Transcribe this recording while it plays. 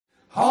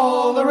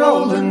Haul the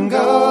roll and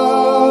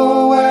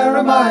go, where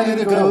am I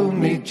to go?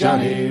 Meet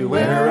Johnny,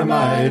 where am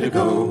I to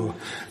go?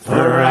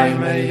 For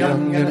I'm a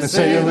young and a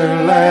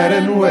sailor lad,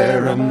 and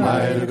where am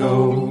I to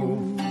go?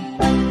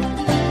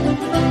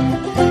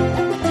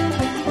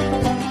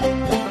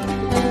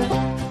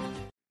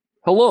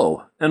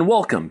 Hello, and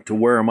welcome to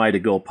Where Am I to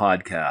Go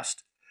podcast.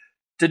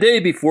 Today,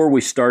 before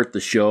we start the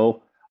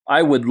show,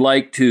 I would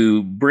like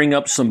to bring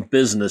up some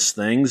business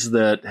things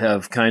that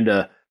have kind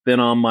of been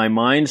on my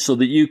mind so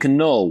that you can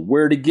know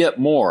where to get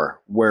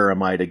more Where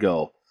Am I to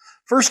Go.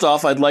 First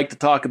off, I'd like to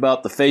talk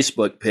about the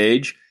Facebook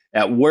page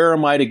at Where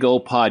Am I to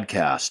Go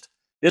podcast.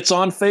 It's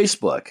on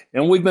Facebook,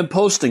 and we've been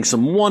posting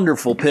some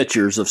wonderful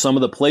pictures of some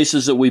of the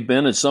places that we've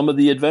been and some of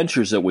the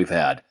adventures that we've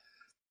had.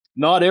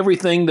 Not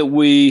everything that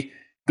we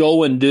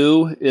go and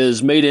do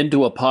is made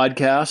into a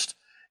podcast,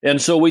 and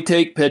so we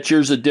take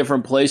pictures at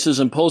different places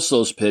and post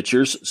those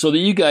pictures so that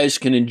you guys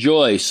can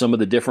enjoy some of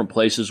the different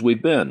places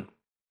we've been.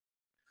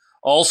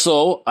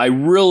 Also, I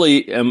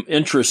really am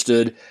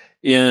interested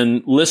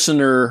in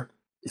listener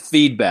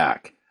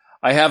feedback.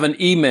 I have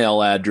an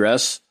email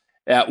address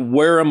at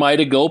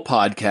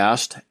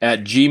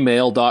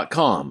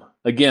whereamiitogopodcast@gmail.com.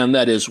 Again,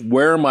 that is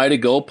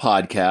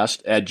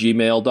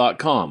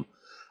whereamiitogopodcast@gmail.com.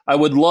 I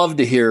would love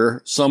to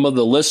hear some of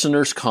the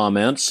listeners'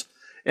 comments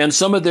and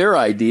some of their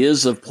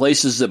ideas of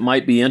places that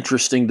might be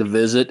interesting to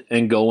visit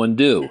and go and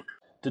do.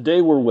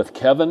 Today we're with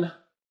Kevin,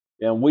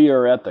 and we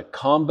are at the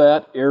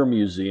Combat Air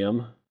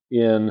Museum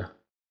in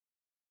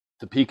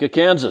Topeka,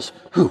 Kansas.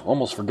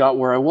 Almost forgot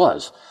where I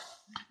was.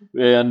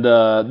 And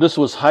this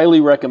was highly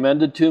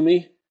recommended to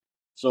me.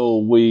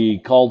 So we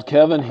called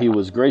Kevin. He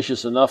was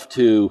gracious enough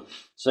to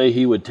say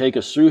he would take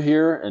us through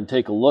here and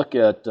take a look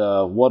at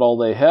what all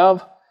they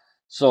have.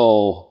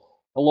 So,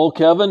 hello,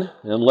 Kevin,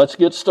 and let's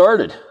get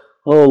started.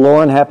 Hello,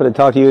 Lauren. Happy to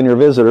talk to you and your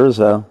visitors.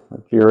 If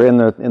you're in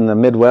the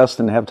Midwest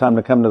and have time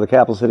to come to the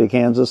capital city,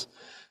 Kansas,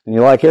 and you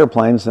like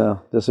airplanes,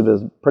 this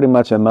is pretty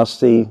much a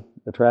must-see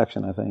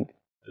attraction, I think.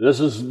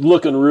 This is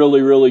looking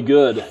really, really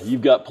good.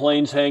 You've got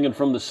planes hanging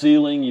from the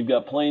ceiling. You've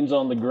got planes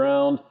on the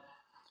ground.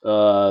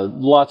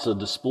 Lots of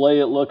display,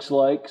 it looks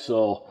like.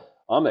 So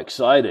I'm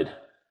excited.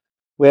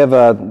 We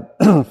have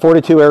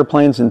 42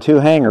 airplanes in 2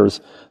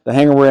 hangars. The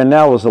hangar we're in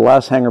now was the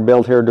last hangar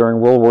built here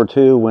during World War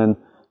II when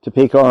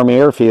Topeka Army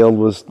Airfield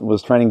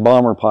was training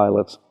bomber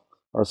pilots.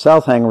 Our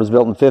south hangar was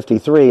built in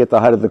 '53 at the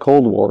height of the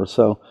Cold War.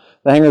 So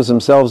the hangars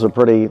themselves are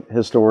pretty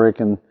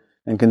historic and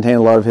contain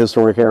a lot of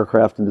historic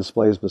aircraft and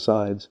displays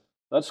besides.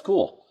 That's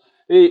cool.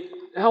 Hey,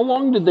 how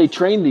long did they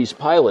train these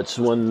pilots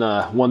when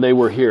they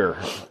were here?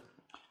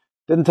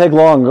 Didn't take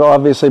long.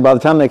 Obviously, by the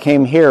time they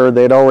came here,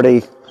 they'd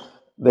already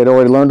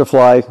learned to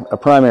fly a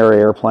primary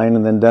airplane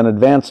and then done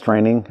advanced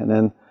training and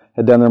then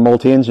had done their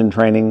multi-engine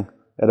training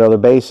at other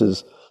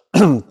bases.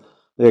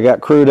 They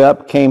got crewed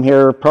up, came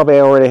here, probably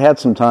already had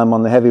some time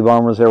on the heavy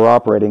bombers they were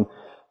operating.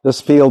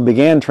 This field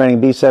began training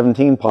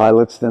B-17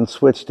 pilots, then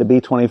switched to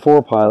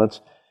B-24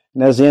 pilots.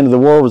 And as the end of the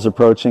war was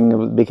approaching,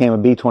 it became a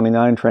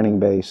B-29 training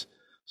base.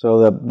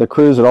 So the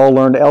crews had all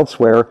learned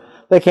elsewhere.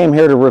 They came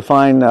here to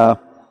refine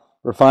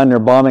their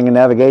bombing and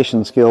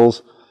navigation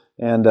skills,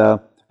 and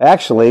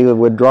actually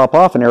would drop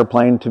off an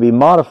airplane to be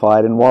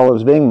modified. And while it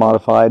was being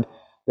modified,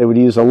 they would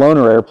use a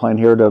loaner airplane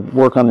here to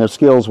work on their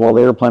skills while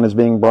the airplane is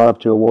being brought up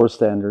to a war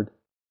standard.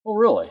 Oh,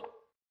 really?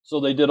 So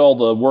they did all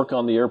the work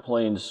on the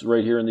airplanes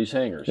right here in these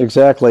hangars?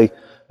 Exactly.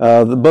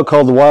 The book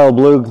called The Wild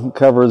Blue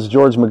covers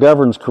George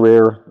McGovern's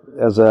career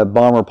as a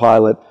bomber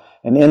pilot,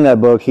 and in that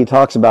book he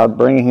talks about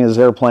bringing his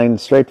airplane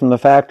straight from the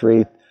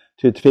factory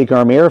to Topeka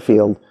Army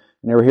Airfield.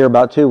 And they were here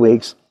about 2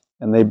 weeks,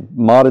 and they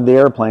modded the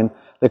airplane.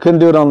 They couldn't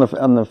do it on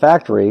the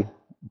factory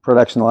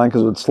production line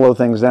because it would slow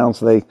things down,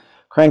 so they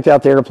cranked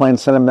out the airplane,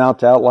 sent them out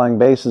to outlying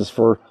bases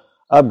for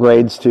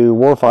upgrades to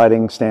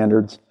warfighting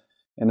standards.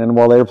 And then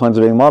while the airplanes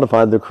were being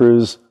modified, the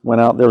crews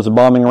went out. There was a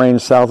bombing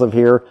range south of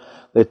here.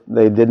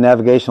 They did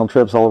navigational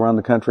trips all around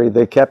the country.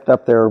 They kept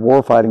up their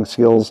warfighting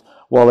skills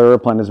while their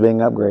airplane was being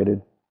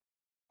upgraded.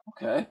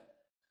 Okay.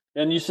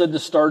 And you said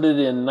this started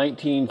in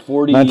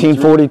 1942?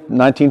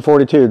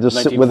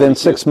 1942. Within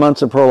 6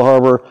 months of Pearl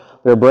Harbor,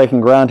 they're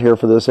breaking ground here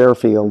for this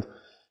airfield.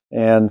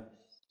 And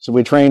so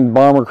we trained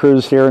bomber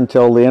crews here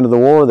until the end of the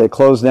war. They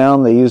closed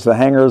down. They used the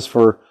hangars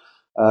for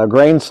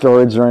grain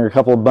storage during a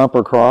couple of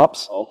bumper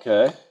crops.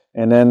 Okay.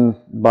 And then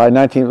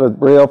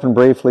reopened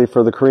briefly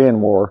for the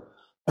Korean War.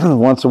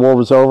 Once the war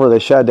was over, they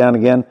shut down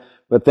again.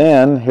 But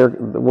then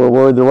we're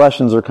worried the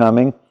Russians are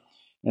coming.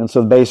 And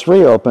so the base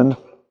reopened,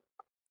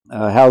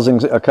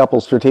 housing a couple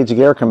Strategic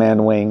Air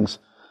Command wings,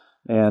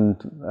 and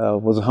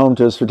was home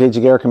to a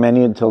Strategic Air Command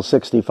unit until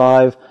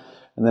 '65.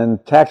 And then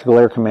Tactical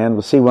Air Command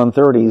with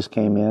C-130s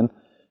came in.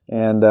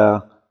 And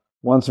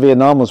once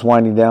Vietnam was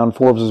winding down,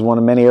 Forbes was one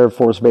of many Air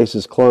Force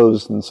bases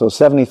closed. And so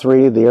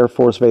 '73, the Air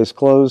Force base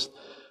closed,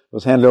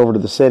 was handed over to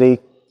the city,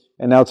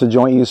 and now it's a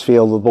joint use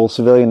field with both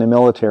civilian and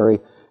military.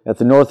 At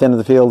the north end of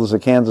the field is a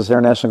Kansas Air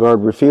National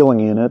Guard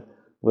refueling unit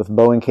with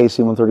Boeing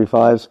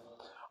KC-135s.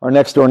 Our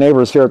next door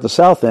neighbors here at the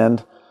south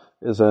end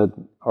is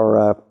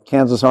our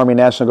Kansas Army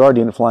National Guard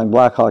unit flying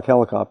Black Hawk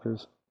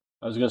helicopters.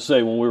 I was going to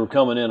say, when we were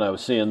coming in, I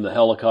was seeing the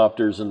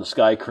helicopters and the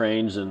sky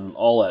cranes and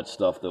all that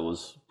stuff that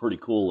was pretty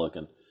cool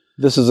looking.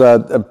 This is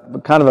a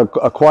kind of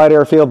a quiet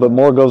airfield, but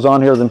more goes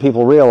on here than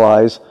people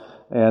realize.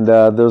 And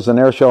there's an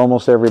air show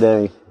almost every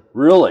day.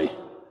 Really?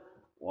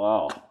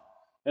 Wow.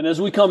 And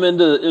as we come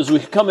into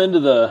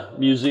the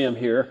museum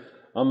here,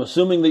 I'm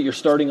assuming that you're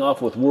starting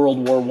off with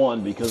World War I,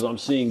 because I'm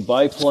seeing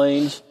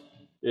biplanes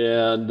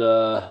and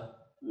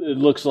it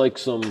looks like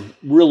some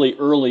really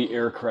early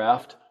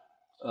aircraft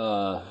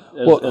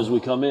as we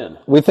come in.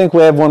 We think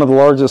we have one of the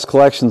largest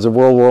collections of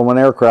World War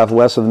I aircraft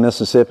west of the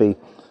Mississippi.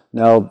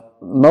 Now,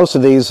 most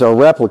of these are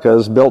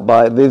replicas built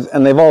by these,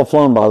 and they've all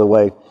flown, by the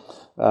way.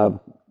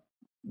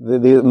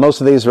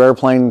 Most of these are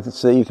airplanes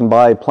that you can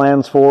buy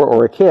plans for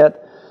or a kit.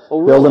 Oh,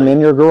 really? Build them in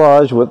your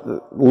garage with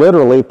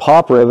literally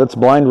pop rivets,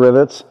 blind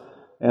rivets,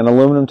 and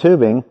aluminum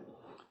tubing.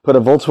 Put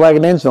a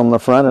Volkswagen engine on the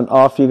front, and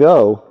off you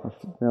go.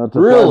 To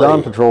fly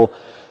dawn patrol.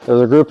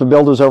 There's a group of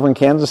builders over in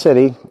Kansas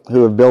City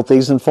who have built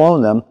these and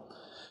flown them.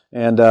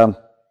 And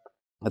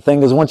the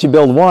thing is, once you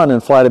build one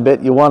and fly it a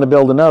bit, you want to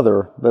build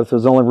another. But if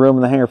there's only room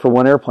in the hangar for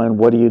one airplane,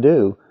 what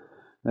do?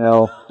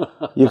 Now,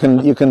 you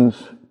can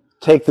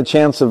take the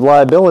chance of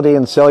liability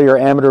and sell your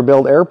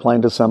amateur-built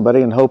airplane to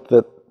somebody and hope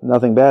that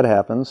nothing bad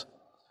happens.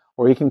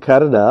 Or you can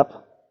cut it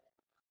up.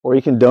 Or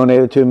you can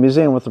donate it to a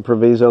museum with the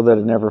proviso that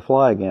it never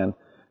fly again.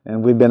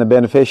 And we've been a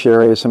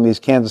beneficiary of some of these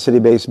Kansas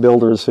City-based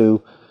builders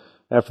who,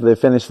 after they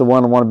finish the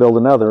one and want to build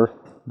another,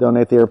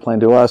 donate the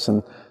airplane to us.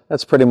 And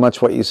that's pretty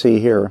much what you see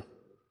here.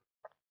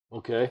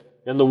 Okay.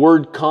 And the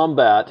word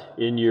combat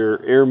in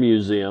your air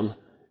museum,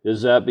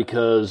 is that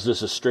because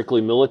this is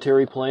strictly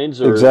military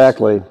planes? Or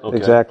Exactly. Okay.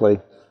 Exactly.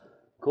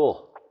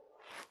 Cool.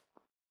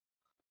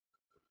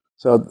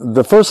 So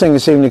the first thing you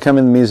see when you come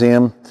in the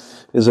museum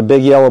is a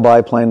big yellow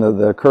biplane,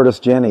 the Curtiss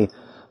Jenny.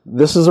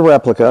 This is a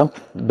replica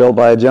built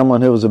by a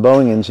gentleman who was a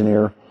Boeing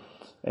engineer.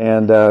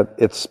 And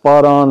it's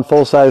spot on,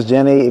 full-size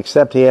Jenny,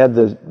 except he had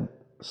the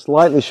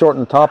slightly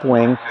shortened top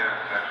wing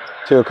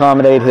to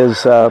accommodate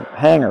his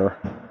hangar.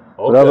 Okay.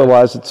 But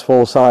otherwise, it's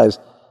full size.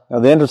 Now,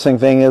 the interesting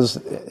thing is,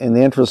 in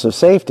the interest of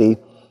safety,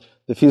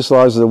 the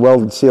fuselage is a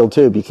welded steel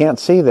tube. You can't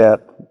see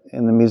that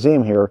in the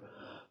museum here.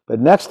 But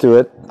next to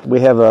it, we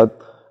have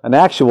an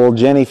actual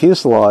Jenny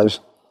fuselage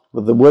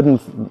with the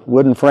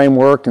wooden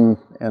framework and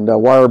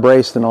wire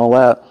braced and all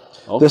that.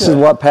 Okay. This is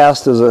what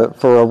passed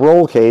for a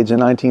roll cage in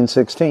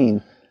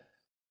 1916.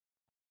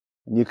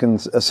 You can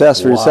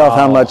assess for yourself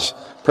how much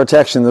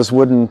protection this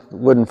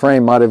wooden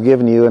frame might have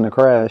given you in a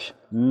crash.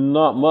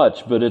 Not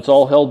much, but it's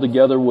all held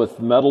together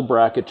with metal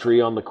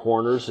bracketry on the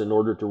corners in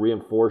order to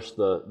reinforce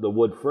the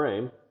wood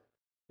frame.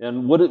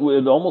 And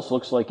it almost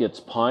looks like it's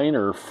pine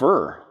or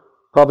fir.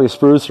 Probably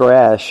spruce or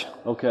ash.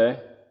 Okay.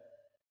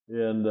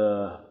 And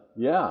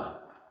yeah.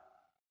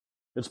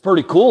 It's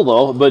pretty cool,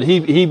 though, but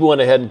he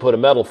went ahead and put a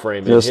metal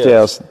frame in his.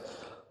 Yes.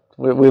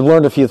 We've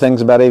learned a few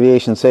things about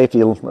aviation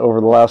safety over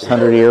the last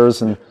 100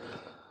 years,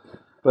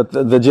 but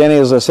the Jenny,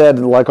 as I said,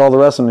 like all the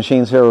rest of the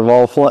machines here,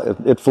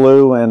 it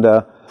flew,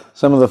 and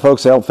some of the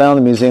folks that helped found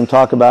the museum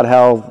talk about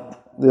how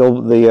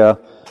the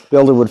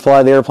builder would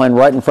fly the airplane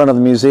right in front of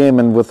the museum,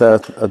 and with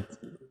a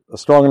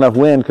strong enough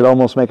wind could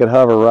almost make it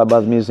hover right by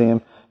the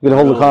museum. You could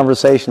hold a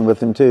conversation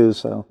with him too.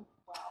 So,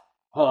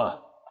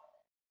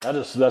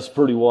 that's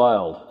pretty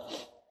wild.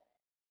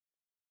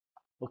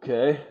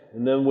 Okay,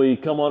 and then we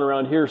come on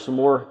around here, some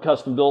more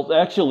custom built.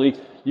 Actually,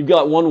 you've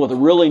got one with a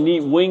really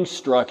neat wing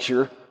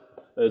structure.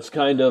 It's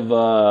kind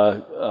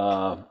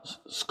of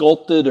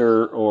sculpted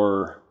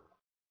or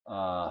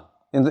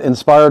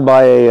inspired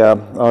by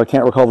I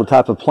can't recall the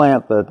type of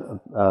plant, but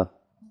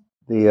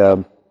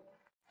the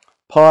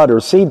pod or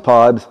seed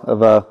pod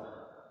of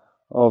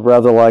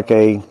rather like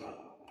and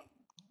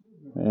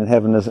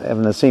having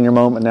a senior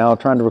moment now,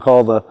 trying to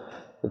recall the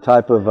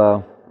type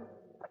of.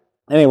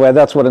 Anyway,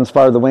 that's what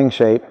inspired the wing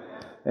shape,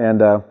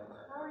 and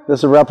this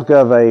is a replica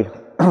of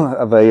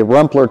a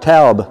Rumpler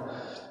Taube,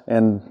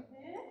 and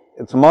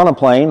it's a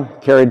monoplane,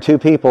 carried 2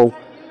 people,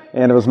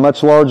 and it was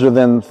much larger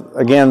than,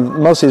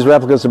 again, most of these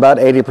replicas are about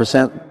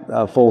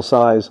 80% full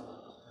size.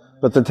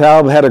 But the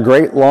Taube had a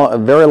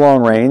very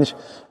long range,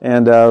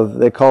 and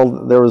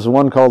there was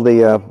one called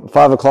the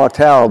 5 o'clock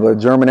Taube. A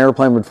German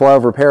airplane would fly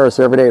over Paris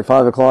every day at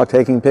 5 o'clock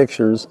taking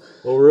pictures.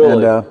 Oh,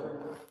 really? And,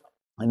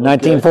 in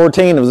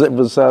 1914, it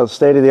was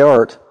state of the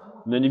art.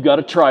 And then you've got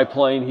a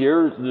triplane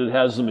here that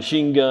has the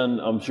machine gun,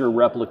 I'm sure,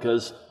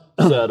 replicas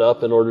set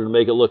up in order to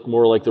make it look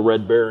more like the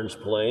Red Baron's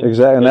plane.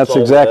 Exactly, and that's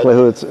exactly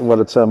what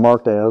it's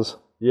marked as.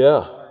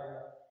 Yeah.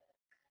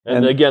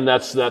 And again,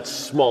 that's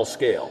small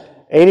scale.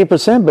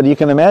 80%, but you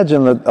can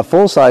imagine that a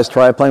full-size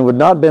triplane would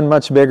not have been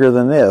much bigger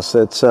than this.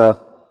 That's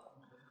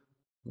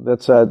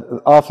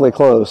awfully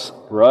close.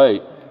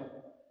 Right.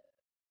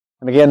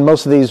 And again,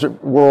 most of these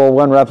World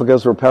War I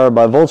replicas were powered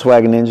by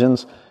Volkswagen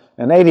engines,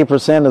 and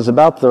 80% is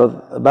about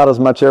as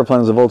much airplane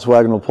as a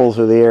Volkswagen will pull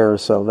through the air.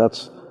 So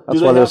that's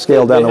why they're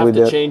scaled down. Do they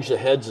have to change the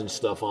heads and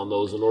stuff on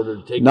those in order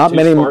to take not 2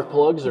 many spark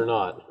plugs or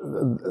not?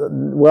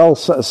 Well,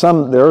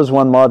 there is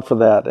one mod for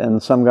that, and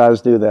some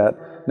guys do that.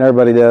 and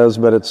everybody does,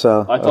 but it's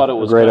I thought it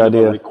was a great kind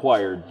idea. of a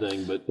required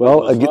thing, but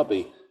Well, it must not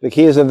be. the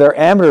key is that they're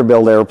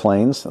amateur-built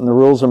airplanes, and the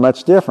rules are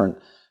much different.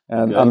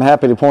 And I'm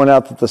happy to point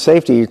out that the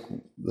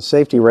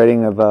safety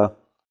rating of or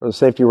the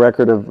safety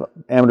record of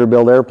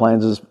amateur-built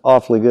airplanes is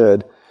awfully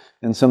good.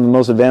 And some of the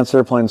most advanced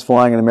airplanes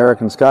flying in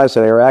American skies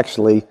today are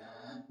actually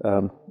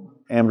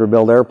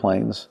amateur-built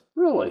airplanes.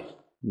 Really?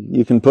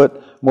 You can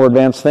put more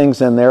advanced things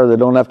in there that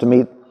don't have to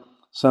meet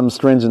some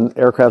stringent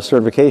aircraft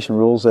certification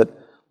rules that,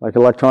 like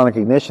electronic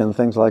ignition,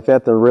 things like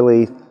that, they're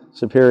really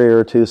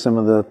superior to some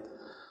of the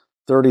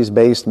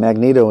 30s-based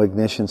magneto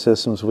ignition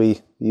systems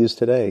we use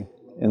today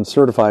in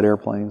certified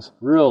airplanes.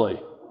 Really?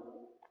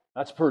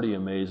 That's pretty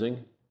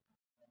amazing.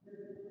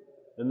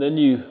 And then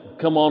you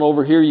come on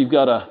over here, you've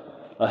got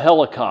a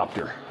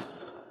helicopter.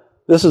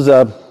 This is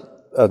a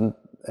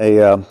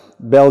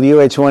Bell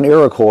UH-1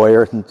 Iroquois,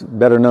 or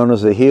better known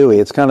as the Huey.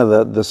 It's kind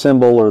of the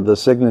symbol or the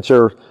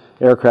signature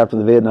aircraft of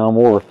the Vietnam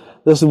War.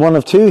 This is one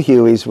of two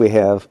Hueys we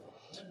have.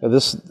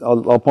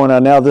 I'll point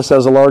out now, this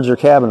has a larger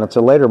cabin. It's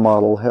a later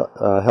model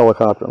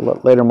helicopter,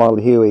 later model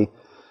Huey.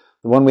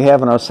 The one we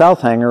have in our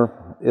south hangar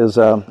is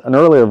an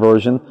earlier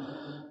version,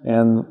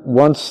 and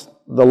once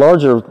the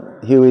larger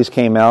Hueys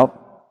came out,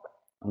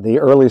 the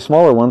early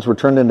smaller ones were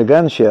turned into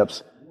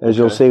gunships, as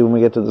you'll see when we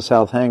get to the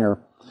south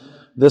hangar.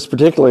 This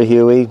particular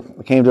Huey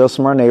came to us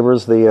from our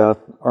neighbors, the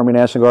Army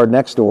National Guard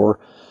next door,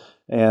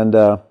 and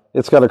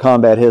it's got a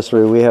combat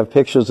history. We have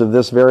pictures of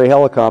this very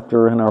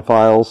helicopter in our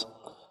files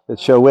that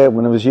show it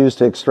when it was used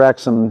to extract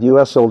some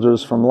U.S.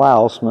 soldiers from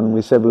Laos when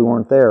we said we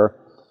weren't there.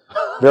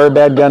 Very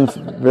bad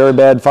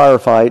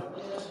firefight,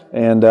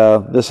 and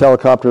this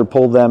helicopter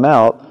pulled them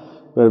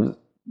out, but it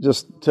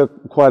just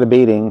took quite a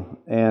beating.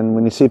 And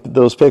when you see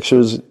those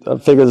pictures, I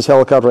figure this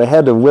helicopter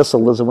had to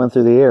whistle as it went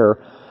through the air,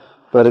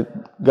 but it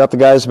got the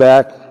guys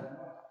back,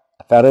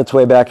 found its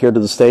way back here to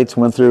the States,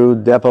 went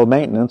through depot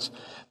maintenance.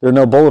 There are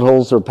no bullet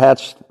holes or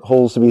patch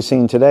holes to be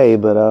seen today,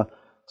 but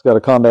it's got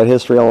a combat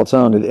history all its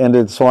own. It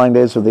ended its flying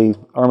days with the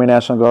Army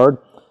National Guard.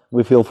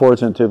 We feel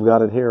fortunate to have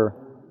got it here.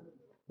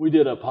 We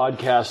did a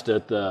podcast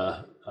at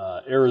the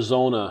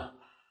Arizona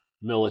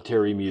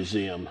Military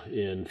Museum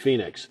in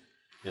Phoenix,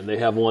 and they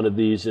have one of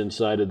these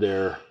inside of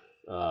their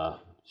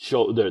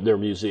their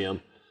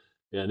museum,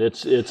 and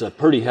it's a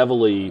pretty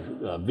heavily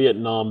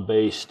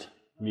Vietnam-based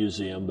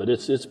museum, but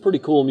it's a pretty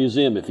cool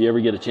museum if you ever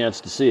get a chance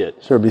to see it.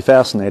 Sure, it'd be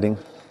fascinating.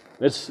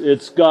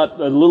 It's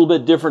got a little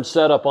bit different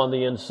setup on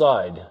the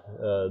inside.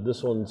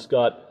 This one's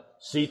got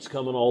seats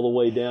coming all the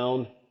way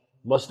down.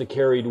 Must have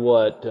carried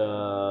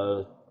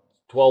 12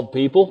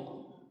 people.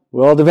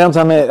 Well, it depends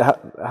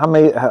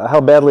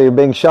how badly you're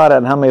being shot at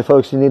and how many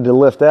folks you need to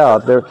lift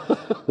out.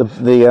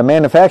 The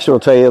manufacturer will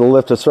tell you it'll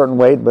lift a certain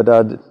weight, but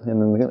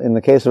in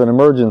the case of an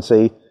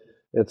emergency,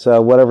 it's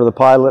whatever the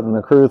pilot and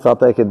the crew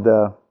thought they could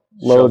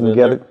load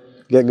and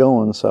get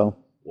going. So.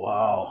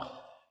 Wow.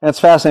 And it's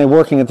fascinating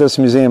working at this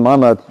museum.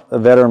 I'm a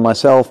veteran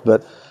myself,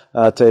 but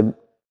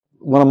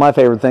one of my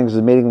favorite things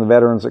is meeting the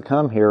veterans that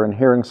come here and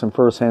hearing some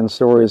firsthand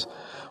stories.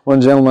 One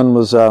gentleman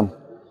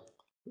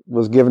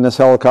was given this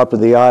helicopter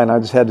the eye, and I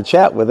just had to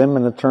chat with him,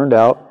 and it turned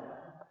out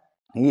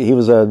he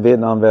was a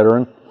Vietnam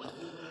veteran,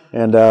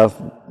 and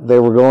they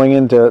were going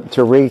in to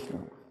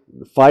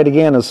fight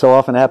again, as so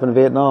often happened in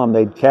Vietnam.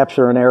 They'd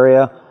capture an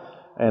area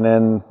and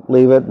then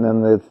leave it, and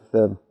then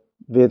the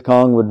Viet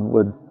Cong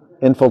would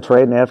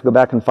infiltrate, and they have to go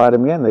back and fight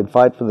them again. They'd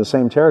fight for the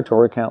same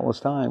territory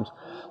countless times.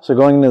 So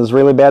going into this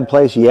really bad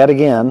place yet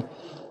again,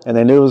 and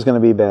they knew it was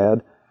going to be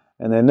bad,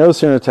 and they no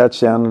sooner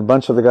touched down, and a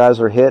bunch of the guys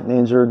are hit and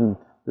injured, and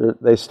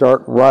they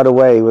start right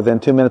away,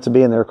 within 2 minutes of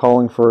being there,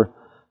 calling for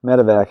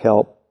medevac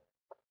help.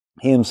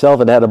 He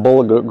himself had a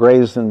bullet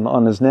grazed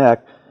on his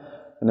neck,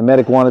 and the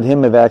medic wanted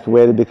him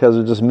evacuated because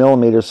of just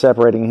millimeters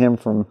separating him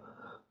from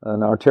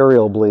an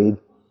arterial bleed.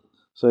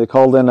 So he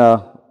called in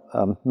a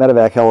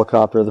medevac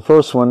helicopter. The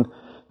first one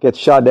gets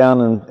shot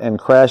down and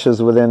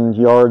crashes within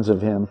yards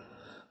of him.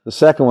 The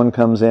second one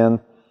comes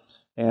in,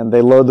 and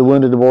they load the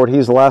wounded aboard.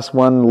 He's the last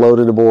one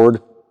loaded aboard.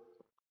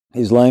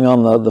 He's laying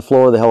on the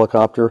floor of the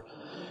helicopter.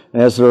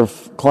 And as they're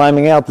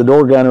climbing out, the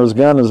door gunner's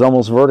gun is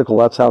almost vertical.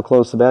 That's how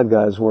close the bad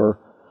guys were.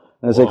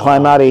 And as they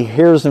climb out, he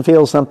hears and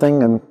feels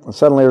something, and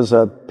suddenly there's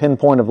a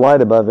pinpoint of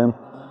light above him.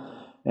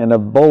 And a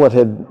bullet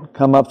had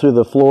come up through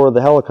the floor of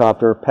the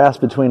helicopter,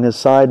 passed between his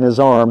side and his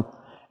arm,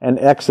 and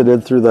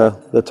exited through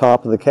the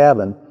top of the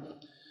cabin.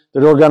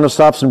 The door gunner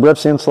stops and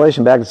rips the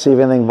insulation back to see if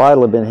anything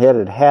vital had been hit.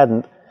 It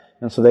hadn't,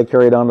 and so they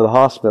carried on to the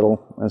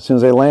hospital. And as soon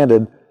as they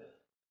landed,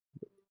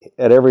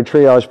 at every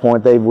triage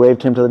point, they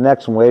waved him to the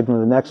next one, waved him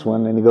to the next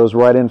one, and he goes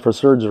right in for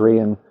surgery.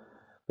 And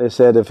they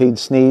said if he'd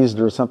sneezed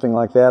or something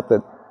like that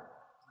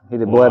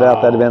he'd have bled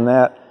out, that'd have been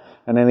that.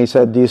 And then he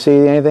said, "Do you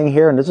see anything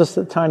here?" And it's just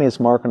the tiniest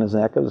mark on his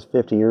neck. It was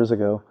 50 years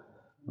ago.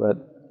 But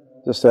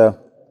just you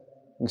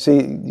can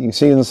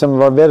see in some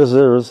of our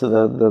visitors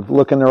the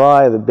look in their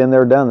eye. They've been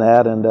there, done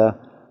that,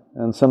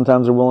 and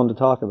sometimes they're willing to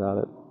talk about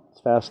it.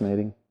 It's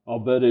fascinating. I'll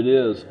bet it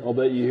is. I'll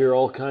bet you hear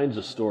all kinds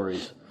of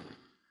stories.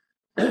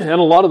 And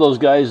a lot of those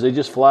guys, they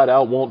just flat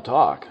out won't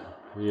talk,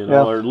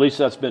 or at least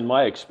that's been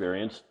my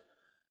experience.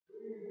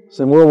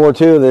 So in World War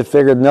II, they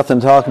figured nothing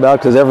to talk about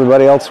because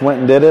everybody else went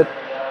and did it.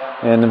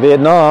 And in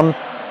Vietnam,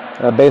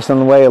 based on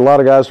the way a lot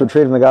of guys were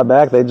treated when they got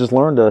back, they just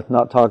learned to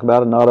not talk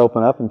about it, not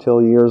open up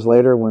until years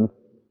later when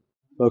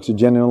folks are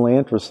genuinely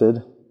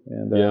interested.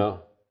 And,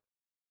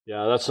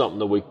 Yeah, that's something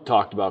that we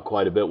talked about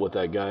quite a bit with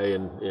that guy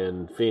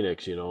in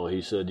Phoenix. You know,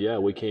 he said, yeah,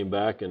 we came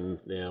back and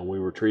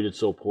we were treated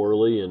so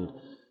poorly, and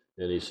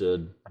he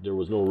said there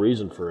was no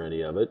reason for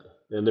any of it.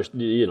 And there's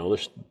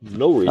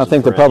no reason. I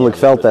think the public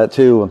felt that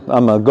too.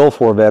 I'm a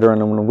Gulf War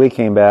veteran, and when we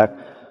came back,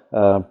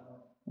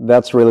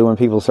 that's really when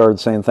people started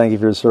saying thank you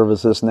for your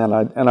service, this and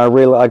that.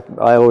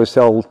 I always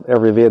tell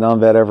every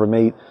Vietnam vet I ever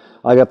meet,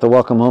 I got the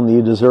welcome home that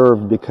you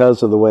deserved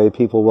because of the way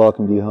people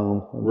welcomed you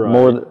home. Right.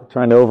 More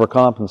trying to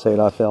overcompensate,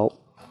 I felt.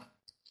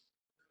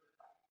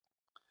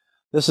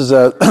 This is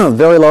a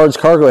very large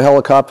cargo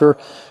helicopter.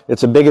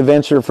 It's a big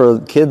adventure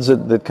for kids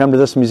that come to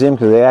this museum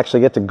because they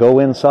actually get to go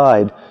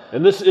inside.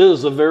 And this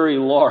is a very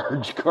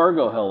large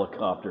cargo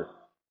helicopter.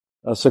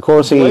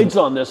 Sikorsky. The blades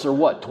on this are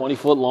what, 20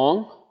 foot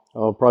long?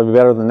 Oh, probably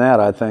better than that,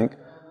 I think.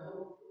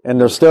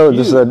 And they're stowed.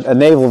 This is a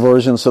naval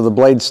version, so the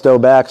blades stow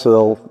back,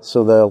 so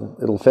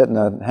it'll fit in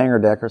a hangar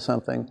deck or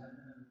something.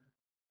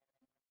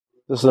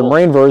 This is a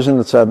Marine version.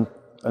 It's an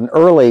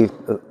early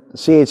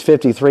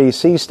CH-53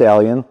 Sea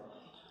Stallion.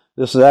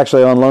 This is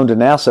actually on loan to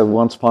NASA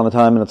once upon a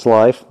time in its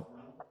life.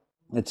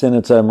 It's in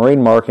its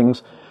Marine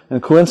markings.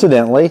 And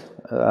coincidentally,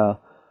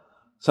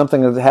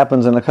 something that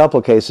happens in a couple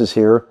of cases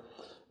here,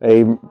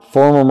 a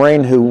former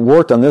Marine who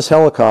worked on this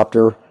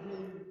helicopter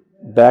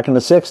back in the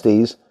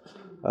 60s,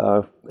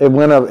 it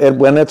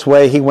went its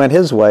way, he went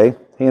his way.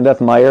 He ended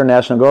up in my Air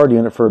National Guard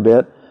unit for a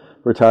bit,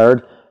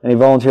 retired, and he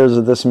volunteers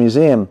at this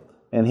museum.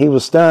 And he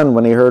was stunned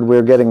when he heard we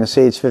were getting a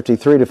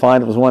CH-53 to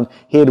find it was one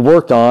he had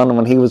worked on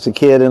when he was a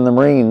kid in the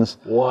Marines.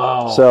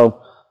 Wow.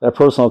 So that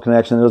personal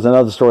connection, there's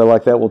another story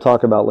like that we'll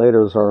talk about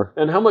later.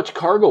 And how much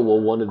cargo will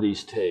one of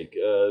these take?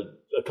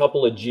 A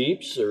couple of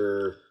Jeeps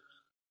or?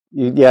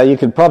 You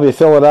could probably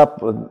fill it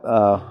up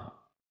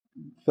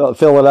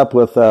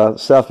with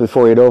stuff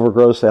before you'd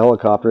overgross the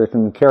helicopter. It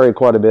can carry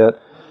quite a bit.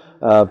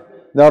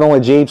 Not only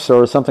Jeeps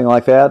or something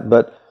like that,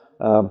 but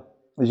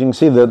as you can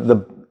see,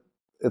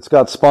 it's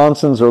got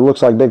sponsons or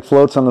looks like big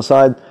floats on the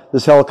side.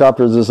 This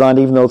helicopter is designed,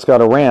 even though it's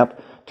got a ramp,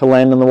 to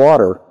land in the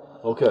water.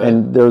 Okay.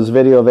 And there's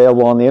video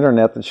available on the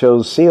internet that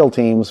shows SEAL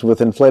teams with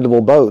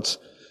inflatable boats.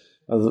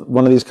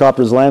 One of these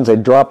copters lands, they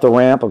drop the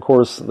ramp. Of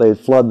course, they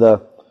flood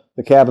the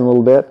cabin a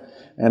little bit,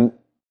 and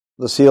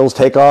the SEALs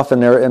take off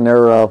in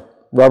their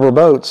rubber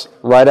boats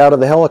right out of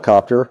the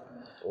helicopter.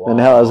 Wow.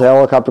 And as the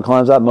helicopter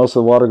climbs out, most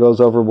of the water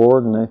goes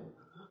overboard, and they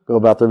go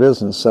about their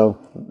business. So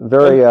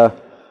very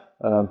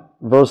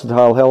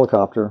versatile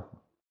helicopter.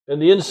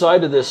 And the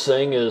inside of this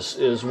thing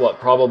is what,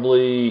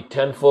 probably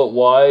 10 foot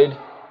wide,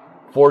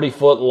 40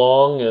 foot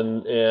long,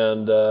 and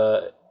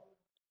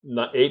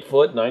 8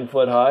 foot, 9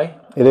 foot high?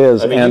 It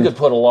is. I mean, you could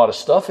put a lot of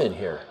stuff in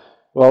here.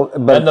 Well,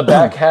 and the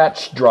back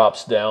hatch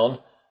drops down.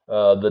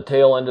 The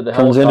tail end of the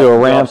turns helicopter into a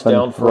ramp drops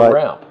down for a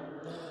ramp.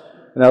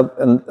 Now,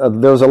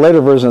 and there was a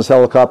later version of this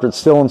helicopter. It's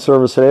still in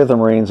service today with the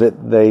Marines.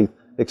 They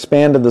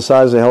expanded the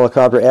size of the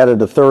helicopter,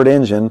 added a third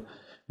engine,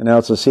 and now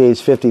it's a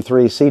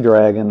CH-53 Sea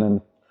Dragon,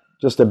 and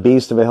just a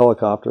beast of a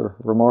helicopter,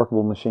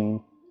 remarkable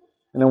machine.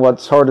 And then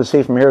what's hard to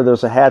see from here,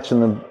 there's a hatch in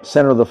the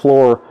center of the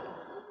floor,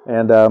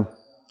 and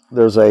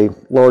there's a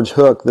large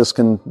hook. This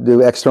can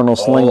do external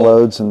sling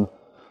loads, and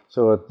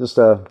so it's just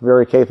a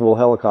very capable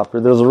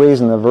helicopter. There's a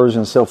reason the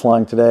version is still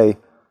flying today.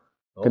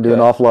 Can do an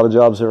awful lot of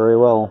jobs very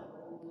well.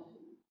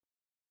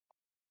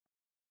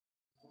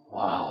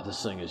 Wow,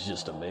 this thing is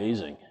just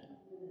amazing.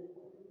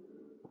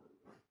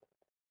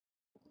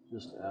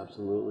 Just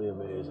absolutely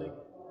amazing.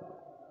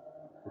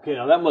 Okay,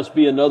 now that must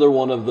be another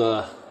one of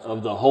the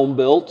home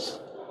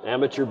built,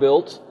 amateur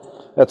built.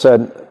 It's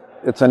an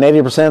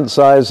 80%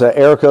 size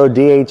Airco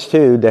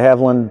DH2 de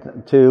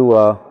Havilland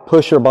 2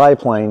 pusher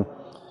biplane.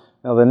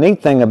 Now the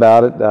neat thing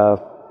about it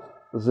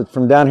is that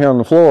from down here on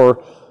the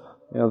floor,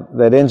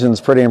 that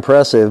engine's pretty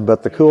impressive.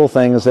 But the cool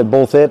thing is that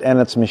both it and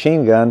its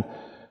machine gun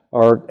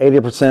are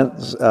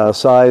 80%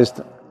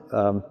 sized.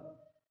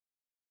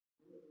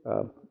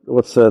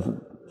 What's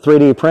the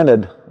 3D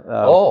printed?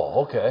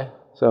 Okay.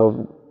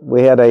 So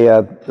we had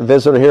a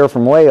visitor here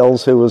from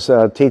Wales who was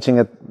teaching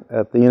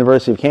at the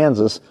University of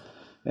Kansas,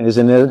 and he's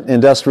an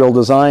industrial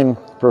design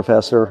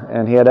professor,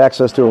 and he had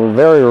access to a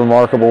very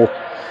remarkable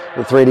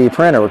 3D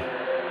printer.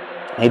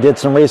 He did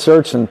some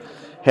research and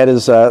had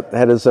his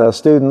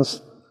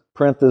students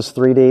print this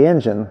 3D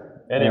engine.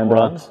 And it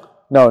runs?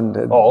 No.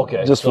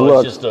 Okay. Just so for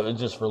looks. It's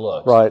just for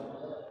looks. Right.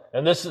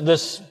 And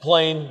this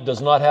plane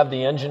does not have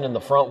the engine in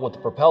the front with the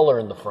propeller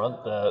in the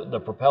front. The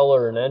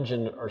propeller and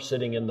engine are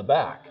sitting in the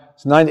back.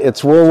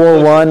 It's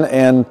World War I,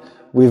 and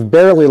we've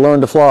barely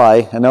learned to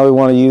fly, and now we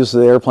want to use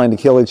the airplane to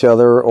kill each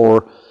other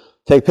or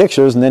take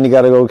pictures, and then you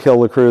got to go kill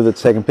the crew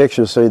that's taking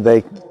pictures so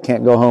they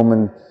can't go home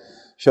and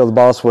show the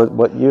boss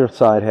what your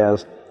side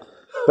has.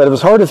 But it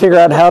was hard to figure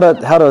out how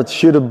to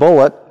shoot a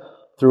bullet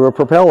through a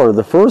propeller.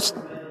 The first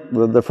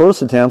the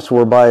first attempts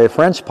were by a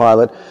French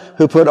pilot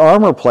who put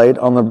armor plate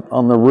on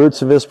the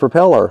roots of his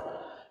propeller.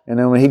 And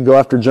then when he'd go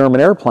after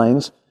German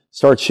airplanes,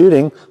 start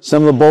shooting,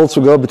 some of the bolts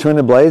would go between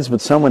the blades,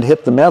 but some would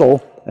hit the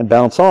metal and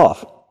bounce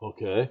off.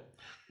 Okay.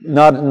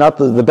 Not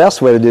the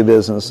best way to do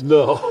business.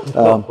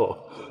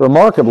 No.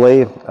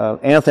 Remarkably,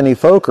 Anthony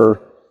Fokker,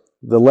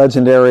 the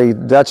legendary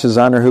Dutch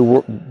designer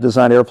who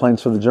designed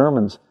airplanes for the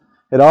Germans,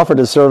 had offered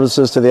his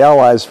services to the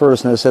Allies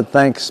first, and they said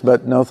thanks,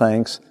 but no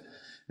thanks.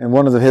 And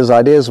one of his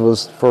ideas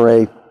was for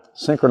a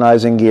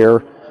synchronizing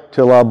gear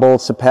to allow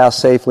bolts to pass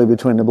safely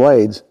between the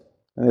blades.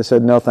 And they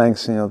said no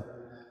thanks,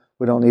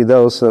 we don't need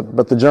those.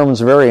 But the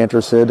Germans were very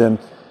interested, and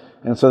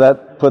so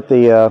that put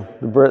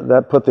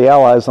the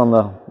Allies on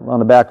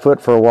the back foot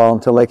for a while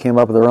until they came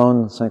up with their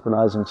own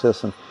synchronizing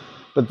system.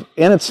 But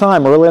in its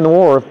time, early in the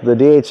war, the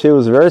DH-2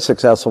 was a very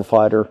successful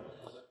fighter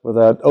with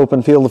an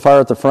open field of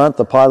fire at the front.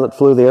 The pilot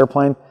flew the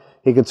airplane.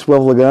 He could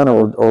swivel the gun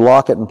or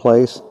lock it in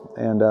place.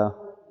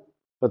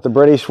 But the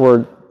British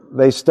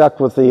they stuck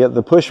with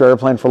the pusher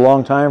airplane for a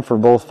long time for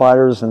both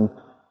fighters and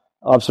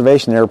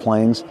observation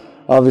airplanes.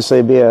 Obviously,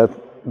 it'd be a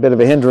bit of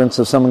a hindrance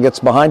if someone gets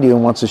behind you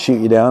and wants to shoot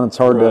you down. It's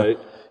hard to, you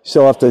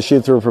still have to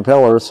shoot through a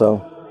propeller,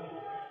 so.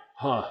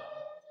 Huh.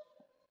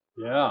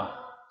 Yeah.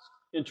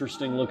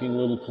 Interesting looking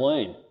little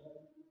plane.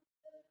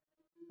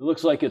 It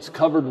looks like it's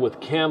covered with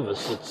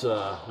canvas. It's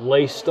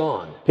laced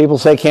on. People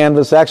say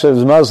canvas. Actually,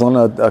 it was muslin,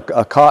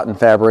 a cotton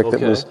fabric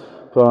that was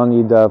put on.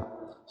 You'd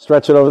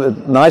stretch it over,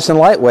 nice and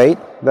lightweight.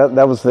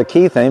 That was the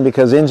key thing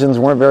because engines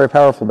weren't very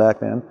powerful back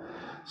then.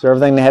 So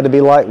everything had to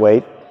be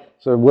lightweight.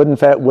 So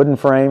wooden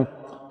frame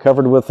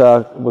covered with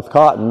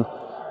cotton,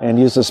 and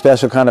used a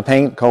special kind of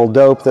paint called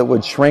dope that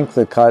would shrink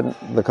the cotton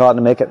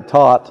to make it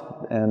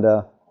taut. And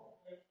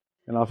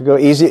off you go.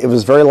 Easy. It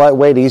was very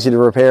lightweight, easy to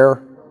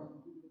repair.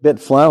 Bit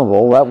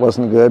flammable. That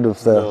wasn't good,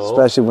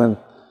 especially when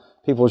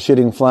people were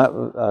shooting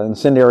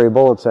incendiary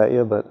bullets at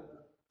you. But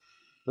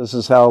this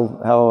is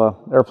how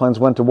airplanes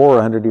went to war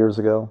 100 years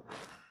ago.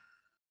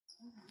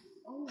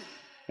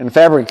 And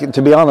fabric,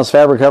 to be honest,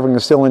 fabric covering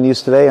is still in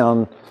use today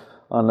on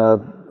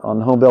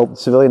home-built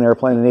civilian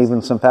airplane and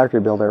even some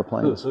factory-built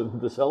airplanes.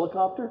 This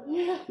helicopter?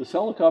 Yeah. This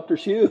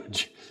helicopter's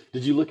huge.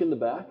 Did you look in the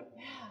back?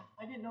 Yeah,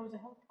 I didn't know it was a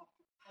helicopter.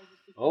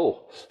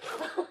 Oh,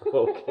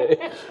 okay.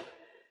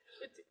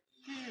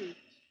 It's huge.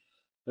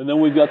 And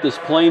then we've got this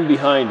plane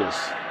behind us.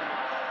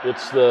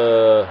 It's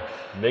the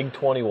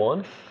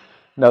MiG-21?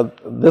 No,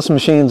 this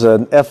machine's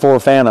an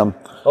F-4 Phantom.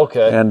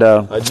 Okay. And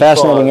I just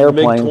fascinating saw a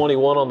airplane.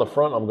 MiG-21 on the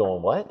front. I'm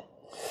going, what?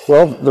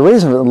 Well, the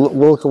reason,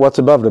 look at what's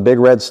above it, a big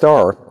red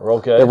star.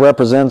 Okay.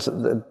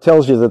 It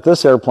tells you that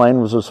this airplane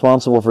was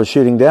responsible for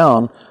shooting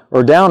down,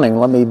 or downing,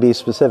 let me be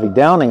specific,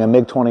 downing a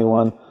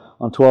MiG-21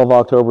 on 12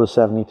 October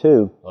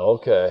 72.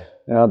 Okay.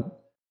 Now,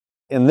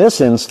 in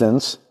this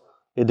instance,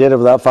 it did it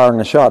without firing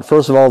a shot.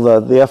 First of all,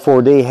 the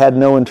F-4D had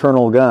no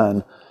internal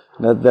gun.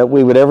 That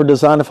we would ever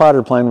design a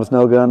fighter plane with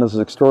no gun is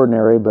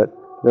extraordinary, but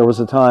there was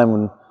a time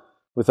when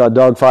we thought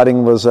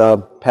dogfighting was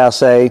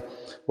passé.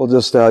 We'll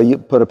just you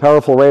put a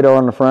powerful radar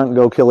on the front and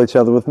go kill each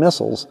other with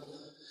missiles.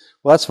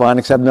 Well, that's fine,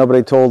 except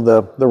nobody told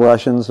the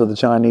Russians or the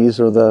Chinese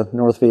or the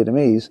North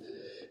Vietnamese.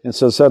 And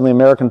so suddenly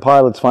American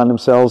pilots find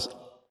themselves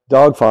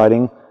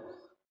dogfighting,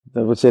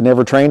 which they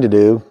never trained to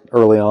do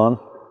early on.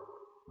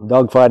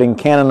 Dogfighting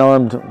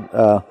cannon-armed,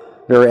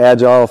 very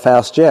agile,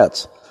 fast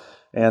jets.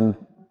 And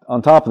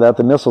on top of that,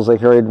 the missiles they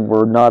carried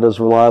were not as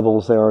reliable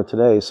as they are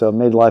today, so it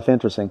made life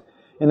interesting.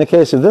 In the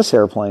case of this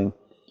airplane,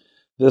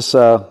 this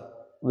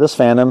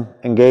Phantom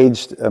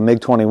engaged a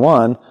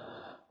MiG-21,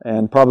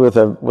 and probably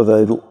with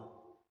a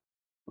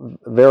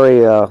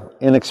very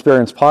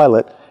inexperienced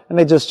pilot, and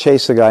they just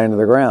chased the guy into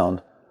the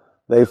ground.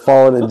 They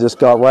followed and just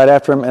got right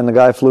after him, and the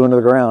guy flew into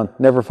the ground.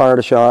 Never fired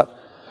a shot.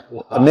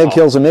 Wow. A MiG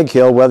kill's a MiG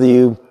kill, whether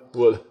you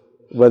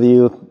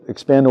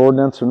expend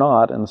ordnance or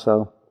not, and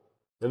so.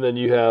 And then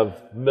you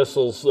have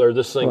missiles, or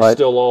this thing's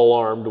still all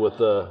armed with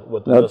the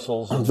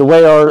missiles. The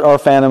way our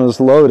Phantom is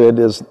loaded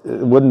it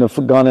wouldn't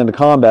have gone into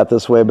combat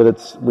this way,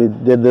 but we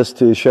did this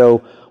to show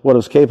what it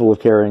was capable of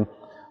carrying.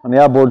 On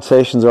the outboard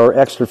stations are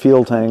extra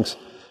fuel tanks.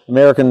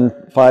 American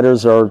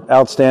fighters are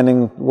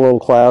outstanding,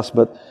 world class,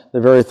 but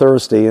they're very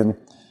thirsty, and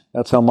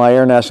that's how my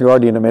Air National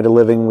Guard unit made a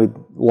living. We'd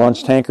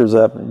launch tankers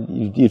up.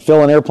 You'd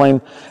fill an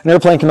airplane. An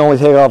airplane can only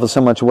take off with so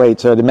much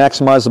weight, so to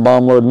maximize the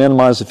bomb load,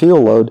 minimize the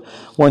fuel load,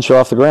 once you're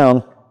off the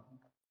ground,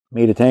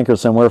 meet a tanker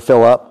somewhere,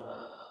 fill up,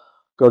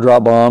 go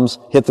drop bombs,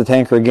 hit the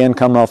tanker again,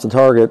 come off the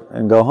target,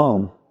 and go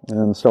home, and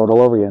then start all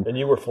over again. And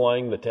you were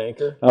flying the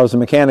tanker? I was a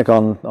mechanic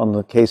on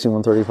the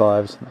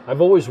KC-135s.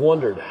 I've always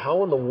wondered,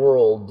 how in the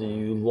world do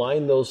you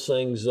line those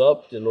things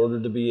up in order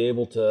to be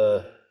able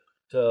to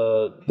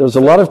There's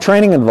a lot of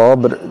training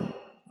involved,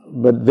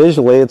 but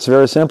visually it's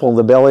very simple.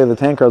 The belly of the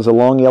tanker has a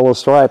long yellow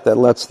stripe that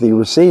lets the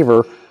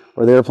receiver,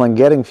 or the airplane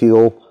getting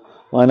fuel,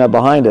 line up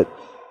behind it.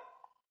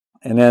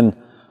 And then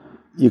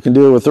you can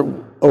do it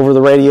over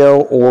the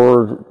radio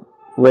or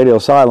radio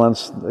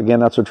silence. Again,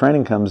 that's where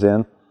training comes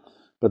in.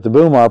 But the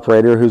boom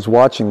operator who's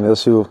watching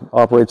this, who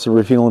operates the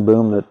refueling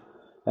boom that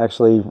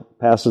actually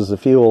passes the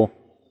fuel,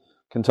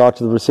 can talk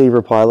to the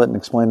receiver pilot and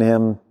explain to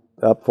him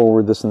up,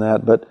 forward, this and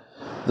that. But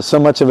so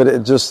much of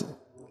it just,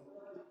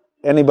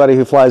 anybody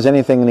who flies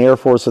anything in the Air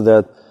Force or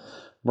the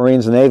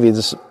Marines and Navy,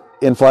 this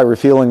in-flight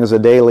refueling is a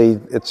daily,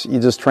 you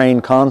just train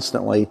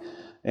constantly,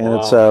 and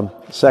it's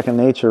second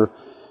nature.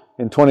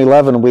 In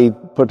 2011, we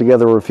put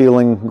together a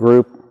refueling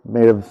group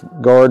made of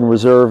Guard and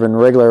Reserve and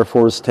regular Air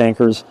Force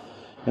tankers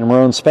in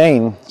Morón,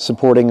 Spain,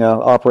 supporting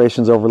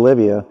operations over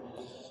Libya.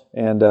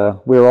 And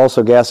we were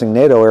also gassing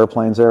NATO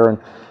airplanes there, and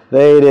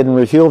they didn't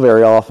refuel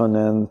very often,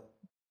 and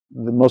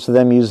most of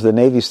them used the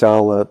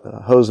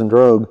Navy-style hose and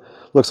drogue.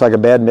 Looks like a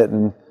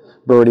badminton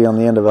birdie on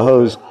the end of a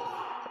hose.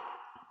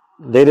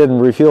 They didn't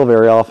refuel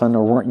very often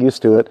or weren't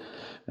used to it,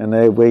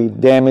 and we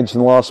damaged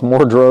and lost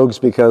more drogues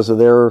because of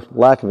their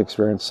lack of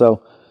experience.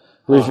 So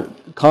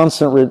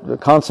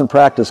constant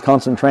practice,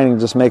 constant training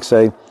just makes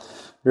a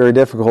very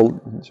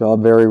difficult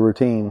job very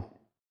routine.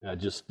 Yeah, it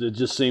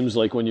just seems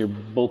like when you're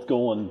both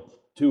going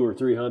 200 or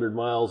 300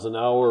 miles an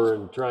hour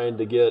and trying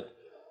to get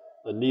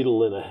a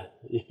needle in a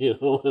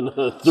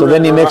thread, so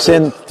then you mix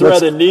in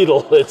thread and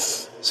needle.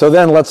 So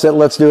then let's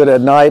do it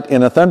at night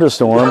in a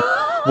thunderstorm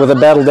with a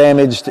battle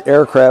damaged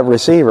aircraft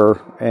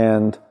receiver,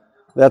 and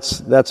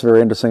that's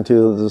very interesting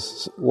too.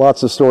 There's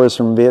lots of stories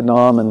from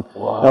Vietnam and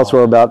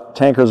elsewhere about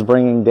tankers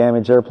bringing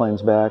damaged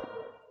airplanes back.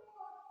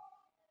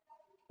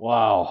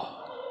 Wow.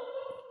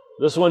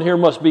 This one here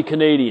must be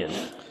Canadian.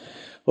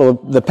 Well,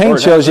 the paint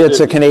shows you it's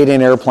a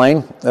Canadian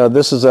airplane.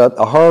 This is a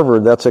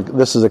Harvard.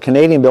 This is a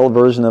Canadian-built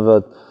version of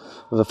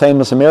a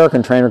famous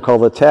American trainer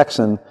called the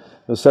Texan.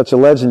 It was such a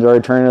legendary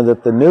trainer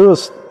that the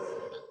newest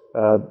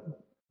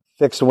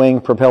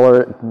fixed-wing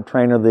propeller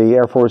trainer the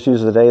Air Force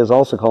uses today is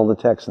also called the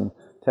Texan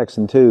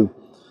II.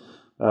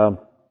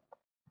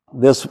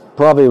 This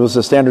probably was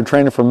the standard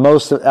trainer for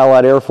most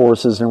Allied air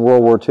forces in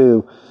World War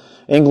II.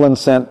 England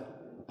sent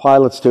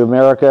pilots to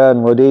America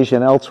and Rhodesia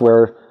and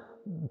elsewhere,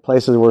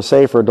 places were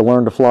safer to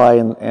learn to fly,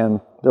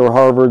 and there were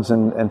Harvards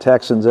and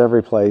Texans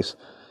every place.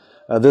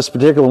 This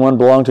particular one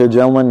belonged to a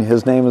gentleman.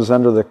 His name is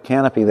under the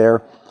canopy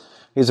there.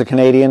 He's a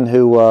Canadian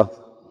who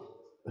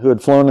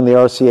had flown in the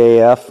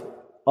RCAF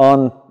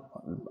on,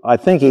 I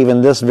think,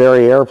 even this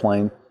very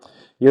airplane.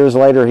 Years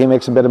later, he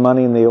makes a bit of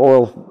money in the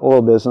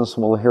oil business,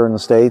 here in the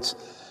States.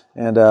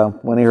 And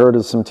when he heard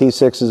of some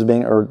T-6s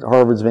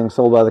Harvards being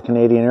sold by the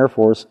Canadian Air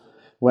Force,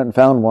 went and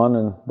found one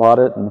and bought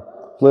it and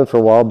lived for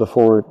a while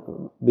before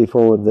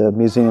the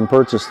museum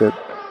purchased it.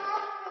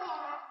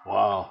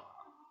 Wow.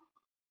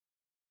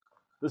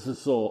 This is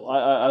so,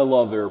 I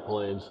love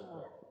airplanes.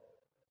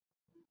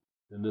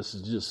 And this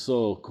is just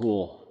so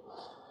cool.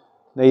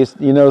 Now,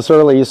 you notice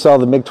earlier you saw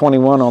the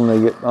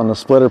MiG-21 on the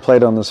splitter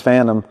plate on this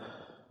Phantom.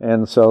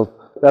 And so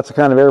that's the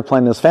kind of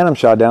airplane this Phantom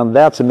shot down.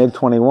 That's a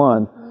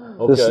MiG-21.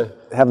 Okay. This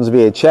happens to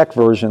be a Czech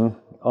version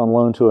on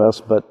loan to us,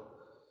 but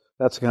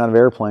that's the kind of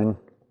airplane.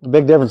 The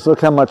big difference,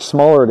 look how much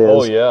smaller it is.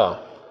 Oh, yeah.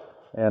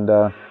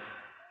 And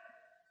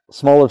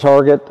smaller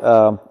target. It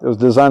was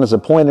designed as a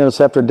point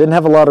interceptor. Didn't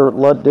have a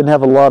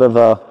lot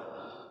of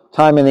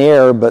time in the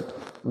air,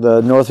 but the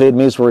North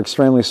Vietnamese were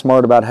extremely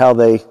smart about how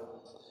they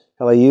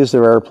used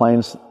their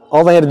airplanes.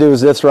 All they had to do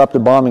was disrupt a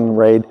bombing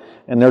raid,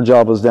 and their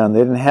job was done. They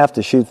didn't have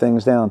to shoot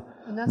things down.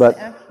 And that's the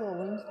actual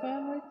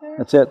wingspan right there?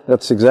 That's it.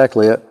 That's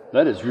exactly it.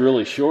 That is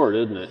really short,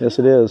 isn't it? Yes,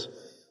 it is.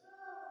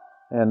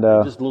 And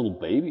just a little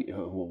baby.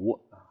 What?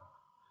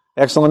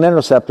 Excellent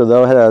interceptor,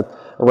 though. Had a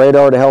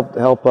radar to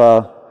help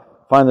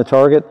find the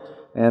target.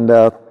 And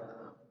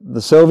the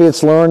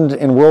Soviets learned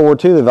in World War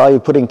II the value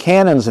of putting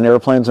cannons in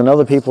airplanes when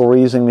other people were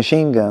using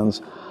machine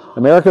guns.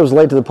 America was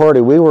late to the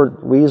party.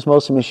 We used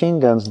mostly machine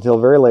guns until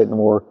very late in the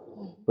war.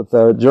 But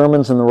the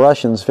Germans and the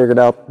Russians figured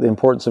out the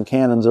importance of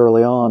cannons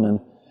early on, and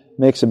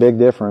makes a big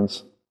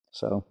difference.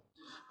 So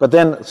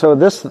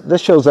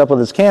this shows up with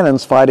its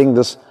cannons fighting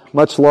this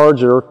much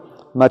larger,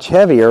 much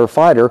heavier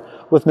fighter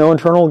with no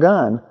internal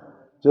gun,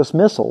 just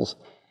missiles.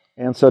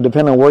 And so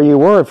depending on where you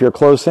were, if you're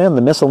close in,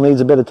 the missile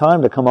needs a bit of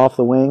time to come off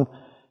the wing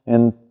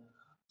and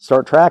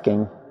start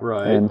tracking.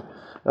 Right. And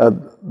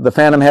the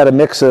Phantom had a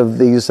mix of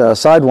these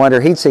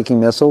Sidewinder heat-seeking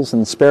missiles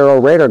and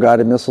Sparrow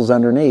radar-guided missiles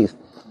underneath.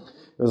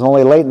 It was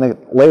only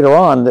later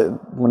on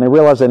that when they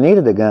realized they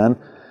needed a gun,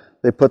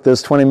 they put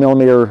this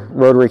 20-millimeter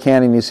rotary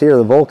cannon you see here,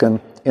 the Vulcan,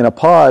 in a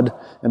pod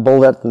and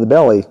bolted that to the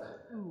belly.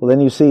 Well, then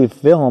you see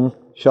film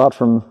shot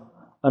from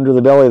under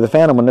the belly of the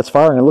Phantom when it's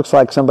firing. It looks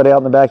like somebody out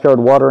in the backyard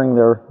watering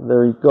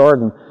their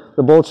garden.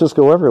 The bullets just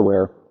go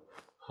everywhere.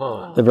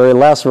 Huh. The very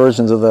last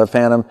versions of the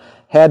Phantom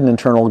had an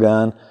internal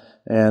gun,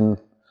 and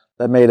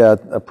that made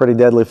a pretty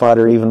deadly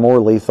fighter even more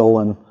lethal,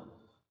 and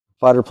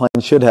fighter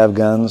planes should have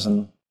guns,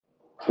 and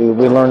we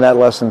learned that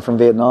lesson from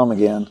Vietnam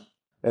again.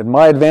 At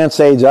my advanced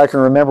age, I can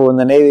remember when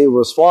the Navy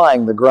was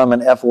flying the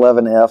Grumman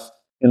F-11F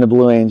in the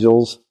Blue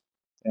Angels,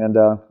 and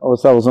I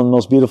always thought it was one of the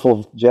most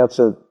beautiful jets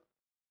that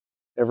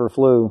ever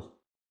flew.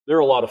 They're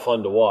a lot of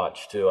fun to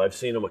watch, too. I've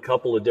seen them a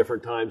couple of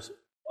different times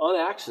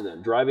on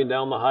accident, driving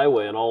down the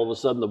highway, and all of a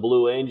sudden the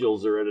Blue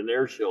Angels are at an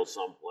air show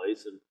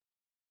someplace,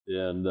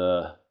 and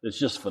it's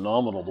just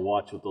phenomenal to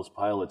watch what those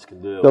pilots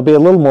can do. They'll be a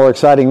little more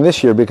exciting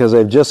this year because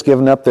they've just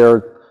given up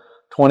their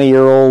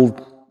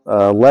 20-year-old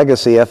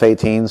legacy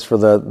F-18s for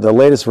the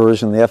latest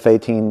version, the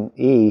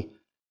F-18E,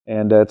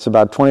 and it's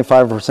about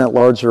 25%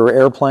 larger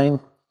airplane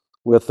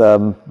with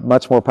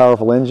much more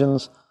powerful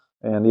engines.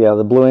 And yeah,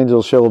 the Blue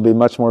Angels show will be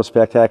much more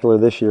spectacular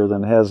this year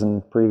than it has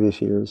in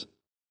previous years.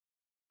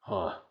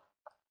 Huh.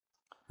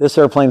 This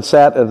airplane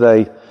sat at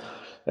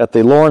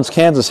the Lawrence,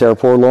 Kansas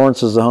airport.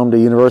 Lawrence is the home to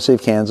University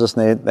of Kansas,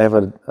 and they have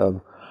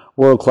a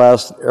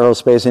world-class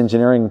aerospace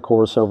engineering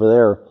course over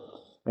there.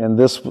 And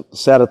this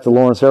sat at the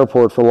Lawrence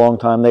airport for a long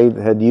time. They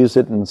had used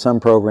it in some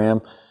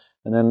program,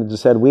 and then it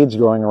just had weeds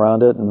growing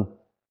around it, and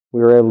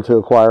we were able to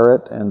acquire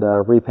it and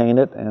repaint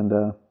it.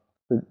 And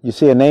you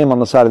see a name on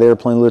the side of the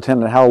airplane,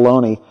 Lieutenant Hal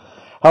Loney.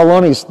 Hal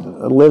Loney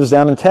lives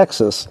down in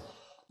Texas,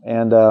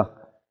 and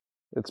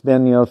it's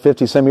been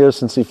 50-some years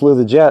since he flew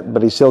the jet,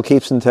 but he still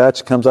keeps in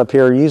touch, comes up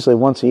here usually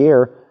once a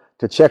year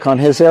to check on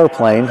his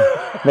airplane,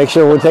 make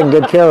sure we're taking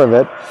good care of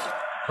it.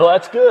 Well,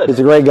 that's good. He's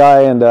a great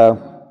guy, and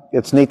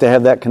it's neat to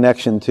have that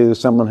connection to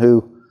someone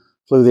who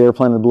flew the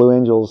airplane, the Blue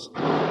Angels.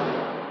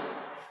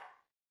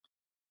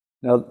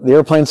 Now, the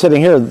airplane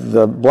sitting here,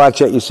 the black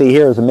jet you see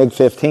here, is a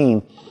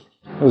MiG-15.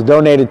 It was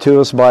donated to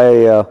us by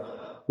a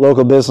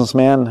local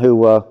businessman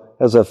who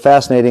has a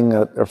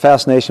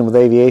fascination with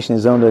aviation.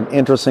 He's owned an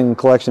interesting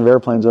collection of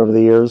airplanes over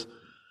the years.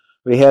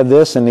 We had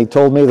this, and he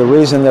told me the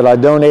reason that I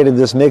donated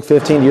this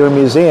MiG-15 to your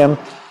museum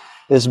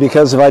is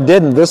because if I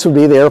didn't, this would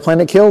be the airplane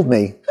that killed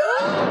me.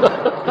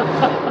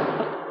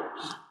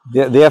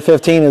 The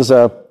F-15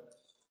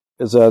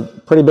 is a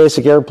pretty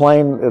basic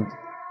airplane.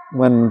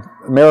 When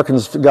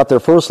Americans got their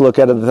first look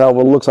at it, they thought,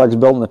 well, it looks like it's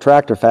built in a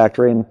tractor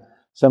factory, and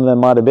some of them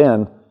might have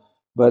been.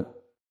 But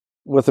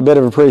with a bit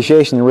of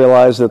appreciation, you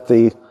realize that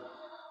the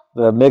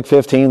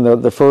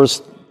MiG-15, the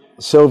first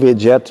Soviet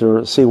jet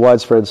to see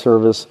widespread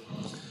service,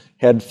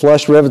 had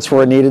flush rivets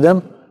where it needed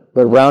them,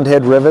 but round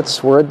head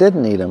rivets where it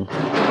didn't need them.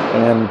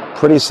 And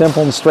pretty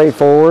simple and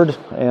straightforward,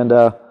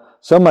 and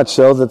so much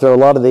so that there are a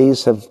lot of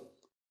these have,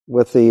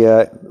 with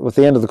the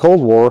end of the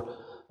Cold War,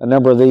 a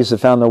number of these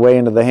have found their way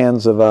into the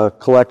hands of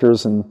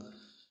collectors and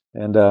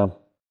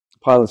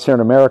pilots here in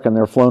America, and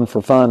they're flown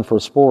for fun, for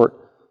sport.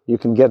 You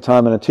can get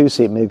time in a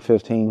two-seat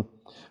MiG-15.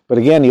 But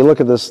again, you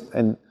look at this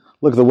and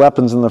look at the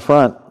weapons in the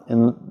front,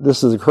 and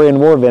this is a Korean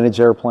War vintage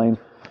airplane.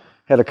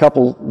 Had a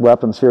couple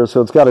weapons here,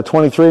 so it's got a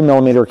 23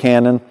 millimeter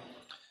cannon.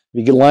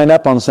 You can line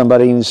up on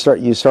somebody and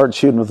you start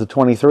shooting with the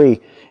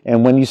 23,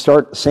 and when you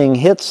start seeing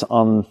hits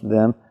on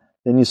them,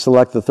 then you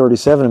select the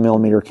 37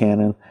 millimeter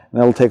cannon, and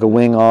that'll take a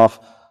wing off.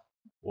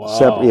 Wow.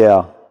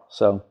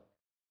 So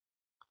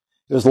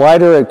it was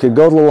lighter. It could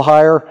go a little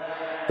higher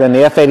than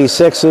the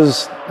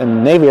F-86s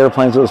and Navy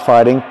airplanes it was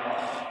fighting,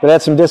 but it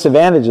had some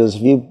disadvantages.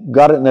 If you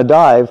got it in a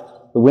dive,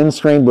 the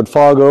windscreen would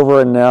fog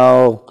over, and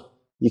now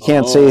you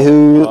can't see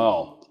who.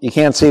 Wow. You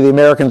can't see the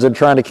Americans that are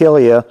trying to kill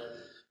you.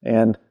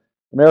 And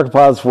American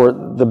pilots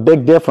the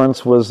big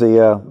difference was the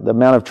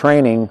amount of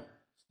training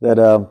that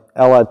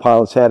Allied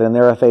pilots had in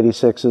their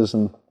F-86s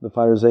and the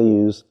fighters they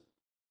used.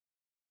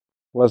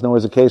 Wasn't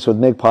always the case with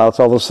MiG pilots,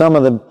 although some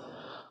of the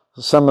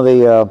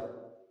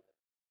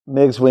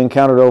MiGs we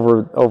encountered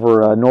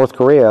over North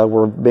Korea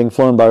were being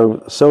flown by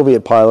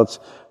Soviet pilots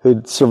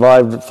who'd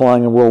survived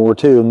flying in World War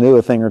II and knew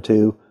a thing or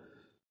two.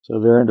 So a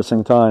very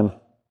interesting time.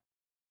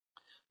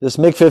 This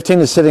MiG-15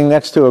 is sitting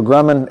next to a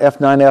Grumman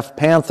F-9F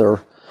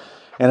Panther,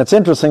 and it's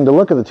interesting to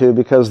look at the two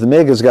because the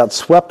MiG has got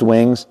swept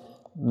wings.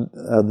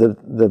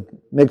 The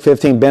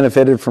MiG-15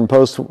 benefited from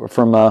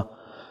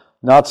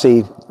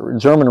Nazi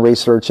German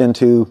research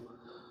into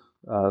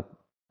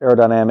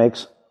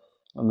aerodynamics.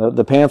 And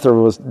the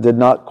Panther did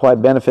not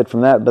quite benefit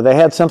from that, but they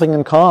had something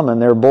in common.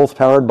 They're both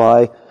powered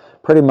by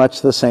pretty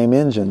much the same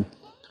engine.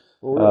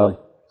 Oh, really?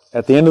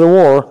 At the end of the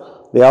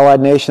war, the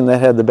Allied nation that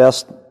had the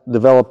best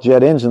developed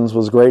jet engines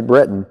was Great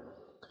Britain.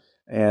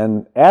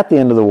 And at the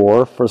end of the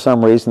war, for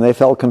some reason, they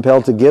felt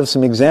compelled to give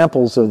some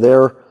examples of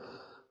their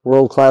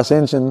world-class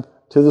engine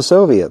to the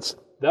Soviets.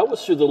 That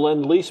was through the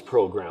Lend-Lease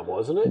program,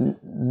 wasn't it?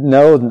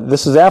 No,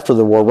 this is after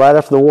the war, right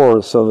after the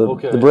war. So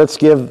the Brits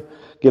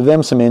give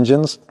them some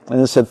engines, and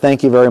they said,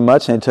 thank you very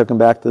much, and they took them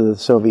back to the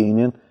Soviet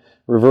Union,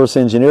 reverse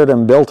engineered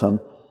them, built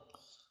them.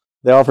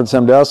 They offered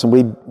some to us, and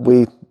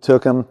we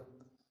took them,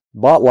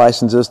 bought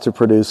licenses to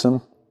produce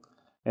them.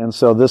 And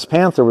so this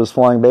Panther was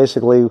flying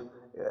basically,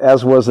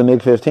 as was the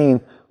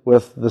MiG-15,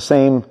 with the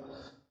same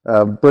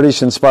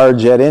British-inspired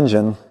jet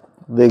engine.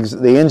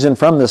 The engine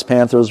from this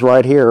Panther is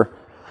right here.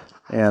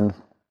 And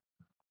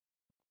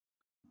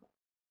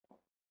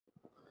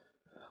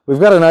we've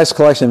got a nice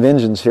collection of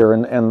engines here.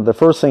 And the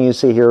first thing you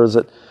see here is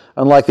that,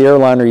 unlike the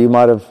airliner you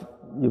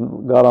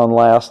got on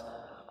last,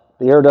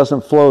 the air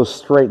doesn't flow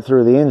straight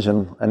through the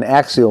engine, an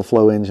axial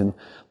flow engine.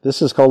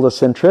 This is called a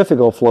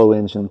centrifugal flow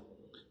engine.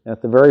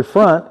 At the very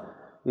front,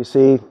 you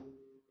see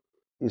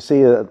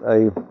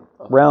a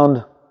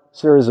round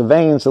series of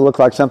vanes that look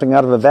like something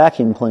out of a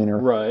vacuum cleaner.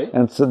 Right.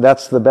 And so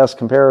that's the best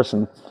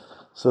comparison.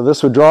 So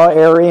this would draw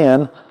air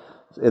in,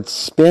 it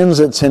spins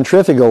it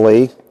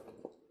centrifugally,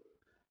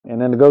 and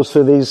then it goes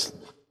through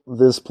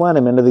this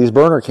plenum into these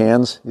burner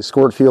cans. You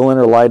squirt fuel in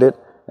or light it,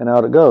 and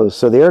out it goes.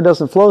 So the air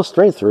doesn't flow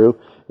straight through.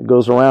 It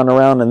goes around and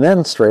around and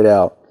then straight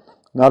out.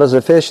 Not as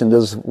efficient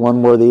as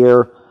one where the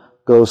air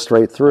goes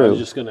straight through. I was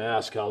just going to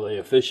ask how the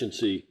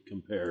efficiency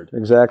compared.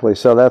 Exactly.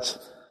 So that's...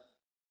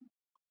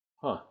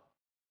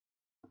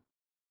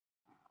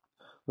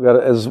 We've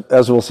got,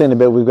 as we'll see in a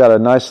bit, we've got a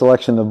nice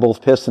selection of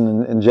both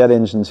piston and jet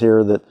engines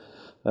here that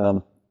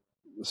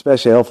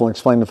especially helpful in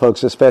explaining to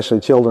folks, especially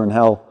children,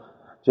 how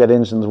jet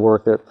engines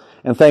work.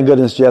 And thank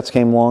goodness jets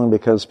came along,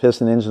 because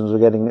piston engines were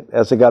getting,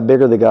 as they got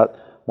bigger, they got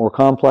more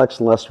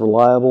complex, less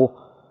reliable,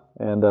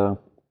 and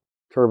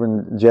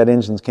turbine jet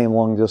engines came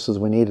along just as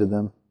we needed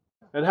them.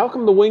 And how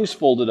come the wings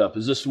folded up?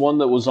 Is this one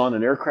that was on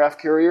an aircraft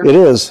carrier? It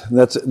is.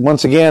 That's,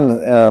 once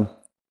again,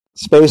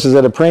 space is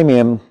at a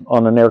premium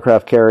on an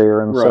aircraft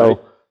carrier, and Right. so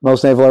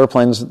most naval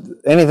airplanes,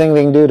 anything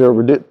they can do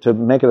to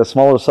make it a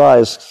smaller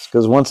size,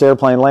 because once the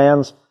airplane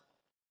lands,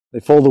 they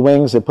fold the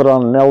wings, they put it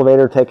on an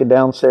elevator, take it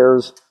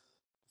downstairs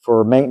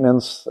for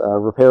maintenance,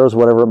 repairs,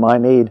 whatever it might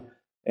need,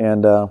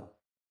 and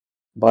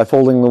by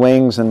folding the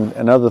wings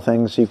and other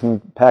things, you can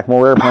pack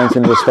more airplanes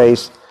into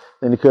space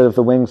than you could if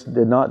the wings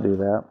did not do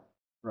that.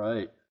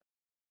 Right.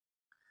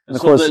 And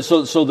of so course,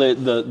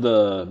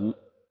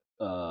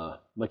 the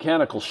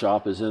mechanical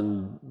shop is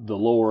in the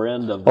lower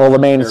end of all the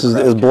maintenance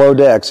is below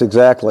decks,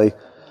 exactly.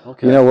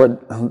 Okay. You know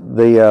what,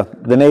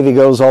 the Navy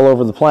goes all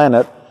over the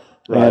planet,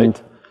 Right.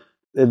 and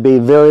it'd be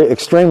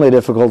extremely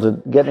difficult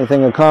to get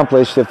anything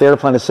accomplished if the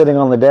airplane is sitting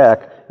on the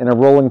deck in a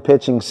rolling,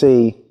 pitching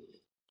sea,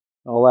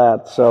 all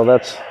that. So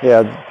that's,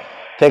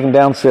 take them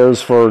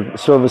downstairs for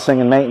servicing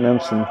and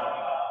maintenance. And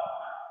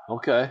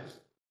Okay.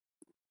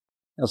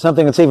 now,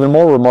 something that's even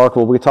more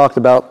remarkable, we talked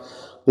about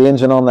the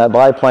engine on that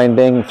biplane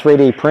being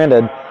 3D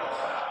printed.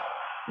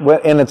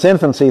 In its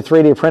infancy,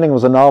 3D printing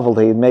was a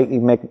novelty. You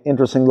make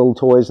interesting little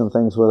toys and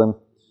things with them.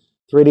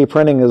 3D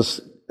printing has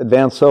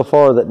advanced so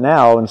far that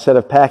now, instead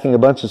of packing a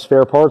bunch of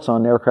spare parts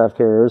on aircraft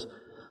carriers,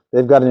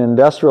 they've got an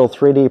industrial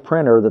 3D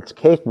printer that's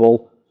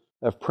capable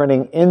of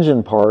printing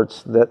engine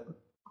parts that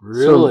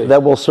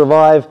will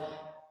survive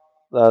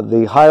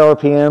the high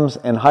RPMs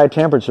and high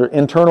temperature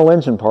internal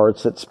engine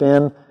parts that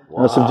spin.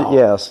 Wow.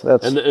 Yes,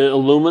 that's And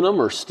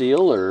aluminum or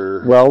steel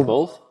or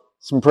both?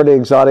 Some pretty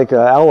exotic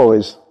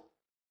alloys.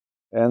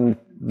 And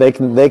they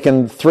can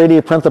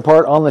 3D print the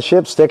part on the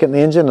ship, stick it in the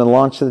engine, and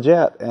launch the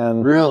jet.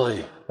 And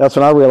Really? that's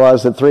when I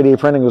realized that 3D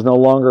printing was no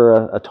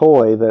longer a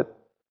toy, that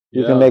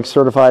you can make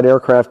certified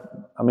aircraft,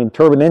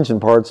 turbine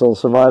engine parts that will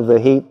survive the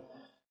heat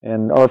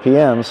and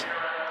RPMs.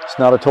 It's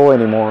not a toy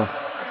anymore.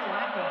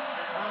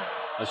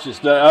 That's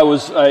just,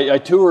 I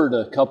toured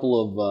a couple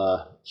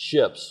of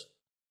ships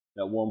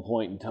at one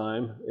point in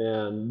time,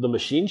 and the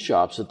machine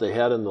shops that they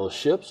had in those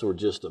ships were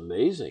just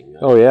amazing.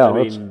 Oh, yeah. I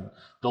mean,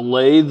 the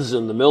lathes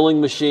and the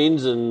milling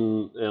machines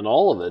and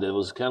all of it. It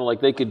was kind of like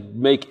they could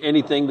make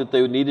anything that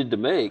they needed to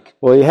make.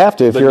 Well, you have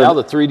to. But now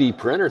the 3D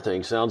printer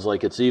thing sounds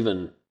like it's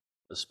even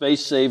a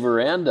space saver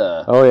and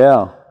a... Oh,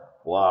 yeah.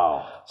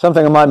 Wow.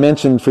 Something I might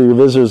mention for your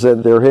visitors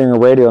that they're hearing a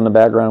radio in the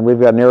background. We've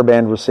got an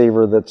airband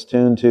receiver that's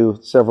tuned to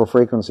several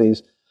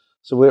frequencies.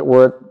 So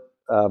we're at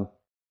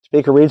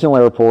Topeka Regional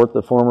Airport,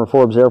 the former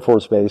Forbes Air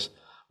Force Base.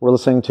 We're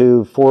listening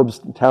to Forbes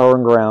Tower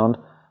and Ground.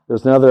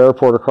 There's another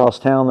airport across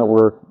town that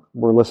we're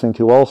listening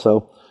to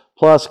also,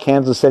 plus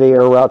Kansas City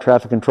Air Route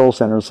Traffic Control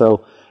Center.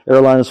 So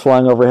airliners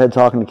flying overhead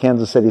talking to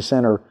Kansas City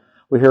Center.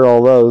 We hear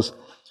all those,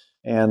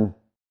 and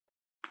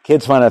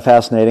kids find that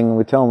fascinating. And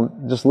we tell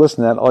them, just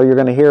listen to that. All you're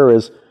going to hear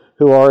is,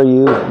 who are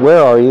you,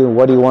 where are you,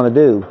 what do you want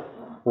to do,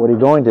 what are you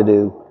going to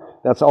do?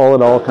 That's all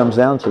it all comes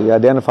down to. You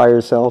identify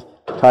yourself,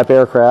 type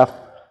aircraft,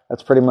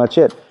 that's pretty much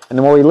it. And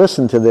the more you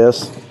listen to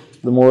this,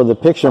 the more the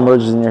picture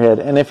emerges in your head.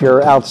 And if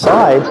you're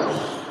outside,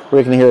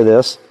 we can hear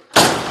this,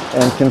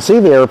 and can see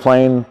the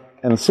airplane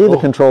and see the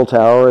control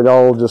tower, it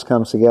all just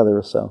comes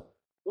together. So,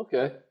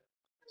 Okay.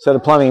 instead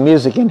of plumbing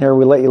music in here,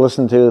 we let you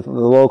listen to the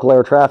local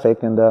air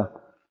traffic, and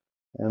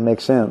it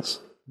makes sense.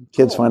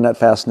 Kids find that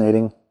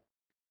fascinating.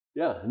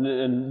 Yeah,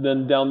 and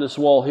then down this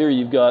wall here,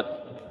 you've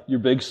got your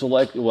big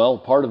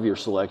part of your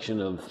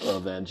selection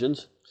of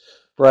engines.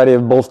 Variety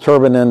of both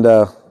turbine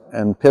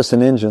and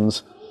piston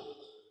engines.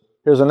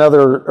 Here's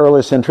another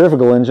early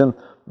centrifugal engine.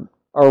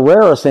 Our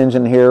rarest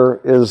engine here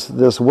is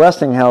this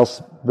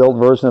Westinghouse built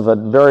version of a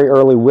very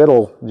early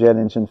Whittle jet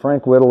engine.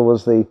 Frank Whittle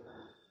was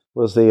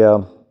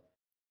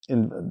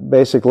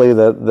basically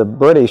the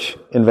British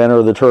inventor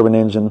of the turbine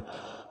engine.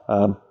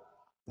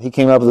 He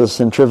came up with the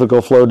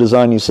centrifugal flow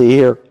design you see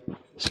here.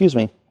 Excuse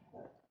me.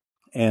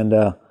 And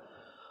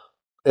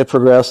it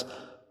progressed.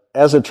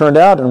 As it turned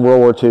out in World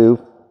War II,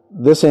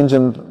 this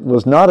engine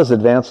was not as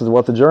advanced as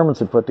what the Germans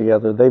had put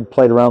together. They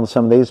played around with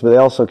some of these, but they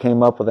also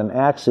came up with an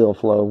axial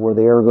flow where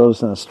the air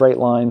goes in a straight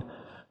line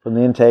from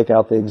the intake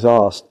out the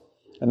exhaust.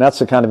 And that's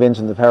the kind of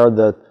engine that powered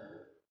the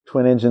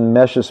twin-engine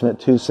Messerschmitt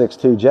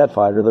 262 jet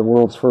fighter, the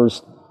world's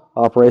first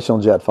operational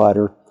jet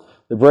fighter.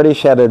 The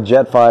British had a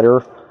jet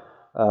fighter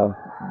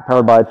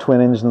powered by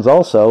twin engines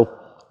also,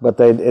 but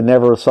it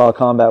never saw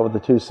combat with the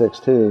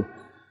 262.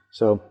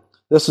 So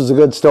this is a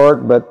good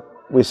start, but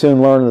we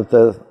soon learned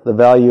that the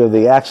value of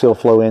the axial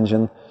flow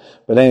engine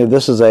But anyway,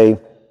 this is a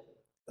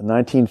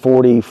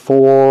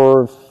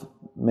 1944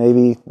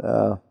 maybe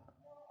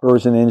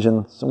version engine.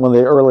 It's one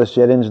of the earliest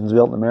jet engines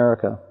built in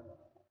America.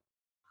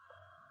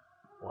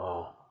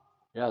 Wow.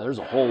 Yeah, there's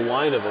a whole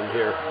line of them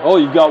here. Oh,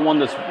 you've got one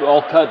that's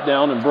all cut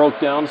down and broke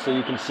down, so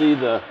you can see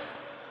the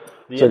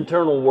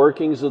internal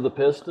workings of the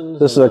pistons.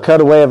 This is a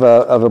cutaway of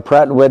a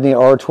Pratt & Whitney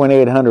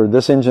R2800.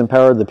 This engine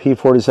powered the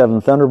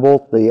P-47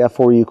 Thunderbolt, the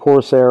F-4U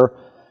Corsair,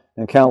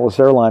 and countless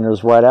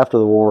airliners right after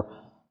the war.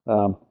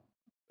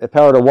 It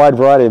powered a wide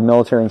variety of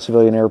military and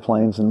civilian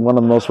airplanes, and one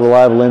of the most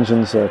reliable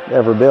engines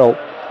ever built.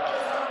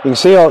 You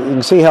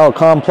can see how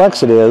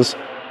complex it is.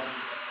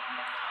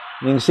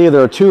 You can see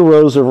there are two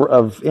rows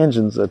of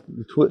engines, a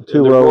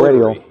two-row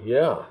radial.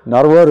 Yeah.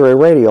 Not a rotary, a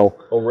radial.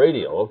 Oh,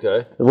 radial,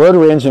 okay. The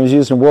rotary engine was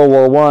used in World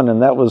War I,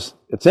 and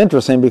it's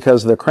interesting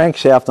because the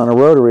crankshaft on a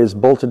rotary is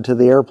bolted to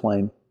the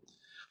airplane.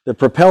 The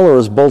propeller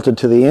is bolted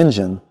to the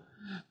engine.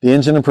 The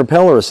engine and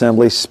propeller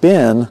assembly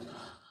spin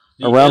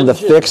around the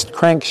fixed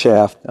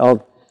crankshaft.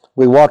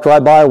 We walked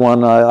right by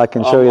one. I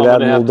can show you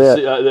that in a little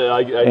bit.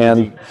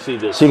 I see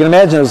this. So you can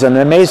imagine there's an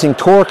amazing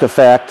torque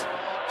effect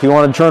if you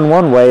want to turn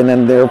one way, and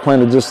then the airplane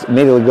would just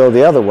immediately go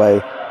the other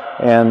way.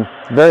 And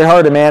very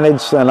hard to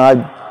manage, and I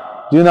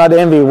do not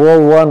envy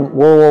World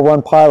War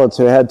I pilots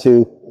who had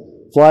to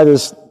fly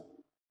this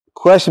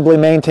questionably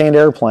maintained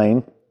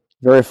airplane,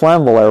 very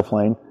flammable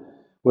airplane,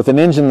 with an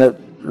engine that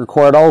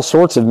required all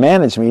sorts of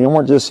management.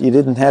 You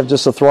didn't have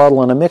just a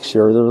throttle and a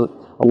mixture. There was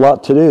a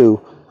lot to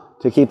do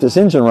to keep this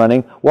engine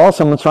running while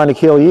someone's trying to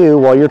kill you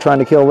while you're trying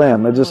to kill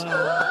them. It just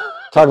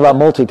talk about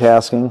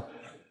multitasking.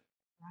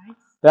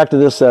 Back to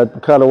this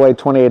cutaway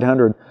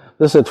 2800.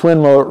 This is a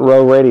twin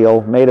row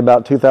radial made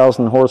about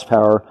 2,000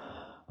 horsepower.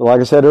 But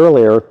like I said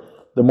earlier,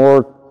 the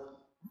more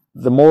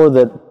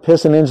that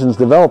piston engines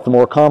developed, the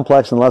more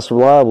complex and less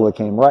reliable it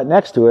came. Right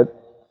next to it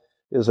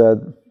is a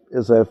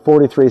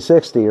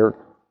 4360,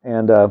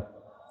 and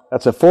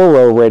that's a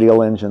 4-row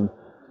radial engine,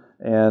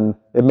 and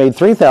it made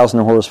 3,000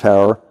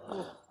 horsepower.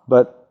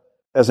 But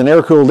as an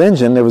air-cooled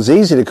engine, it was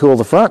easy to cool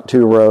the front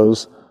 2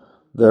 rows.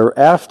 The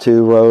aft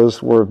 2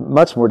 rows were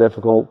much more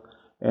difficult,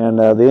 and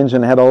the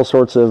engine had all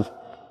sorts of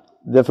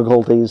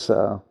difficulties,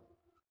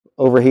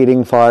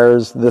 overheating,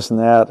 fires, this and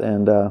that,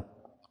 and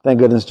thank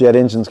goodness jet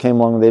engines came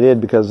along when they did,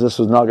 because this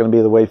was not going to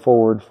be the way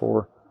forward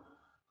for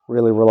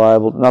really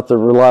reliable, not the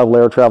reliable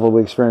air travel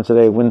we experience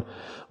today. When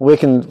we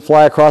can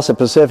fly across the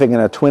Pacific in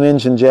a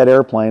twin-engine jet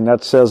airplane,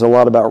 that says a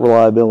lot about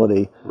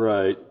reliability.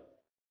 Right.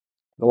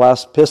 The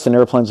last piston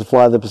airplanes to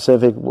fly the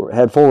Pacific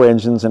had 4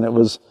 engines, and it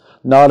was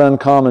not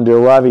uncommon to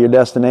arrive at your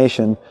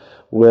destination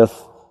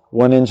with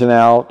one engine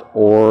out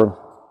or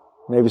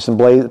maybe some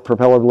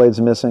propeller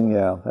blades missing.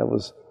 Yeah, that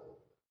was,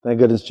 thank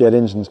goodness jet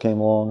engines came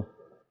along.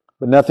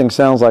 But nothing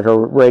sounds like a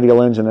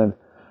radial engine and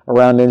a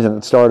round engine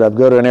at startup.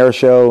 Go to an air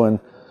show and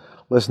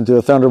listen to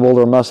a Thunderbolt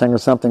or a Mustang or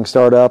something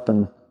start up,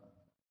 and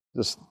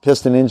just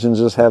piston engines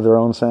just have their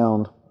own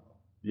sound.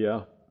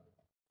 Yeah.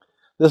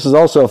 This is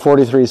also a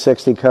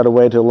 4360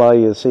 cutaway to allow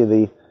you to see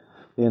the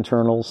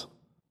internals.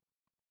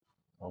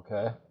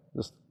 Okay.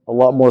 Just a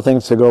lot more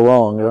things to go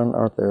wrong,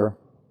 aren't there?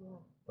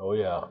 Oh,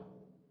 yeah.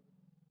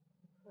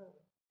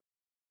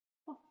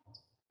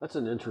 That's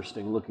an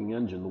interesting looking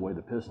engine, the way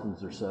the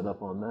pistons are set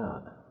up on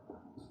that.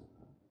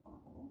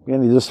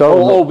 Again, you just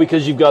start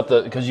because you've got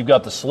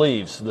the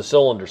sleeves, the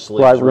cylinder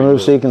sleeves. Right,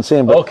 remove so you can see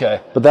them.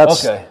 Okay. But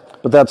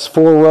that's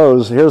 4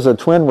 rows. Here's a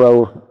twin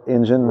row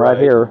engine right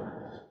here.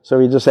 So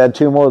you just add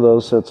 2 more of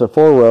those, so it's a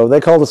 4-row. They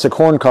call this a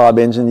corn cob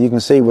engine. You can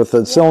see with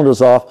the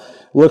cylinders off,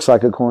 it looks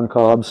like a corn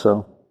cob.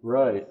 So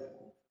right.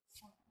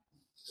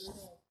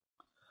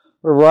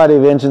 A variety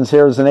of engines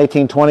here. There's an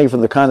 1820 for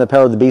the kind that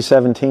powered the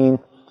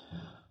B-17.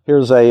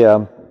 Here's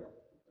a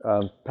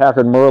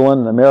Packard Merlin,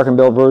 an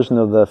American-built version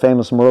of the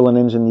famous Merlin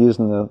engine used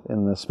in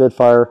the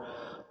Spitfire.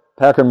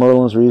 Packard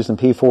Merlins were used in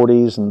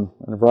P-40s and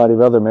a variety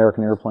of other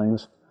American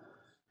airplanes.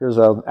 Here's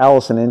a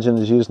Allison engine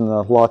that's used in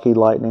the Lockheed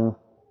Lightning.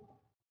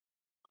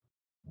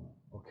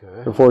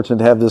 Okay. We're fortunate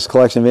to have this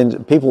collection of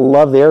engines. People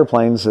love the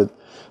airplanes that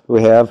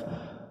we have.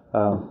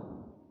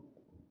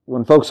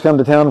 When folks come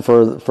to town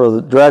for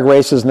the drag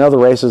races and other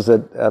races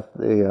at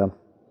the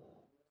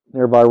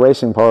nearby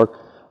racing park,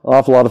 an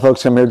awful lot of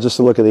folks come here just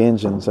to look at the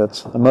engines. A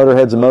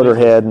motorhead's a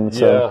motorhead, and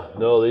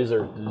so these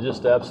are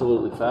just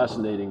absolutely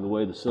fascinating, the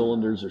way the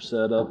cylinders are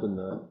set up, and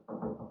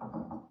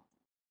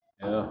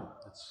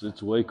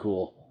it's way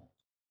cool.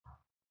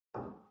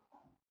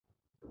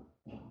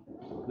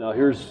 Now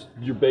here's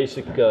your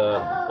basic,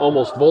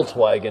 almost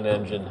Volkswagen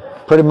engine.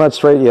 Pretty much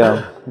straight,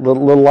 yeah.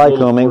 Little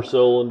Lycoming.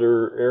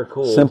 4-cylinder,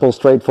 air-cooled. Simple,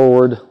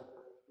 straightforward.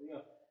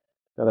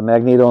 Got a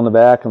magneto on the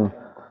back, and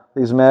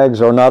these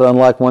mags are not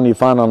unlike one you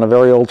find on a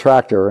very old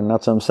tractor, and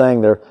that's what I'm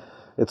saying. They're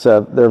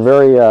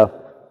very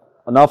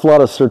an awful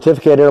lot of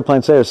certificated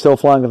airplanes today are still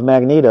flying with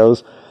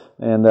magnetos,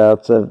 and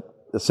it's a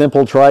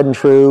simple, tried and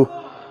true,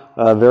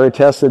 very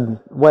tested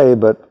way.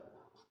 But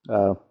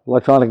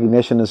electronic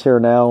ignition is here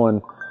now,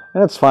 and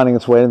it's finding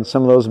its way. And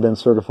some of those have been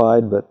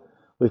certified, but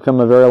we've come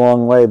a very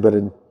long way. But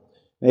in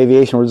In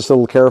aviation, we're just a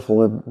little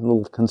careful, a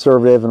little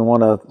conservative, and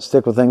want to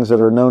stick with things that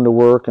are known to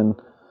work and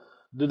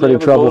pretty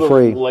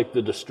trouble-free. Like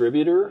the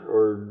distributor,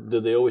 or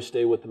did they always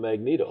stay with the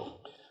magneto?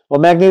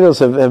 Well, magnetos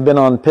have been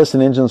on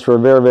piston engines for a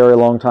very, very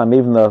long time.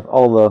 Even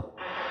all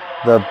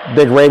the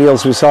big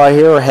radials we saw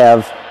here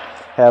have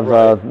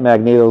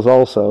magnetos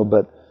also.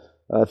 But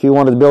if you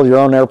wanted to build your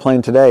own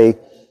airplane today,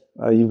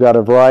 you've got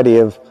a variety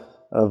of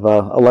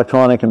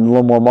electronic and a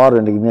little more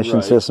modern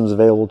ignition systems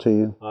available to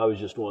you. I was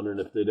just wondering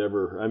if they'd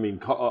ever. I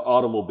mean,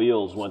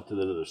 automobiles went to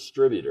the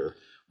distributor.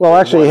 Well,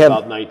 actually,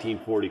 about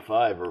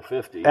 1945 or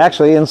 50.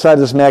 Actually, inside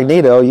this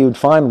magneto, you'd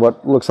find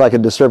what looks like a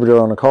distributor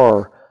on a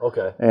car.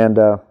 Okay.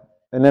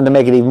 And then to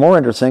make it even more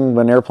interesting,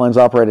 when airplanes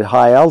operate at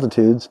high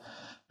altitudes,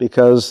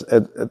 because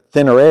at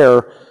thinner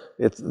air,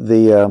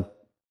 the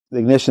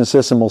ignition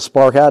system will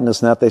spark out in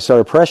this net. They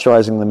started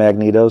pressurizing the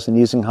magnetos and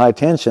using high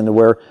tension to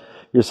where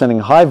you're sending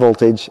high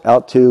voltage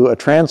out to a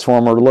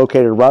transformer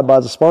located right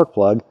by the spark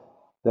plug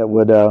that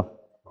would,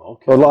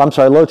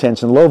 low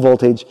tension, low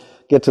voltage,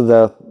 get to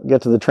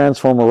the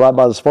transformer right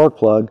by the spark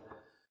plug.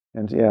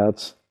 And yeah,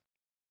 it's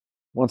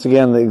once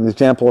again the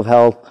example of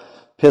how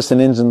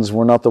piston engines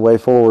were not the way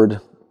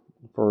forward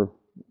for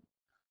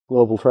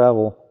global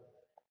travel.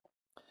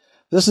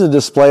 This is a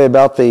display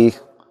about the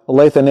former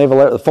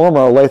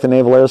Olathe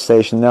Naval Air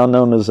Station, now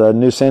known as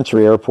New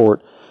Century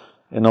Airport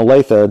in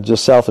Olathe,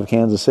 just south of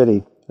Kansas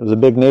City. It was a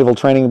big naval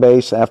training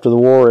base. After the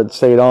war, it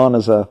stayed on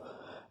as a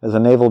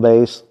naval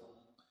base.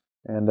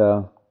 And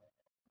of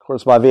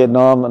course, by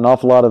Vietnam, an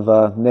awful lot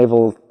of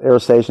naval air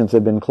stations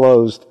had been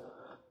closed,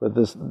 but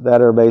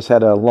that air base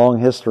had a long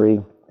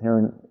history here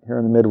in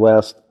the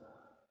Midwest,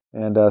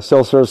 and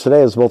still serves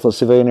today as both a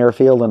civilian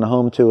airfield and a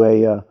home to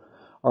a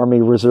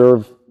Army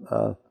Reserve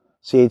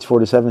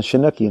CH-47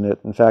 Chinook unit.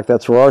 In fact,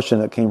 that's where our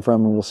Chinook came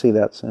from, and we'll see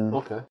that soon.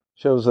 Okay.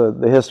 Shows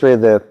the history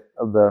of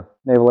the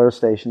Naval Air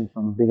Station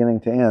from beginning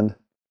to end.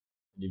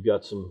 You've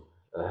got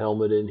a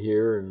helmet in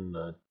here and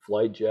a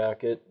flight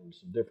jacket and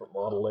some different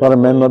model. A lot of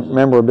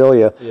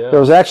memorabilia. Yeah. There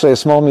was actually a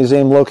small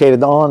museum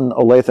located on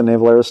Olathe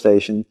Naval Air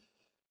Station,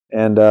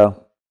 and the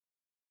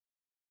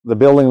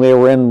building they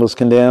were in was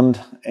condemned,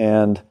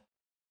 and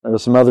there were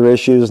some other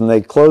issues, and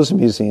they closed the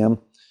museum,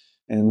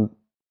 and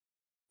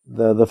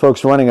the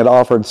folks running it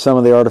offered some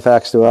of the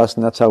artifacts to us,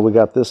 and that's how we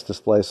got this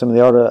display. Some of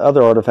the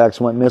other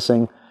artifacts went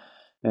missing,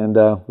 and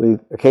we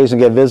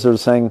occasionally get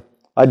visitors saying,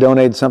 I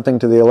donated something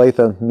to the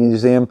Olathe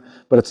Museum,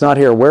 but it's not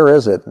here. Where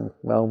is it? And,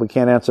 well, we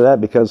can't answer that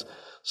because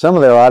some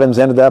of their items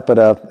ended up at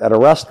a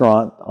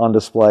restaurant on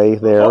display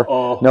there.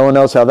 Uh-oh. No one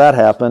knows how that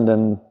happened,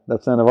 and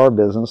that's none of our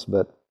business.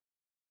 But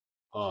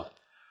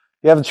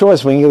you have a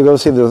choice. We can either go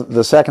see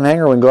the second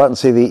hangar, or we can go out and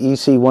see the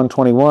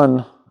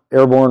EC-121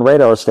 Airborne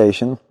Radar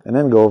Station, and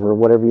then go over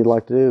whatever you'd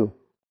like to do.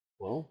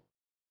 Well,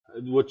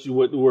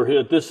 we're here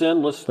at this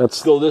end.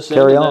 Let's go this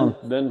end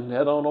and then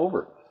head on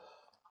over.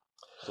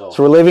 So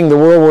we're leaving the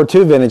World War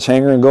II vintage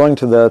hangar and going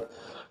to the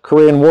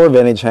Korean War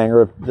vintage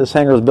hangar. This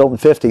hangar was built in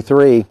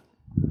 1953.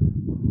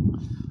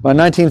 By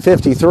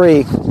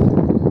 1953,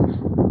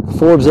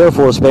 Forbes Air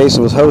Force Base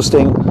was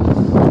hosting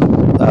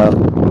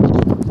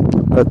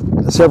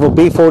several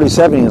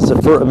B-47 units,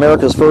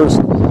 America's first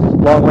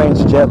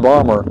long-range jet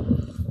bomber,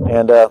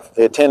 and the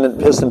attendant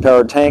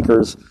piston-powered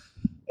tankers.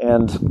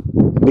 And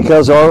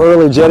because our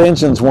early jet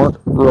engines weren't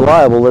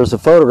reliable, there's a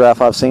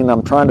photograph I've seen,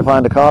 I'm trying to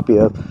find a copy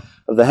of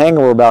the hangar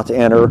we're about to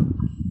enter,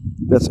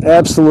 that's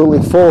absolutely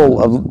full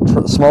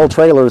of small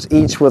trailers,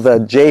 each with a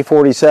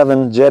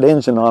J-47 jet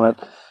engine on it.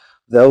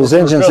 Those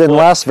engines didn't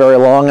last very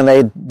long, and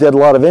they did a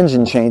lot of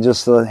engine changes,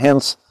 so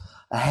hence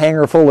a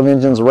hangar full of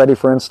engines ready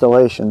for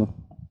installation.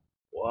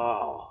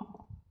 Wow.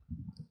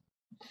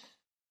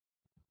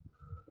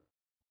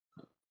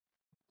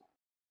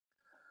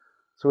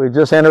 So we've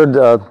just entered,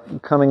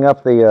 coming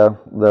up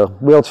the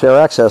wheelchair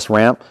access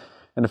ramp,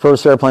 and the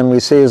first airplane we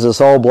see is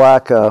this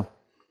all-black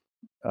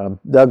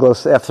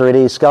Douglas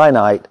F-3D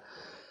Skyknight.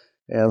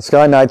 And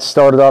Skyknights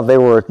started off, they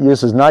were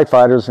used as night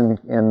fighters in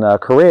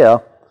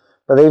Korea,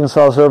 but they even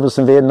saw service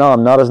in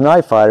Vietnam, not as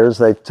night fighters.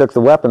 They took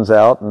the weapons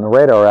out and the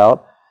radar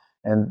out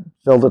and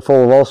filled it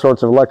full of all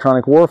sorts of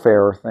electronic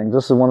warfare things.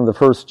 This is one of the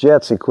first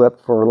jets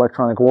equipped for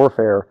electronic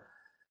warfare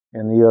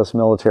in the U.S.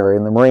 military,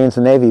 and the Marines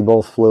and Navy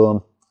both flew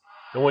them.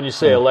 And when you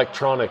say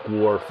electronic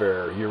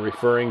warfare, you're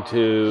referring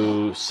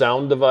to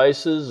sound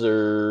devices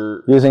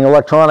or? Using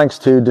electronics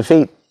to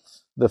defeat.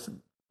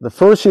 The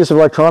first use of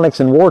electronics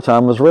in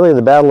wartime was really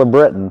the Battle of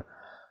Britain.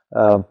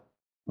 The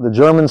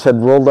Germans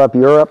had rolled up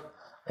Europe,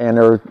 and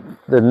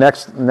the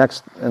next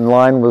in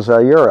line was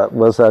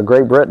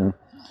Great Britain.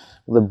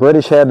 The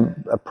British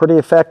had a pretty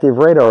effective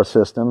radar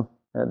system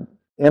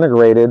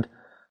integrated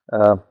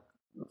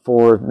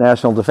for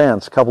national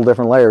defense, a couple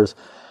different layers,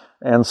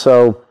 and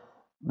so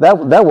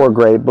that worked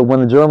great. But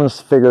when the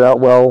Germans figured out,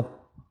 well,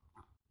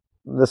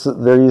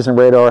 they're using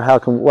radar,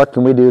 what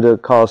can we do to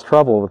cause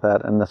trouble with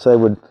that? And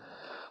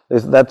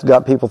that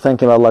got people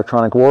thinking about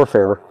electronic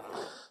warfare.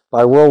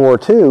 By World War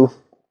II,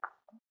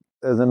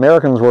 the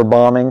Americans were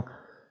bombing,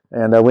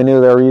 and we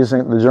knew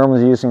the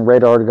Germans were using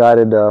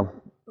radar-guided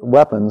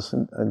weapons,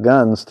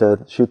 guns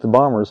to shoot the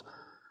bombers.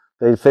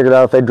 They figured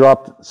out if they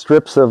dropped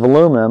strips of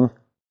aluminum,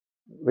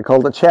 they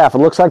called it chaff. It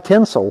looks like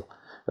tinsel.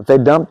 If they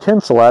dumped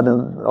tinsel out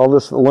and all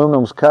this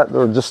aluminum was cut,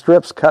 or just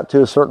strips cut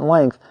to a certain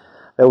length,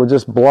 that would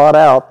just blot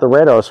out the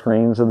radar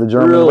screens of the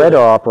German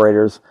radar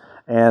operators,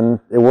 and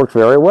it worked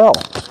very well.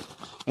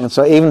 And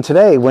so even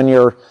today, when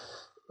your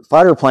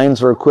fighter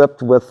planes are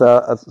equipped with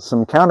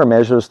some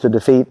countermeasures to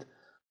defeat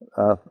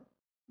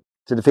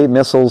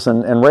missiles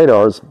and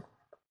radars,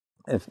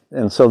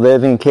 and so they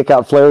can kick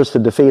out flares to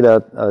defeat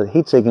a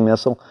heat-seeking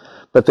missile,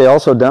 but they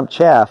also dump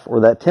chaff or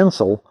that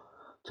tinsel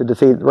to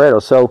defeat radar.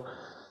 So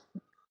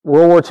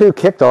World War II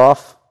kicked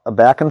off a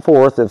back and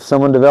forth. If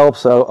someone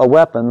develops a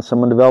weapon,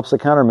 someone develops a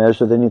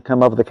countermeasure, then you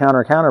come up with a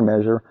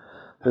countermeasure,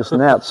 this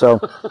and that. So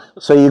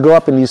you go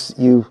up and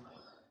you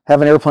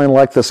have an airplane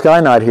like the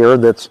Skyknight here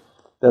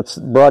that's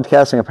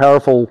broadcasting a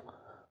powerful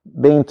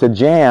beam to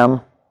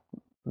jam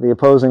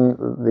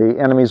the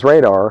enemy's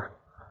radar,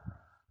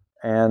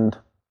 and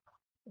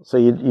so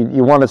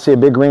you want to see a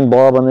big green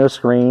blob on their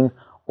screen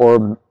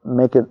or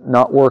make it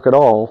not work at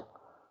all.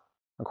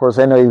 Of course,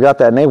 they know you've got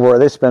that,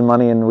 and they spend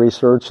money in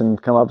research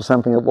and come up with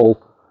something that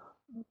will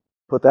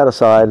put that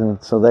aside,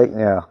 and so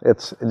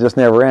it just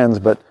never ends.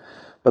 But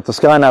the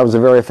Skyknight was a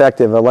very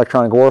effective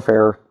electronic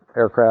warfare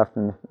aircraft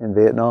in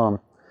Vietnam.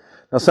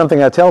 Now,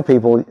 something I tell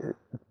people,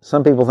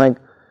 some people think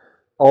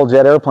all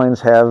jet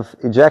airplanes have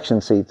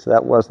ejection seats.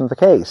 That wasn't the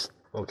case.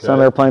 Okay.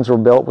 Some airplanes were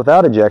built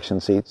without ejection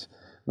seats.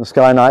 The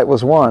Skyknight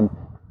was one.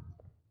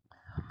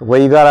 The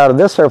way you got out of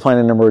this airplane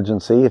in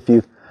emergency, if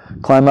you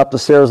climb up the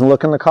stairs and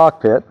look in the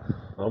cockpit,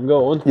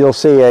 you'll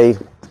see a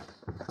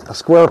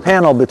square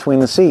panel between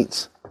the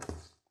seats.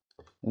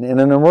 In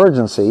an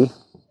emergency,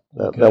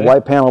 the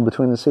white panel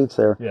between the seats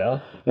there.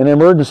 Yeah. In an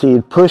emergency,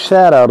 you'd push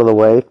that out of the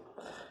way,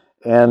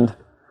 and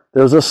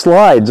there's a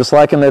slide, just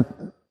like in the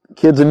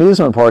kids'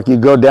 amusement park. You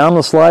go down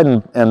the slide,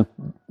 and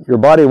your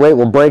body weight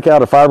will break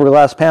out a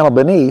fiberglass panel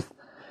beneath,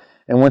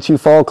 and once you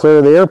fall clear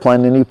of the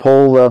airplane, then you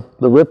pull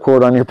the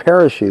ripcord on your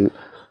parachute.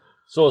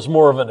 So it's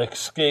more of an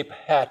escape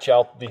hatch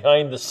out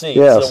behind the seats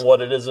than what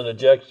it is an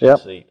ejection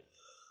seat.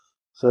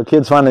 So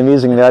kids find it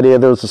amusing, the idea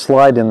there was a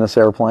slide in this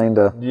airplane.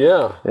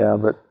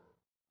 Well,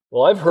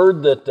 I've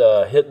heard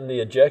that hitting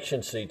the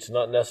ejection seat's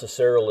not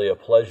necessarily a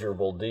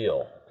pleasurable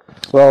deal.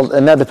 Well,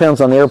 and that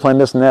depends on the airplane,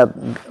 this and that.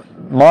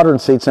 Modern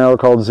seats now are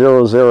called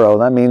 0-0.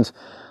 That means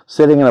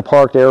sitting in a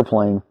parked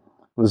airplane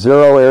with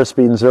zero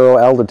airspeed and zero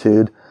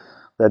altitude,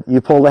 that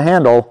you pull the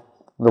handle,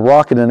 the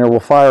rocket in there will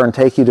fire and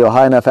take you to a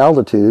high enough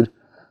altitude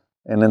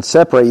and then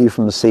separate you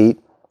from the seat,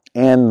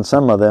 and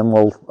some of them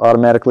will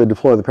automatically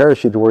deploy the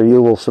parachute to where you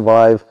will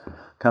survive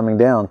coming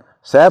down.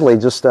 Sadly,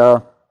 just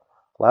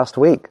last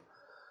week,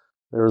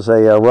 there was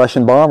a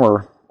Russian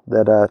bomber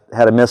that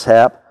had a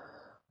mishap.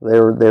 They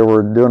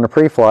were doing a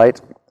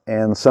pre-flight,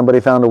 and somebody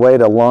found a way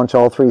to launch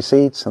all three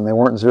seats, and they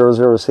weren't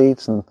 0-0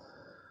 seats, and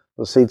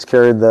the seats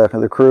carried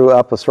the crew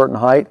up a certain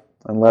height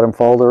and let them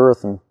fall to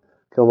earth and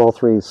killed all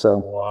three. So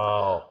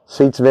wow,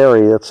 seats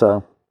vary. That's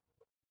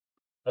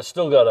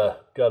still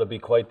gotta be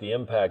quite the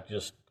impact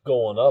just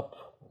going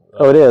up.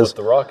 It is with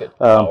the rocket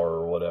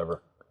power or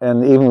whatever.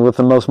 And even with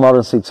the most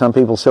modern seats, some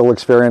people still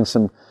experience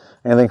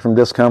anything from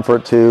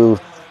discomfort to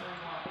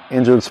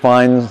injured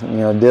spines,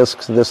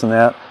 discs, this and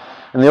that.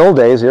 In the old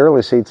days, the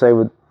early seats,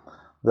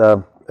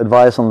 the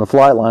advice on the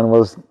flight line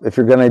was, if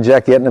you're going to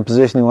eject, get in a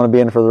position you want to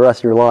be in for the rest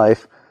of your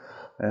life.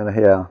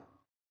 And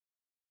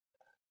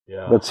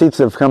but seats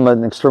have come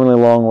an extremely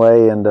long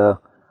way, and the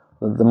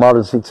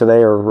modern seats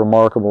today are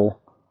remarkable.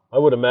 I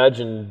would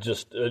imagine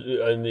just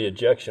in the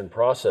ejection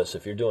process,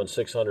 if you're doing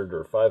 600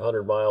 or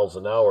 500 miles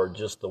an hour,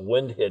 just the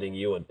wind hitting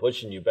you and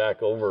pushing you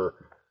back over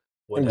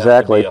would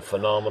have to be a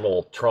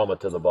phenomenal trauma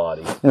to the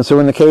body. And so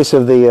in the case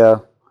of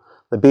the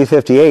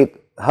B-58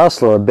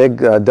 Hustler, a big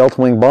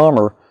delta-wing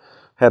bomber,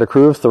 had a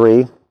crew of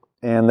 3,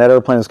 and that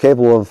airplane is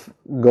capable of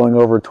going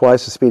over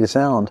twice the speed of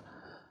sound.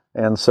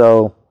 And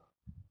so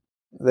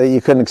you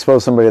couldn't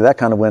expose somebody to that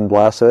kind of wind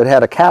blast. So it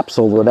had a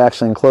capsule that would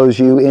actually enclose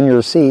you in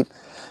your seat,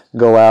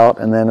 go out,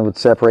 and then it would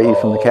separate you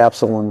from the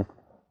capsule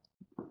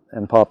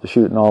and pop the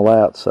chute and all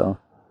that. So,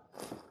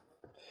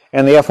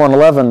 and the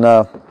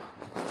F-111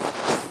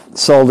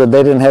 sold that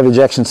they didn't have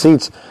ejection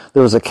seats.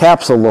 There was a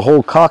capsule, the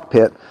whole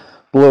cockpit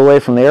blew away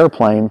from the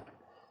airplane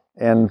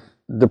and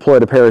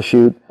deployed a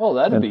parachute. Oh,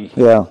 that'd be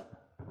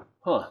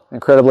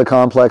incredibly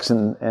complex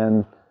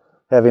and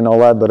heavy and all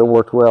that, but it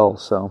worked well.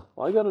 So,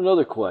 I got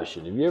another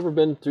question. Have you ever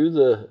been through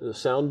the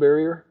sound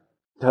barrier?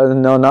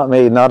 No, not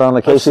me. Not on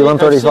the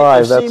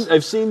KC-135.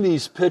 I've seen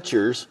these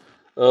pictures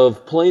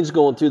of planes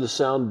going through the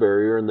sound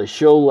barrier, and they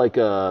show like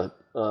a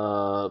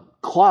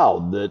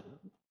cloud, a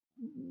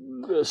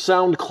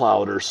sound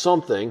cloud or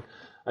something.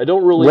 I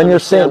don't really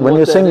understand when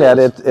you're seeing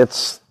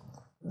that,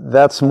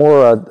 that's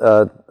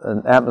more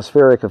an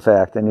atmospheric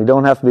effect, and you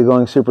don't have to be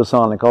going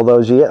supersonic. Although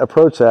as you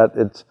approach that,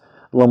 it's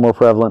a little more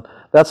prevalent.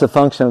 That's a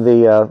function of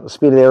the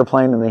speed of the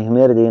airplane and the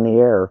humidity in the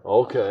air.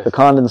 Okay. The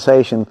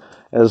condensation,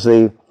 as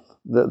the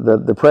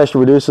pressure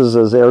reduces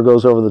as air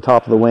goes over the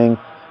top of the wing,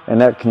 and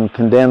that can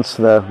condense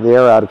the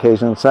air out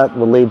occasionally. So that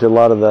will lead to a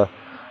lot of the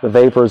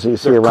vapors that you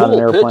see around an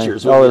airplane.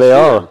 Pictures Oh, they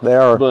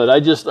are. But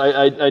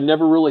I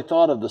never really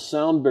thought of the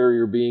sound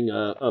barrier being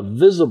a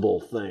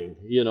visible thing,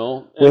 you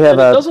know. And it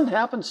doesn't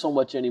happen so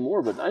much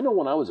anymore, but I know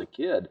when I was a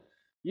kid,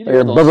 you'd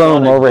hear those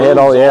sonic overhead. booms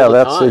all the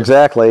that's time.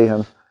 Exactly.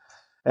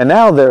 And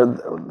now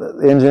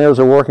the engineers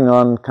are working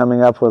on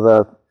coming up with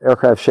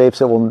aircraft shapes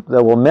that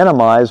will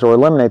minimize or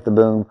eliminate the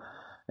boom.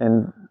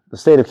 And the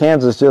state of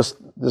Kansas just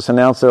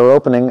announced they're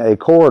opening a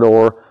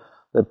corridor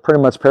that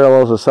pretty much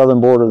parallels the southern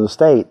border of the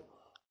state,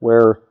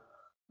 where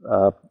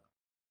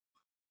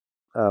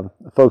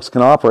folks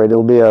can operate.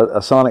 It'll be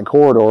a sonic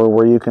corridor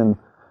where you can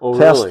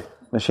test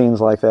machines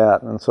like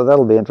that, and so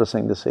that'll be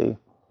interesting to see.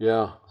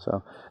 Yeah.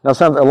 So now,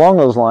 along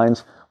those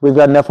lines, we've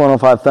got an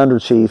F-105 Thunder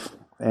Chief,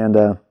 and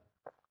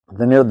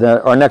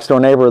our next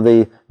door neighbor,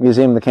 the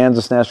Museum of the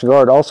Kansas National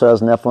Guard, also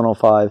has an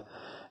F-105,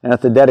 and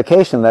at the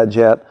dedication of that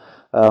jet,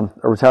 a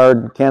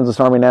retired Kansas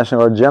Army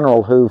National Guard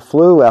general who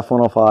flew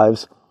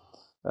F-105s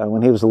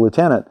when he was a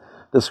lieutenant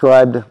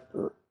described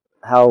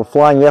how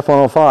flying the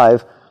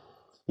F-105,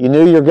 you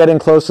knew you're getting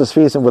close to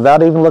speed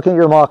without even looking at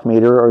your Mach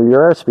meter or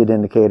your airspeed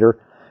indicator.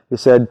 He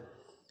said,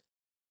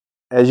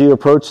 as you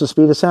approach the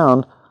speed of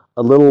sound,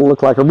 a little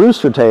looked like a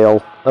rooster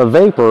tail of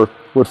vapor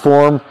would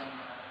form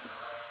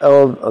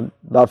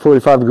about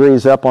 45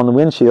 degrees up on the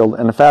windshield,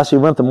 and the faster you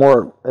went, the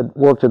more it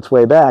worked its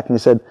way back. And he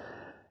said,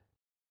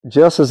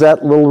 just as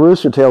that little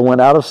rooster tail went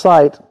out of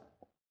sight,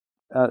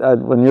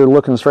 when you're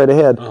looking straight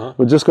ahead,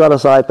 would just go out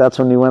of sight, that's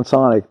when you went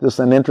sonic. Just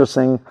an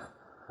interesting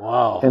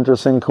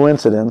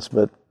coincidence,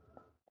 but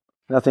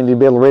nothing to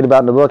be able to read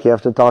about in the book. You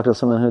have to talk to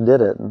someone who did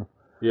it. And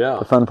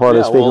the fun part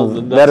is speaking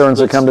with veterans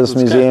that come to this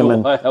museum. Kind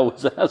of why I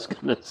was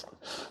asking this.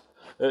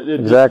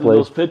 Exactly.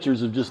 Those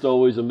pictures have just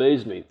always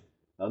amazed me.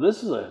 Now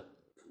this is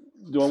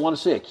do I want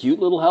to say a cute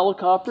little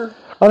helicopter?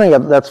 I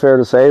think that's fair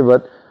to say,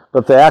 but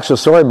the actual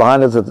story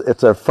behind it is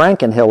it's a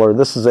Frankenhiller.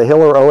 This is a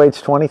Hiller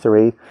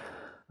OH-23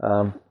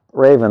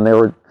 Raven.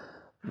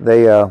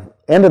 They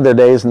ended their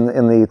days in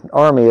the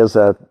Army as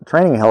a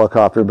training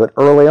helicopter, but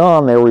early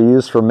on they were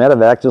used for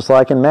medevac, just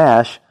like in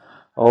MASH.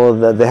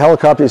 The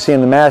helicopter you see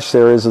in the MASH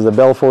series is the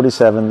Bell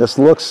 47. This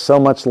looks so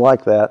much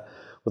like that,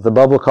 with the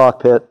bubble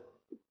cockpit,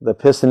 the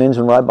piston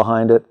engine right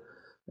behind it,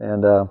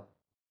 and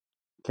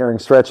carrying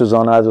stretchers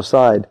on either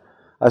side.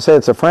 I say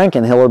it's a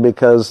Frankenhiller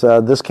because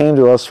this came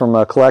to us from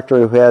a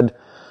collector who had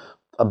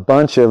a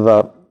bunch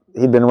of,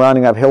 he'd been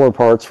rounding up Hiller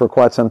parts for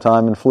quite some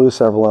time and flew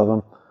several of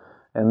them.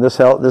 And this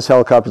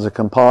helicopter is a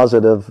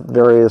composite of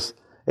various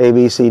A,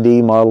 B, C,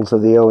 D models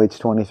of the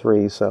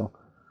OH-23. So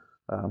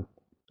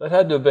that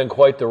had to have been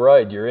quite the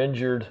ride. You're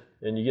injured,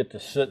 and you get to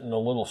sit in a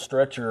little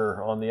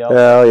stretcher on the outside.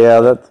 Oh, yeah,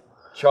 that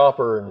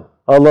chopper. And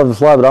I'd love to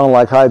fly, but I don't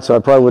like heights, so I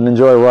probably wouldn't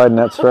enjoy riding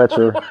that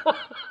stretcher.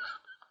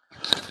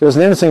 There's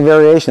an interesting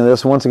variation of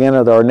this. Once again,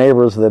 at our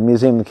neighbors, the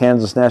Museum of the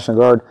Kansas National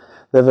Guard,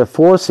 they have a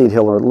 4-seat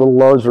Hiller, a little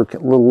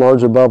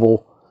larger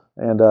bubble,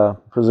 and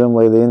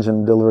presumably the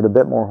engine delivered a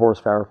bit more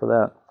horsepower for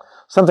that.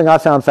 Something I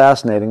found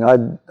fascinating.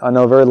 I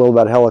know very little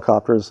about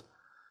helicopters,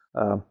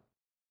 but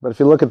if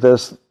you look at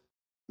this,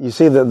 you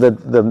see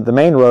the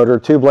main rotor,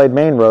 2-blade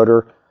main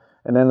rotor,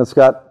 and then it's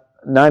got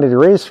 90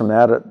 degrees from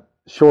that,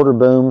 shorter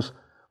booms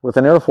with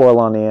an airfoil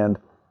on the end.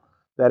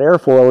 That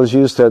airfoil is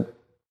used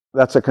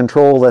that's a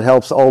control that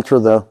helps alter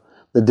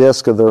the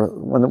disc of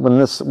when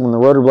the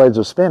rotor blades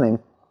are spinning.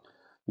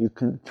 You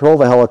control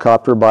the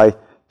helicopter by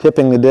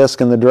tipping the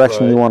disc in the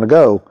direction you want to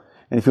go.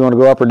 And if you want to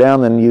go up or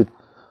down, then you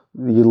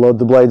load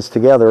the blades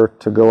together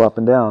to go up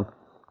and down.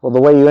 Well,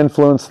 the way you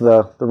influence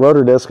the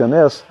rotor disc on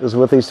this is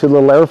with these two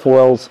little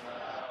airfoils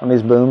on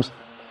these booms.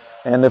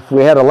 And if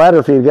we had a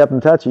ladder for you to get up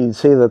and touch, you'd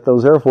see that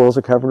those airfoils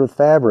are covered with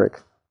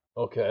fabric.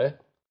 Okay.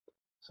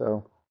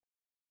 So,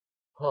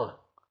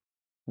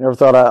 never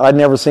thought I'd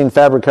never seen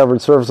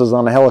fabric-covered surfaces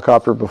on a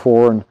helicopter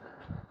before. And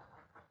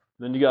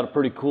then you got a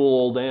pretty cool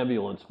old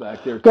ambulance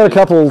back there. Got a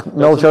couple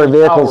military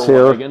vehicles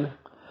here. Wagon.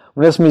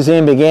 When this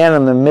museum began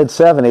in the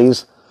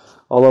mid-'70s,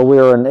 although we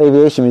were an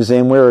aviation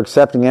museum, we were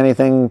accepting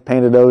anything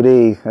painted OD.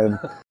 And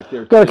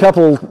got a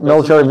couple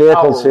military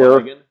vehicles here.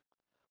 Wagon.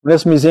 When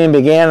this museum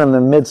began in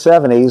the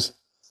mid-'70s,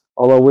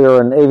 although we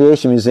were an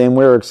aviation museum,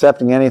 we were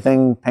accepting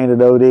anything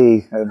painted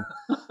OD. And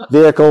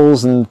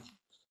vehicles and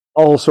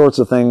all sorts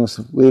of things.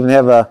 We even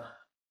have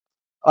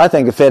I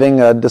think a fitting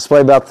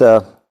display about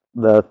the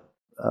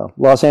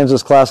Los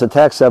Angeles class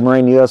attack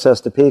submarine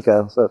USS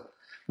Topeka. So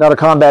not a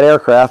combat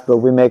aircraft, but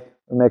we make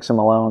some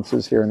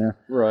allowances here and there.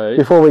 Right.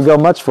 Before we go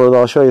much further,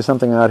 I'll show you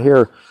something out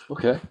here.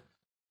 Okay.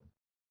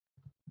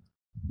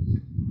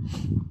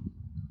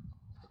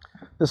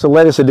 This is the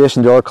latest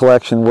addition to our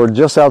collection. We're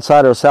just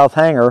outside our south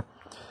hangar,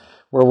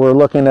 where we're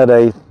looking at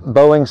a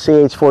Boeing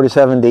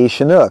CH-47D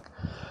Chinook.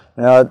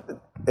 Now,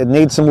 it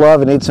needs some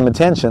love, it needs some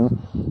attention.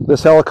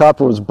 This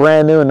helicopter was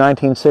brand new in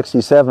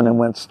 1967 and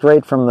went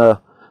straight from the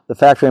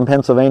factory in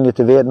Pennsylvania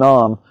to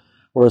Vietnam,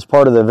 where it was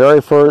part of the very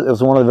first, it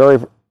was one of the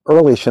very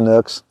early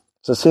Chinooks.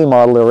 It's a C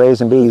model, they're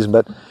A's and B's,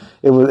 but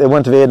it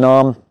went to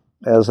Vietnam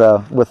as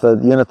with the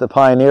unit that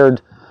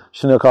pioneered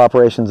Chinook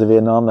operations in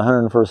Vietnam, the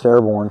 101st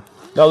Airborne.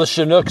 Now the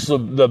Chinook's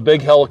the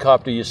big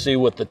helicopter you see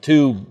with the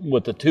two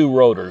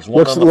rotors. One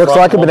Looks on the front,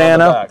 like a one on the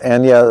banana, back.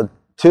 and yeah,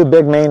 two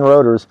big main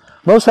rotors.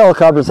 Most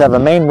helicopters have a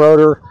main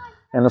rotor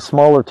and a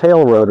smaller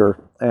tail rotor.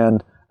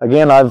 And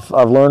again, I've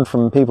learned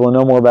from people who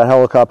know more about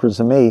helicopters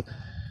than me.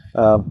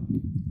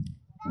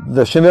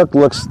 The Chinook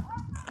looks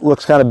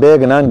kind of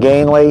big and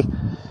ungainly,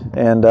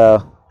 and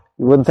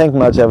you wouldn't think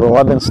much of it. Well,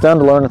 I've been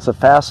stunned to learn it's the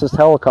fastest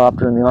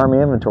helicopter in the Army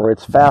inventory.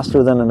 It's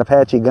faster than an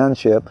Apache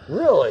gunship.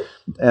 Really?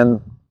 And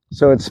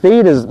so its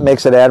speed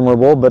makes it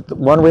admirable, but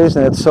one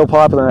reason it's so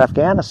popular in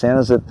Afghanistan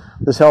is that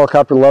this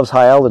helicopter loves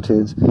high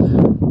altitudes.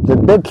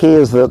 The big key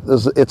is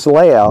its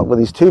layout. With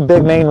these two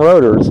big main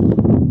rotors,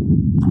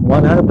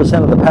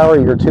 100% of the power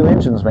your two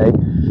engines make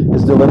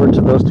is delivered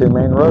to those two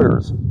main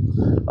rotors.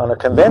 On a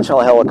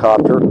conventional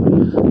helicopter,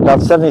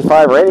 about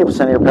 75 or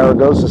 80% of your power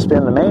goes to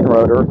spin the main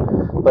rotor,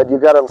 but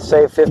you've got to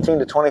save 15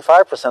 to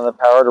 25% of the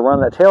power to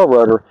run that tail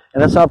rotor,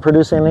 and it's not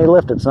producing any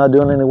lift. It's not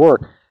doing any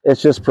work.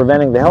 It's just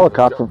preventing the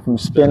helicopter from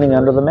spinning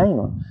under the main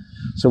one.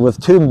 So with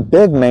two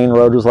big main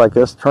rotors like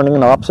this, turning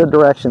in opposite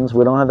directions,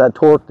 we don't have that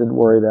torque to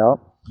worry about,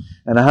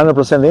 and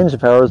 100% of the engine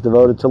power is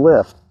devoted to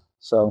lift.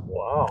 So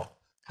wow.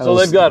 So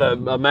they've got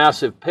a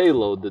massive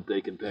payload that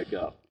they can pick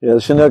up. Yeah,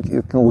 the Chinook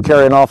will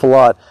carry an awful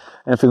lot.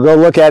 And if you go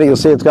look at it, you'll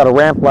see it's got a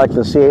ramp like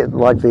the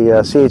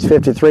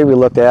CH-53 we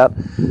looked at.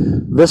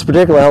 This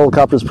particular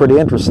helicopter is pretty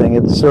interesting.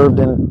 It served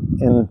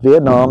in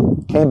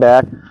Vietnam, came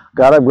back,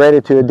 got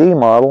upgraded to a D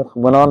model,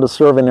 went on to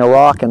serve in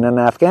Iraq and then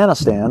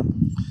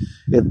Afghanistan.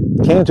 It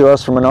came to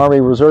us from an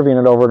Army Reserve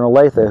unit over in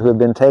Olathe who had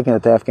been taking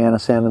it to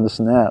Afghanistan and this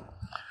and that.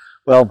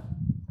 Well,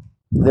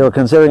 they were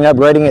considering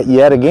upgrading it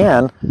yet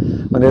again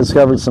when they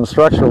discovered some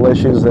structural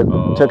issues that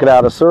took it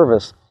out of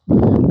service.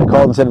 They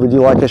called and said, "Would you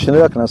like a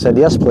Chinook?" And I said,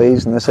 "Yes,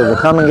 please." And they said, "Well,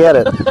 come and get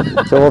it."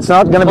 So, well, it's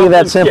not going to be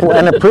that simple,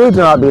 and it proved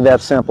to not be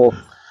that simple.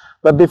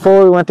 But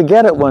before we went to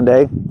get it one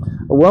day,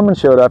 a woman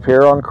showed up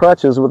here on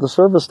crutches with a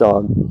service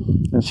dog,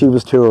 and she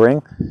was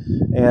touring.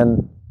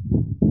 And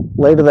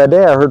later that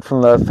day, I heard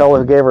from the fellow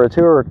who gave her a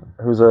tour,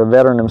 who's a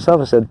veteran himself.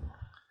 He said,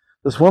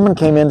 "This woman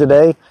came in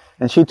today,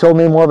 and she told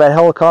me more about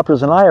helicopters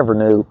than I ever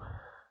knew."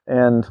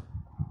 And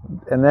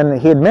then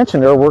he had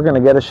mentioned her, "We're going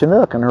to get a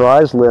Chinook," and her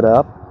eyes lit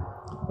up.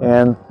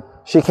 And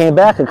she came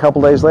back a couple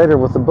days later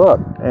with the book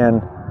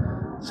and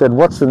said,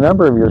 "What's the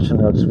number of your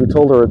Chinooks?" We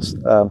told her it's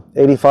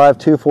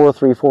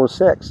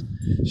 8524346.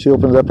 She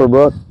opens up her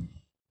book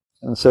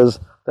and says,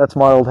 "That's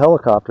my old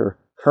helicopter."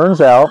 Turns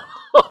out,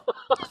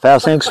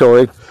 fascinating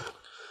story,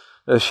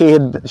 she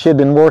had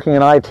been working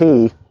in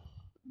IT,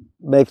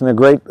 making a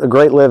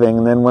great living,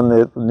 and then when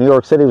the New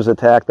York City was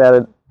attacked, that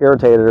had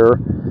irritated her,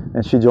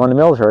 and she joined the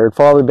military. Her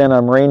father had been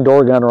a Marine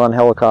door gunner on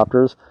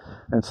helicopters,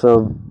 and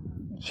so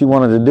she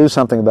wanted to do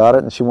something about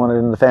it, and she wanted it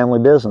in the family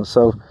business.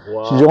 So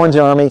she joins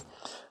the Army.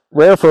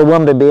 Rare for a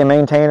woman to be a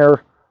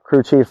maintainer,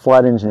 crew chief,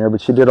 flight engineer,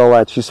 but she did all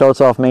that. She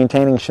starts off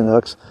maintaining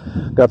Chinooks,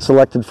 got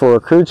selected for a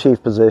crew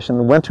chief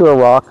position, went to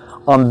Iraq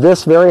on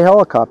this very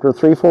helicopter,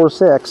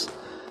 346.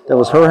 That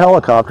was her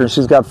helicopter.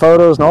 She's got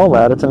photos and all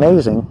that. It's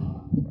amazing.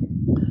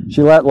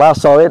 She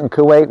last saw it in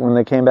Kuwait when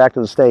they came back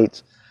to the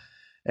States.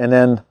 And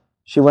then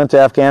she went to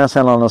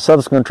Afghanistan on a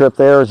subsequent trip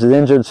there. She was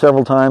injured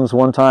several times.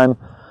 One time,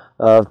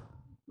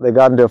 they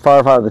got into a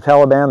firefight with the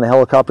Taliban. The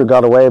helicopter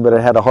got away, but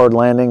it had a hard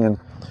landing, and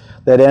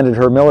that ended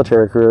her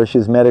military career.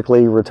 She's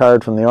medically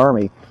retired from the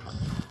Army.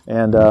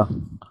 And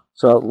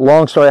so,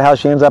 long story how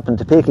she ends up in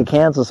Topeka,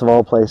 Kansas, of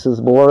all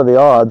places. But what are the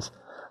odds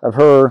of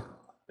her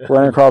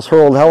running across her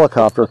old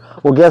helicopter?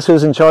 Well, guess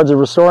who's in charge of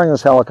restoring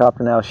this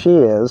helicopter now? She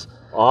is.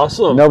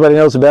 Awesome. Nobody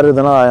knows it better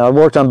than I. I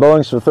worked on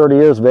Boeings for 30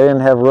 years, but they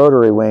didn't have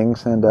rotary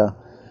wings, and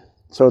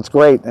so it's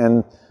great.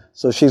 And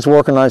so she's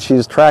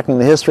tracking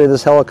the history of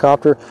this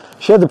helicopter.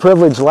 She had the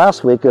privilege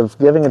last week of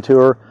giving a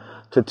tour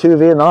to two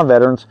Vietnam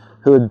veterans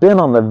who had been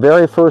on the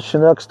very first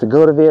Chinooks to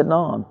go to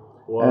Vietnam.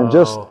 Wow. And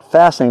just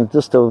fascinating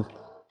just to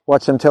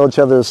watch them tell each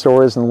other the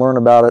stories and learn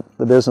about it,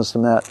 the business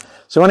from that.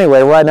 So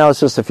anyway, right now it's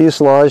just a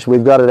fuselage.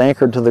 We've got it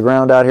anchored to the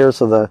ground out here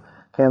so the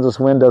Kansas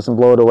wind doesn't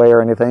blow it away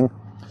or anything.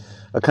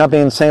 A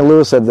company in St.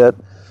 Louis said that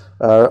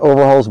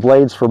overhauls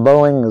blades for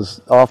Boeing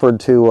is offered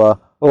to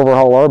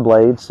overhaul our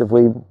blades.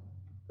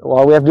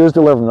 All we have to do is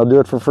deliver them. They'll do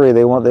it for free.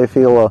 They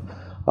feel an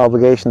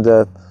obligation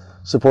to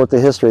support the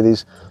history of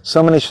these.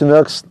 So many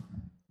Chinooks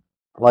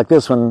like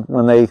this one,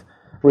 when they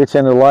reach the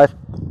end of life,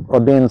 are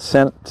being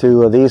sent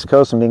to the East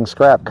Coast and being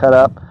scrapped, cut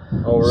up.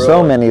 Oh, really?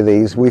 So many of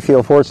these. We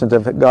feel fortunate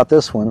to have got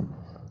this one,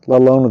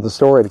 let alone with the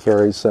story it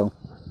carries. So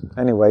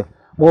anyway,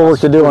 more work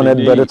to do on it,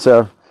 neat. but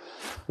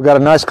we've got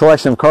a nice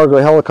collection of cargo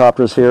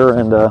helicopters here,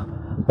 and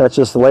that's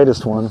just the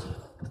latest one.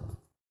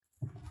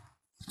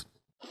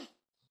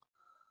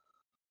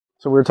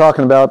 So we were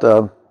talking about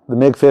the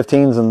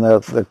MiG-15s and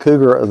the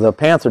Cougar, the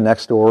Panther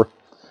next door,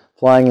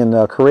 flying in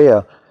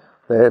Korea.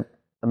 The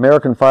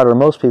American fighter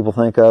most people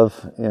think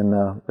of in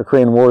the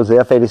Korean War is the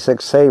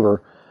F-86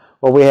 Sabre.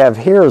 What we have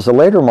here is a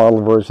later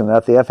model version of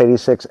that, the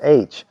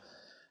F-86H.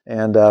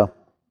 And it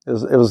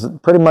was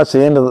pretty much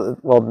the end of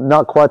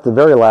not quite the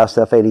very last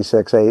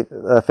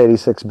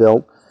F-86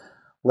 built,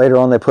 Later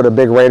on, they put a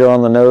big radar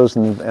on the nose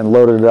and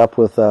loaded it up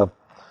with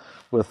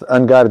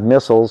unguided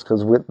missiles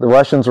because the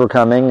Russians were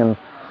coming, and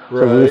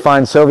so we'd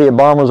find Soviet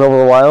bombers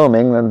over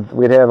Wyoming, and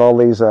we'd have all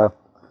these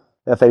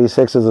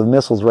F-86s with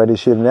missiles ready to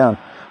shoot them down.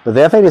 But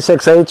the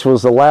F-86H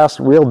was the last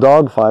real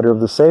dogfighter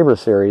of the Sabre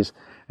series,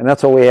 and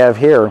that's what we have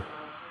here.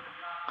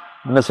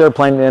 And this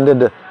airplane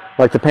ended,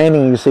 like the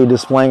painting you see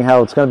displaying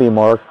how it's going to be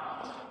marked,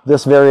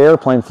 this very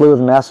airplane flew with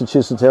the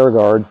Massachusetts Air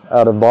Guard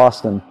out of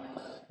Boston.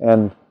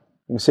 And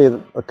you can see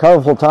a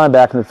colorful time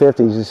back in the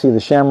 50s. You see the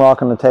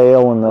shamrock on the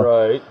tail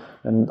and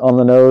and on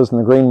the nose and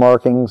the green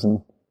markings.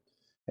 And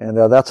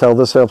that's how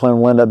this airplane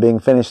will end up being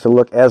finished to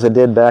look as it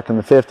did back in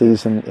the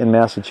 50s in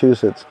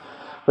Massachusetts.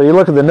 But you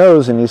look at the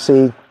nose and you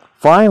see,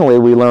 finally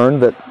we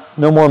learned that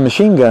no more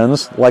machine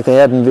guns like they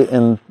had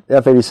in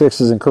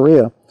F-86s in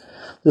Korea.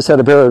 This had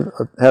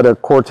a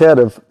quartet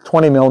of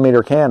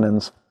 20-millimeter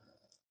cannons,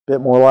 a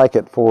bit more like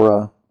it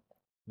for...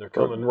 They're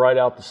coming right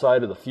out the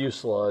side of the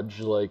fuselage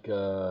like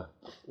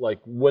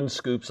wind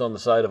scoops on the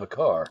side of a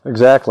car.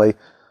 Exactly.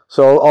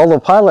 So all the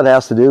pilot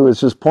has to do is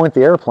just point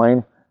the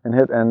airplane and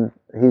hit, and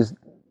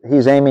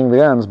he's aiming the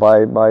guns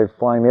by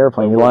flying the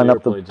airplane. You line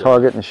up the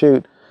target and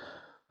shoot.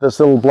 This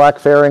little black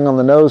fairing on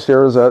the nose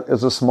here is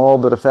a small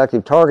but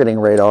effective targeting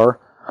radar.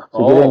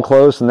 So you get in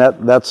close, and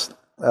that's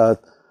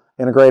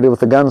integrated with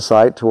the gun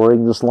sight to where you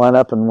can just line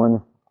up, and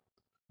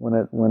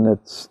when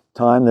it's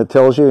time, it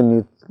tells you, and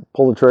you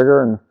pull the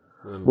trigger and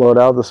blow it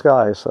out of the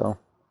sky. So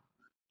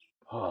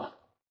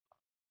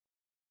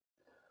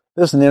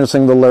this is an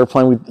interesting little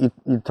airplane.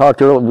 You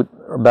talked earlier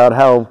about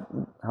how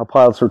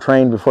pilots were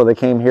trained before they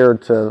came here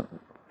to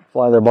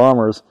fly their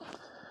bombers.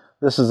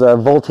 This is a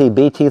Vultee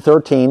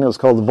BT-13. It was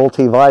called the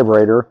Vultee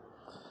Vibrator.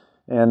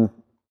 And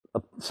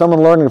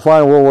someone learning to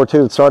fly in World War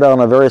II started out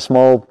on a very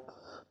small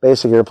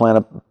basic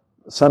airplane,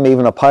 some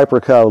even a Piper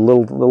Cub, a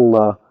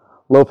little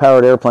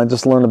low-powered airplane,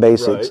 just to learn the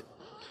basics. Right.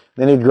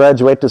 Then he'd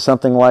graduate to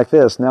something like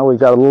this. Now we've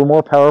got a little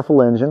more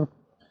powerful engine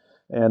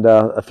and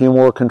a few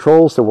more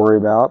controls to worry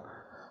about.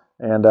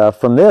 And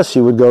from this,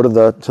 you would go to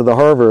the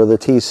Harvard or the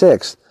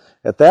T6.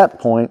 At that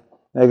point,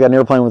 now you got an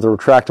airplane with a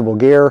retractable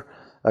gear,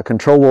 a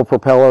controllable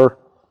propeller,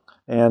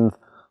 and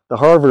the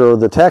Harvard or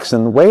the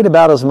Texan weighed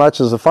about as much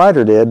as the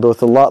fighter did, but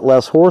with a lot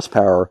less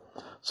horsepower.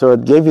 So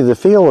it gave you the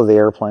feel of the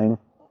airplane.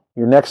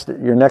 Your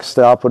next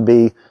stop would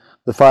be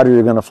the fighter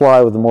you're going to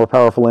fly with a more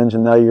powerful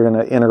engine. Now you're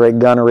going to integrate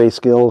gunnery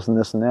skills and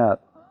this and that.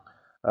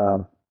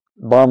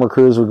 Bomber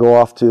crews would go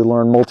off to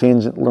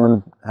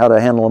learn how to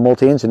handle a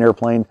multi-engine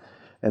airplane,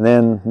 and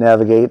then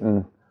navigate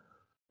and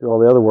do all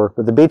the other work.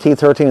 But the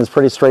BT-13 is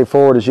pretty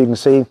straightforward. As you can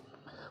see,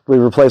 we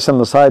replaced some of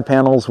the side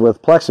panels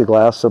with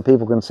plexiglass so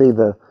people can see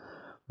the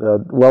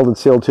welded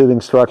sealed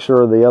tubing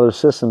structure or the other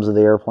systems of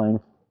the airplane.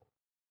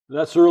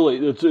 That's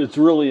it's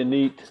really a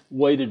neat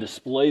way to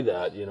display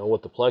that,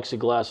 with the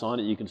plexiglass on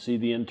it. You can see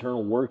the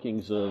internal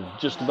workings of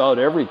just about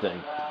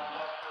everything.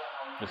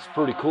 It's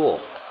pretty cool.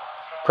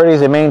 Pretty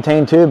easy to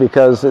maintain too,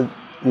 because you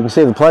can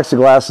see the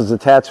plexiglass is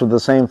attached with the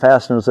same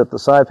fasteners that the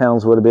side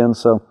panels would have been.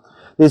 So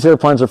these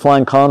airplanes are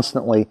flying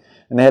constantly,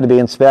 and they had to be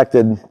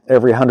inspected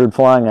every 100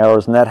 flying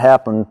hours, and that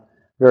happened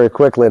very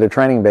quickly at a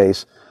training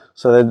base.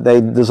 So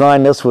they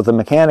designed this with a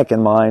mechanic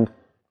in mind,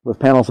 with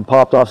panels that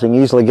popped off so you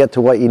can easily get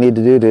to what you need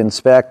to do to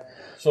inspect,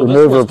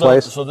 remove,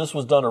 replace. So this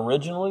was done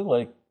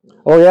originally?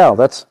 Oh, yeah,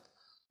 that's...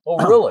 Oh,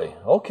 really?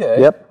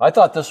 Okay. Yep. I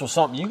thought this was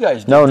something you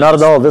guys did. No, not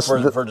at all. This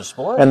for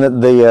display. And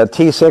the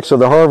T6 or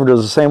the Harvard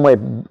is the same way.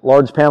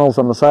 Large panels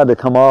on the side that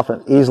come off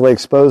and easily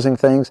exposing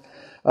things.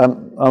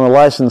 I'm a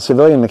licensed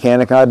civilian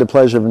mechanic. I had the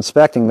pleasure of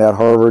inspecting that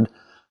Harvard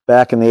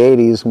back in the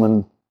 80s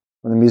when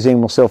the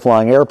museum was still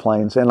flying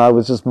airplanes. And I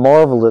was just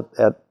marveled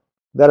at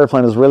that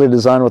airplane was really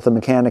designed with the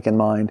mechanic in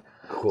mind.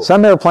 Cool.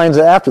 Some airplanes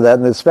after that,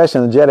 and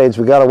especially in the jet age,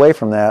 we got away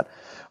from that.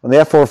 When the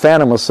F-4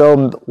 Phantom was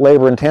so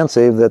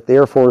labor-intensive that the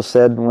Air Force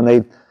said when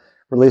they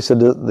released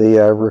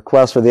the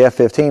request for the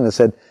F-15, it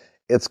said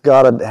it's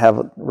got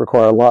to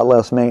require a lot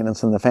less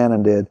maintenance than the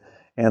Phantom did.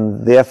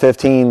 And the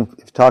F-15, if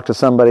you talk to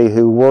somebody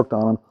who worked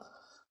on them,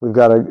 we've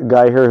got a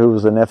guy here who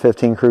was an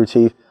F-15 crew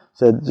chief,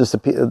 said just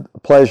a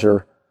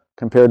pleasure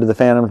compared to the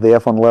Phantom, to the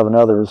F-111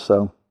 others.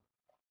 So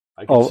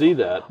I can see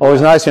that.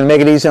 Always nice to make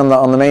it easy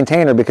on the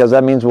maintainer, because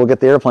that means we'll get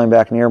the airplane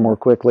back in the air more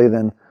quickly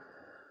than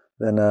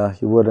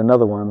you would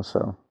another one.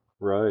 So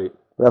right.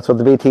 That's what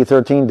the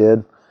BT-13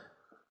 did.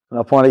 And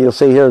I'll point out, you'll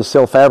see here is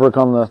still fabric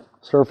on the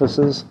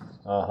surfaces.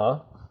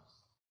 And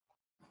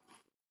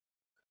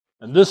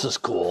this is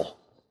cool.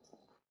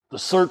 The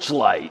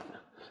Searchlight.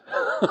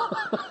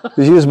 It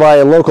was used by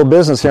a local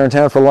business here in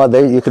town for a lot.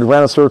 You could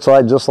rent a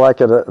Searchlight just like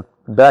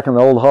back in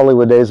the old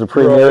Hollywood days of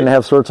Premier, and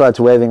have Searchlights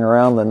waving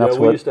around. And that's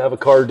we used to have a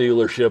car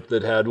dealership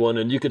that had one,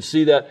 and you could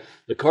see that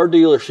the car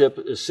dealership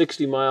is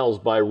 60 miles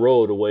by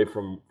road away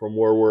from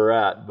where we're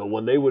at. But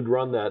when they would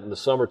run that in the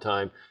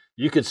summertime,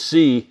 you could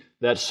see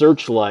that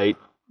Searchlight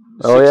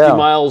 60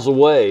 miles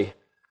away,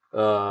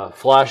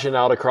 flashing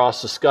out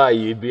across the sky.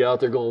 You'd be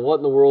out there going, "What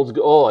in the world's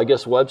I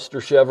guess Webster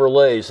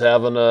Chevrolet's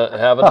having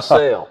a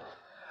sale."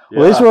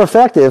 Well, these were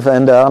effective,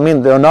 and I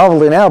mean, they're a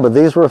novelty now, but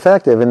these were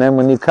effective. And then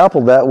when you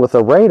coupled that with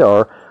the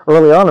radar,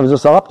 early on it was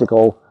just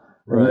optical.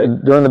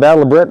 Right. During the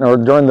Battle of Britain, or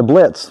during the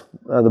Blitz,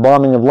 the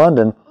bombing of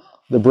London,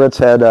 the Brits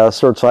had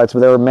search sights,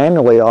 but they were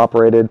manually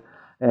operated,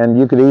 and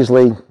you could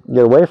easily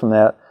get away from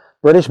that.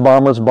 British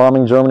bombers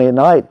bombing Germany at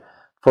night,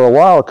 for a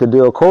while, could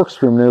do a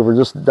corkscrew maneuver,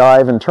 just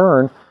dive and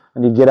turn,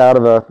 and you get out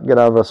of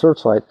a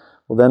searchlight.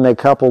 Well, then they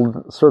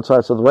coupled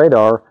searchlights with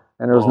radar,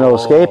 and there was no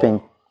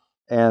escaping,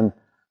 and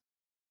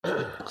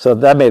so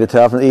that made it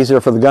tough and easier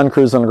for the gun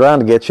crews on the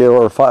ground to get you,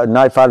 or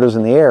night fighters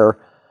in the air.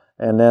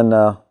 And then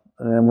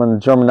when the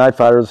German night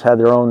fighters had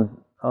their own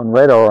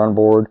radar on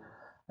board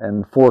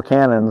and 4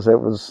 cannons, it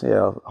was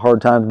a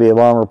hard time to be a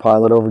bomber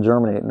pilot over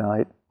Germany at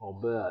night. I'll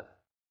bet.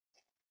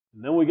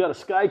 And then we got a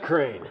sky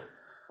crane.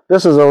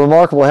 This is a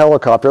remarkable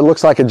helicopter. It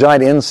looks like a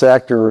giant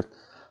insect or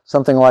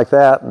something like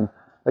that. And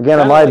again,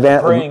 Kind of like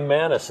a praying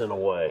mantis in a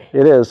way.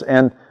 It is,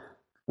 and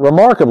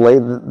remarkably,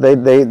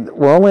 they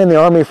were only in the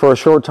Army for a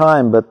short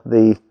time, but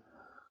the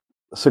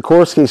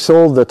Sikorsky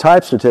sold the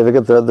type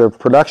certificate, the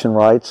production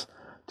rights,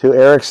 to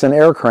Erickson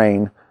Air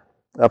Crane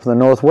up in the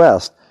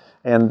Northwest.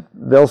 And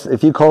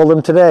if you called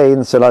them today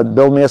and said, "I'd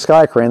build me a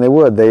sky crane," they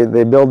would.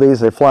 They build these.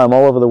 They fly them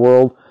all over the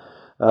world.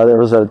 There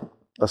was a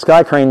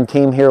sky crane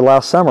team here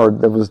last summer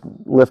that was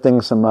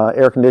lifting some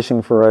air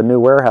conditioning for a new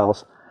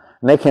warehouse.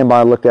 And they came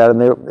by and looked at it,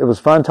 and it was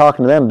fun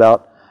talking to them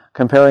about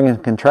comparing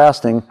and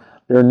contrasting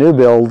their new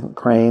build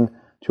crane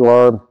to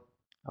our,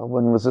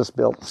 when was this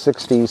built?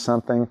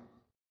 60-something.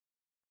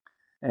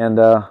 And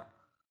a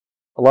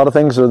lot of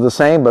things are the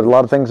same, but a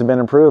lot of things have been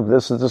improved.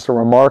 This is just a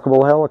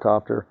remarkable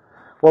helicopter.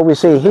 What we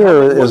see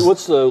here is...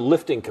 What's the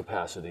lifting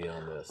capacity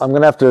on this? I'm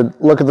going to have to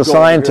look at the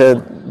sign to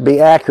be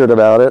accurate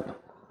about it.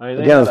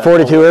 Again, it's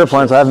 42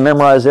 airplanes. I haven't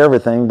memorized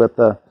everything, but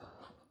the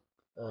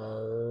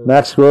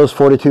max gross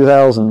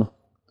 42,000.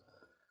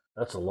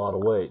 That's a lot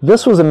of weight.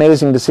 This was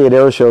amazing to see at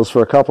air shows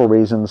for a couple of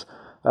reasons.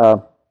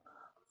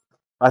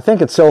 I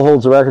think it still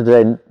holds the record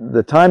today.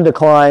 The time to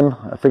climb,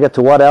 I forget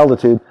to what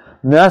altitude,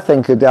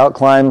 nothing could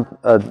outclimb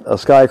a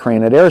sky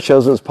crane. At air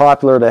shows, it was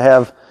popular to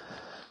have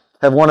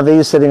one of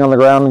these sitting on the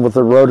ground with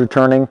the rotor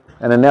turning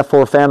and an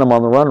F-4 Phantom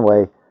on the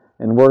runway.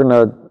 And we're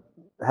going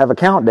to have a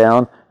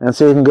countdown and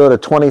see if you can go to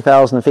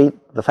 20,000 feet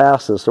the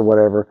fastest or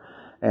whatever.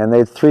 And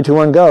they 3, 2,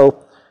 1,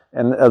 go.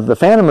 And the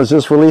Phantom is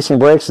just releasing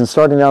brakes and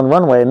starting down the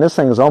runway, and this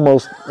thing is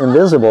almost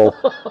invisible.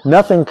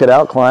 Nothing could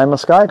outclimb a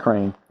sky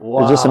crane.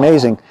 Wow. It's just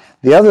amazing.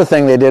 The other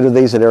thing they did with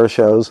these at air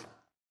shows,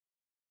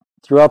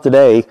 throughout the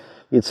day,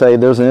 you'd say,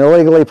 "There's an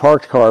illegally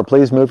parked car,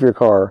 please move your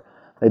car."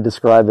 They'd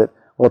describe it.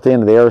 Well, at the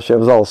end of the air show, it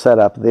was all set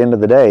up. At the end of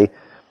the day,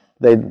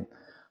 they'd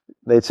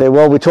say,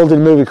 "Well, we told you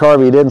to move your car,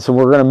 but you didn't, so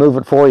we're going to move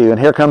it for you." And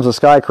here comes a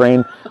sky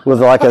crane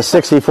with like a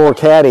 64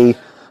 Caddy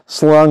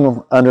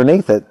slung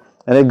underneath it.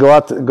 And they'd go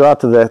out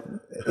to the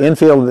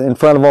infield in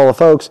front of all the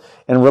folks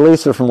and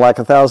release it from like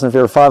 1,000 feet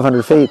or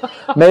 500 feet.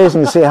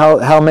 Amazing to see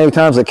how many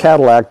times a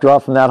Cadillac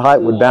dropped from that height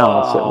would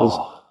bounce. It was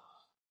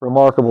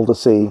remarkable to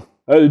see.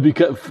 It would be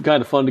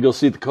kind of fun to go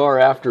see the car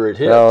after it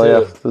hit. Oh,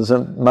 yeah, there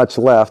wasn't much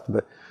left.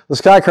 But the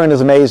sky crane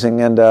is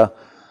amazing, and the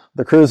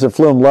crews that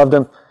flew them loved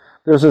them.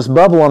 There's this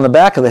bubble on the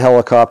back of the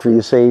helicopter,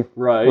 you see,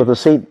 right, with the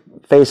seat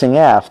facing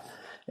aft.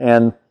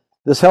 And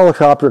this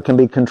helicopter can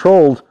be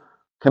controlled,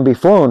 can be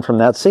flown from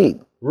that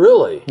seat.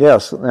 Really?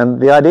 Yes, and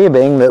the idea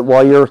being that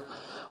while you're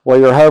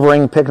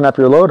hovering, picking up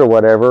your load or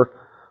whatever,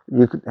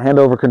 you could hand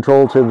over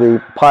control to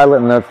the pilot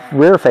in the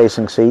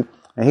rear-facing seat,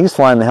 and he's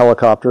flying the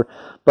helicopter.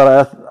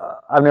 But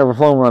I've never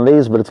flown one of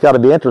these, but it's got to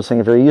be interesting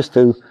if you're used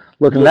to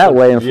looking that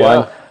way and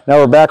flying. Yeah. Now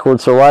we're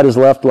backwards, so right is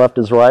left, left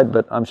is right,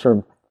 but I'm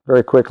sure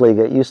very quickly you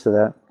get used to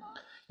that.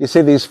 You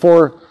see these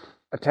 4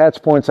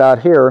 attach points out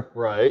here.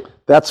 Right.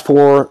 That's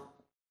for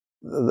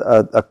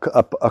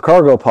a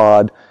cargo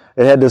pod.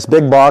 It had this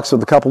big box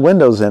with a couple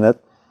windows in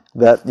it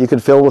that you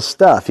could fill with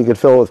stuff. You could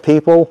fill it with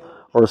people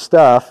or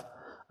stuff.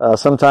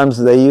 Sometimes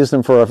they used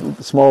them for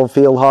a small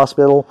field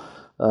hospital,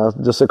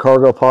 just a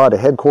cargo pod, a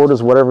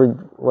headquarters,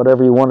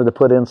 whatever you wanted to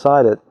put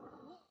inside it.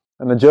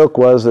 And the joke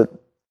was that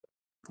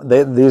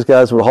these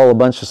guys would haul a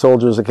bunch of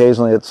soldiers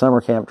occasionally at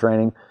summer camp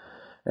training,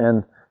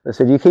 and they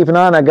said, "You keep an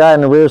eye on that guy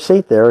in the rear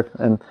seat there,"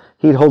 and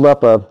he'd hold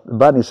up a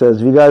button. He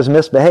says, "If you guys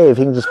misbehave,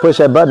 he can just push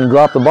that button and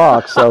drop the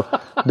box, so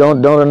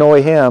don't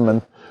annoy him."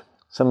 And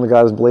some of the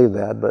guys believe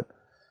that,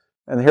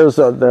 and here's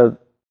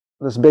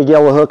this big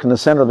yellow hook in the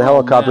center of the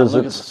helicopter is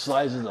its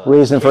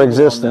reason for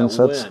existence.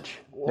 That's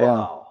wow.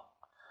 Yeah.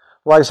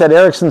 Like I said,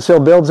 Erickson still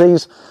builds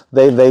these.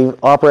 They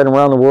operate them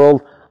around the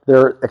world.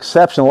 They're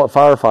exceptional at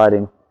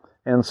firefighting,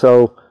 and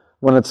so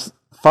when it's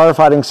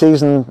firefighting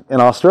season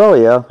in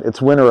Australia, it's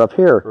winter up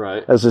here.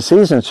 Right. As the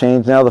seasons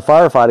change, now the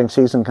firefighting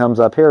season comes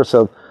up here,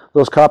 so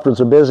those copters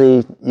are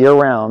busy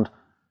year-round.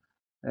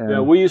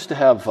 Yeah, we used to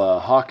have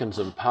Hawkins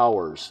and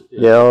Powers.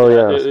 Yeah,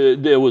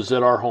 It was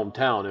at our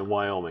hometown in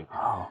Wyoming.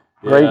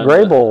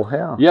 Greybull,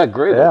 yeah. Yeah,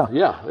 Greybull,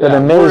 yeah. An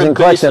amazing We're in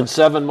collection.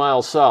 7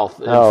 miles south.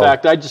 In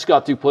fact, I just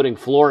got through putting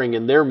flooring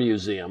in their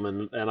museum,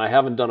 and I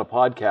haven't done a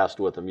podcast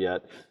with them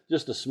yet.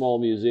 Just a small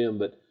museum,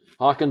 but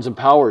Hawkins and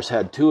Powers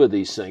had 2 of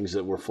these things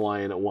that were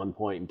flying at one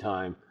point in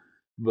time.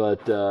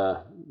 But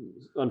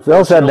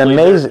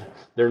unfortunately,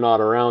 they're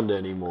not around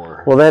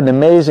anymore. Well, they had an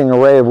amazing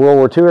array of World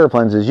War II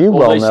airplanes, as you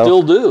well know. They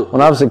still do.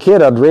 When I was a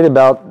kid, I'd read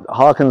about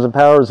Hawkins and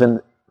Powers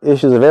and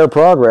issues of Air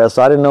Progress.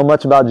 I didn't know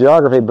much about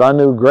geography, but I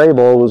knew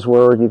Greybull was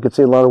where you could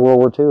see a lot of World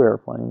War II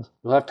airplanes.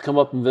 You'll have to come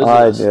up and visit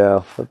us.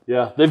 Yeah.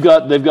 Yeah,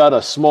 they've got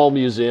a small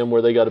museum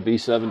where they got a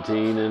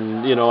B-17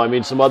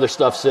 and some other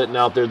stuff sitting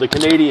out there. The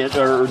Canadian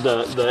or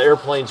the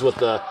airplanes with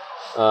the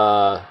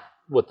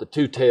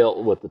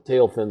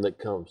tail fin that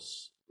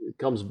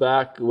comes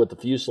back with the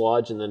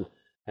fuselage and then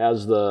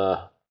has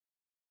the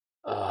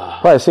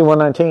probably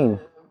C-119.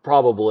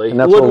 Probably.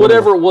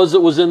 Whatever it was that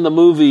was in the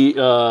movie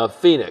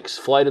Phoenix,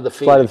 Flight of the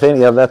Phoenix. Flight of the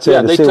Phoenix, yeah, that's it.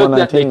 Yeah,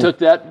 they took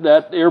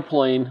that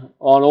airplane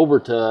on over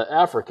to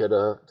Africa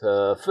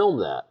to film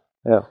that.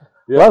 Yeah.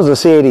 Well, that was a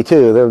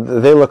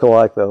C-82. They look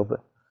alike though. But.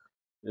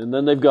 And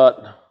then they've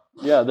got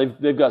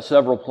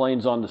several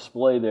planes on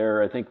display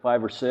there. I think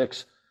 5 or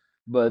 6.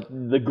 But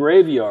the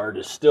graveyard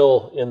is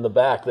still in the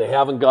back. They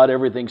haven't got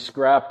everything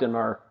scrapped, and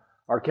our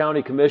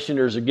county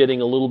commissioners are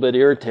getting a little bit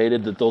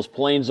irritated that those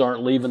planes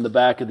aren't leaving the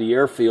back of the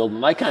airfield,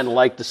 and I kind of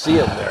like to see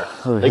them there.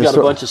 They got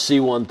a bunch of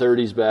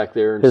C-130s back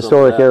there. And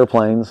historic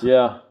airplanes.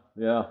 Yeah.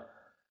 Now,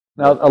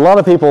 a lot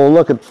of people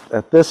look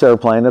at this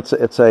airplane. It's in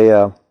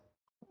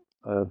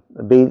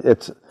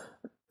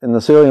the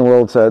civilian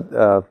world. It's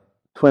a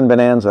twin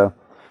Bonanza.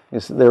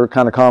 They're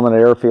kind of common at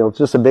airfields.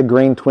 Just a big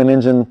green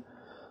twin-engine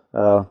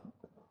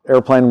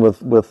airplane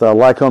with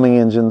Lycoming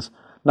engines.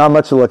 Not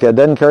much to look at.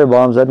 Doesn't carry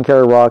bombs, doesn't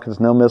carry rockets,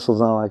 no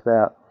missiles, nothing like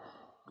that.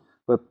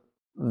 But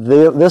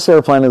this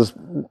airplane is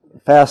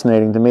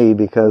fascinating to me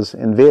because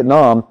in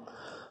Vietnam,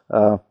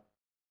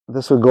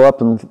 this would go up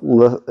and it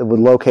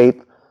would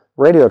locate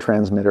radio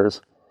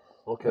transmitters.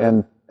 Okay.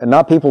 And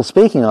not people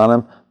speaking on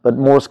them, but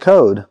Morse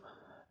code.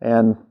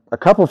 And a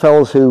couple of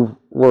fellows who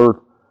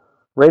were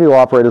radio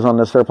operators on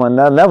this airplane,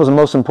 that was the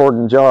most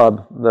important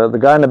job. The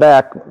guy in the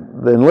back,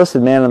 the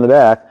enlisted man in the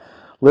back,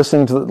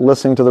 listening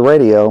to the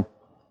radio,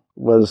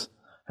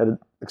 had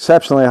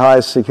exceptionally high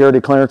security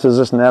clearances,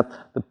 this and that.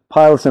 The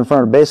pilots in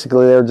front,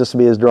 basically, they were just to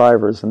be his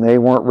drivers, and they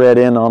weren't read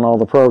in on all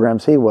the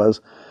programs he was.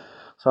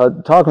 So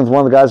I'm talking with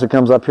one of the guys that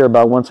comes up here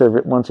about once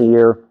a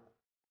year,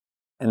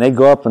 and they'd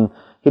go up, and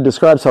he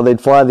describes how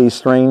they'd fly these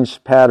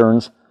strange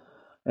patterns,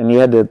 and you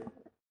had to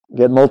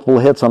get multiple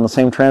hits on the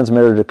same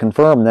transmitter to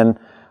confirm. And then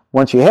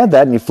once you had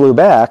that and you flew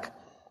back,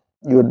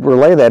 you would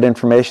relay that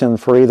information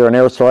for either an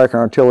airstrike or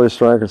an artillery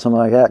strike or something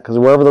like that, because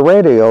wherever the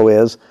radio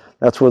is,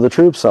 that's where the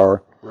troops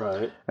are.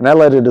 Right. And that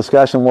led to a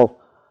discussion, well,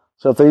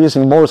 so if they're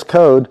using Morse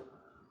code,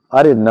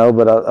 I didn't know,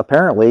 but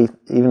apparently,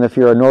 even if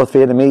you're a North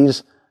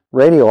Vietnamese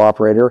radio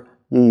operator,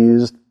 you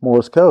used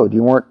Morse code.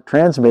 You weren't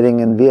transmitting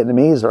in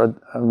Vietnamese,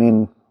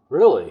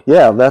 Really?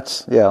 Yeah,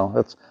 that's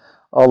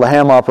all the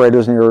ham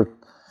operators in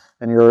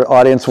your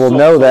audience will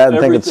know that and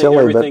think it's silly.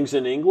 Everything's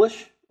in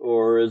English,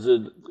 or is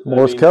it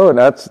Morse code?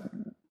 I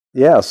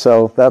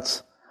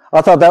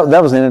thought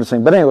that was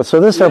interesting. But anyway,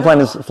 so this airplane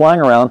is flying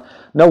around,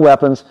 no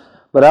weapons.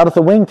 But out at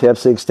the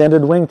wingtips, the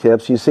extended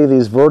wingtips, you see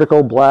these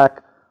vertical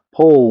black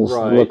poles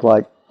look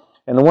like.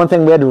 And the one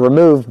thing we had to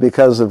remove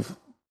because of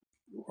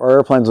our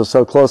airplanes were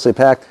so closely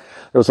packed,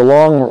 there was a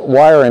long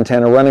wire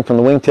antenna running from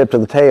the wingtip to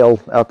the tail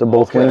out to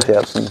both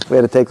wingtips. And we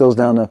had to take those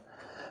down to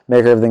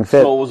make everything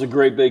fit. So it was a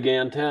great big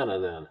antenna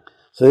then.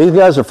 So these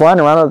guys are flying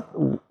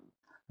around,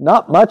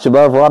 not much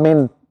above,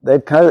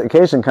 they'd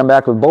occasionally come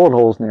back with bullet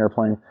holes in the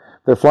airplane.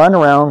 They're flying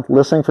around,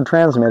 listening for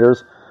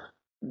transmitters,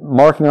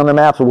 marking on their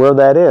maps where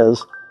that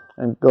is,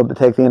 and go to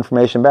take the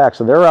information back.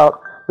 So they're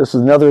out. This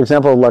is another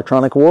example of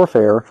electronic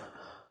warfare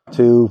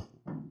to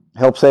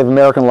help save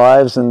American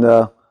lives and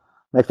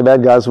make the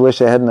bad guys wish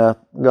they hadn't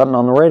gotten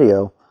on the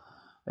radio.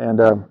 And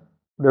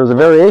there's a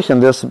variation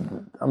of this.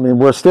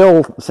 We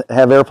still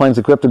have airplanes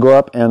equipped to go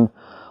up and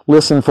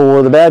listen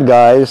for the bad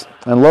guys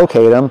and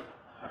locate them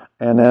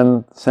and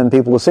then send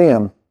people to see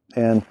them.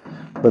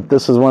 But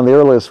this is one of the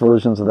earliest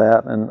versions of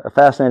that, and a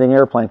fascinating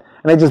airplane.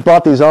 And they just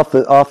bought these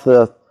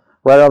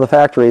right out of the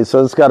factory.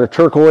 So it's got a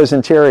turquoise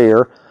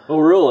interior. Oh,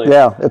 really?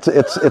 Yeah,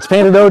 it's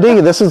painted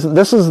OD. This is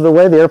the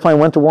way the airplane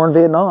went to war in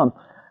Vietnam.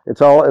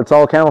 It's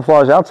all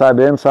camouflage outside,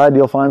 but inside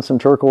you'll find some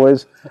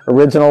turquoise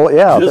original.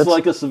 Yeah, just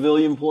like a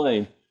civilian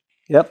plane.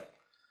 Yep,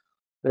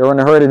 they were in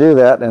a hurry to do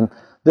that, and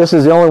this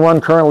is the only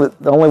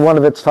one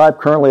of its type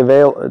currently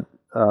available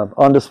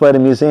on display at a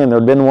museum. There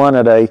had been one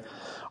at a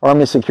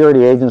Army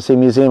Security Agency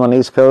museum on the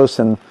East Coast,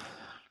 and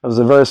it was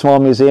a very small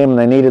museum, and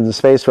they needed the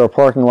space for a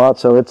parking lot,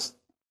 so it's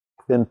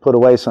been put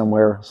away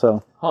somewhere.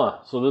 So.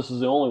 So this is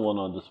the only one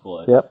on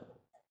display. Yep.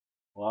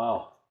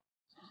 Wow.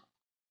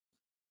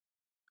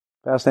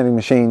 Fascinating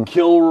machine.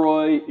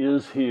 Kilroy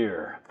is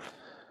here.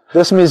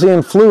 This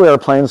museum flew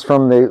airplanes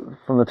from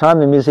the time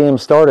the museum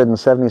started in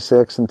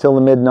 '76 until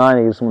the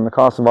mid-'90s, when the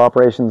cost of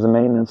operations and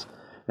maintenance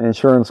and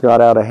insurance got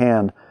out of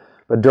hand.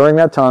 But during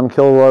that time,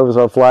 Kilroy was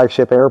our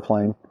flagship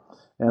airplane,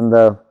 and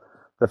the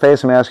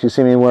face mask you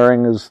see me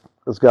wearing has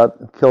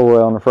got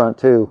Kilroy on the front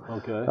too.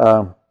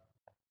 Okay.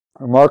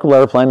 Remarkable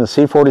airplane. The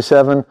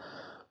C-47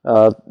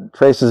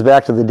 traces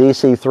back to the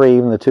DC-3,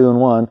 even the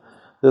 2-in-1.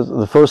 This is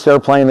the first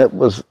airplane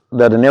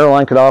that an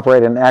airline could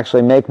operate and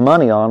actually make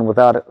money on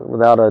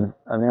without an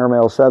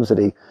airmail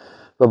subsidy.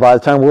 But by the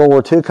time World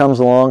War II comes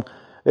along,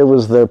 it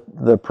was the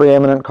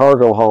preeminent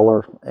cargo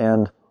hauler,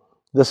 and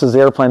this is the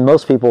airplane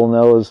most people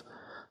know as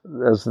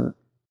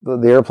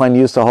the airplane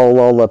used to haul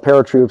all the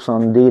paratroops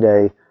on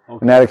D-Day,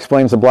 and that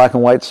explains the black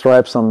and white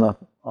stripes on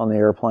the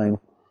airplane.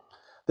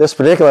 This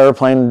particular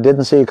airplane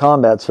didn't see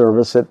combat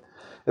service.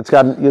 It's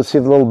got, you'll see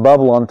the little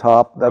bubble on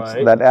top. That's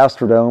right. That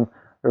Astrodome.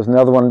 There's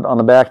another one on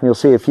the back, and you'll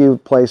see a few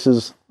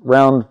places,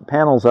 round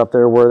panels up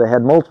there where they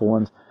had multiple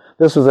ones.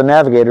 This was a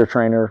navigator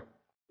trainer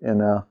in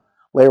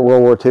late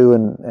World War II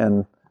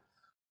and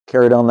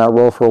carried on that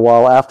role for a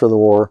while after the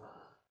war.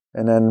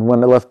 And then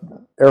when it left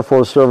Air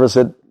Force service,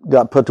 it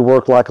got put to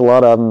work like a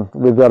lot of them.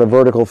 We've got a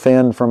vertical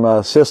fin from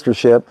a sister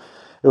ship.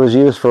 It was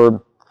used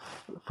for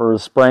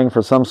spraying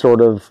for some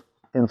sort of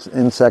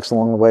insects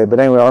along the way. But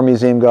anyway, our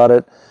museum got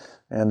it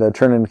and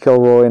turned it into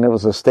Kilroy, and it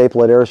was a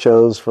staple at air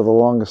shows for the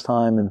longest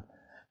time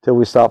until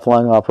we stopped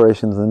flying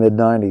operations in the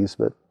mid-90s.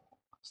 But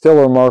still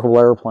a remarkable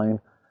airplane.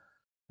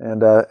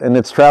 And in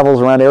its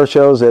travels around air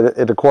shows,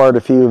 it acquired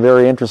a few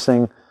very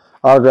interesting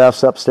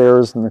autographs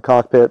upstairs in the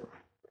cockpit.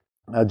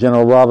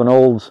 General Robin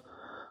Olds,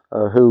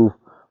 who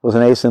was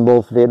an ace in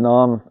both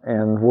Vietnam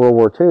and World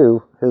War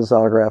II, his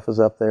autograph is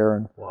up there.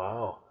 And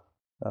wow.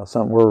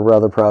 Something we're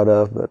rather proud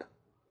of, but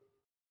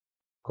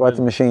quite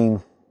the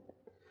machine.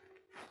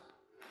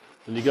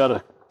 And you got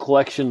a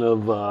collection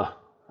of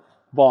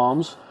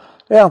bombs.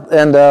 Yeah,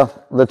 and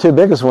the two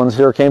biggest ones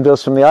here came to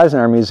us from the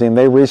Eisenhower Museum.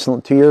 They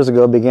recently, 2 years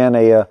ago, began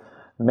a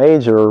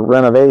major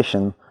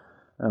renovation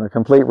and a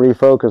complete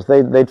refocus.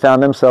 They'd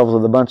found themselves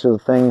with a bunch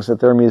of things at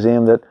their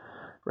museum that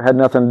had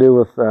nothing to do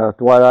with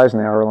Dwight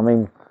Eisenhower. I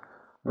mean,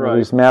 right.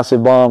 These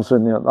massive bombs,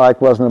 and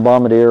Ike wasn't a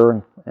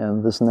bombardier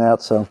and this and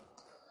that, so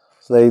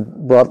they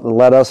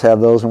let us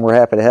have those, and we're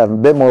happy to have them.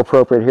 A bit more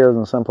appropriate here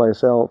than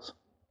someplace else.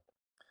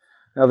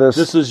 Now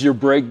this is your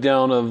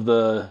breakdown of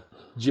the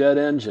jet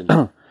engine.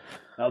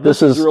 Now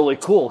this is really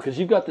cool because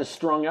you've got this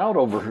strung out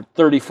over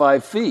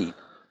 35 feet.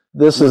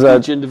 This is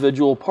each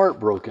individual part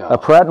broke out. A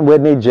Pratt &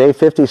 Whitney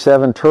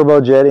J57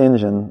 turbojet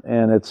engine,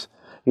 and it's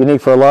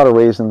unique for a lot of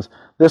reasons.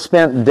 This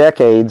spent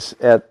decades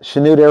at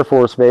Chanute Air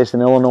Force Base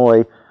in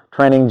Illinois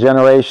training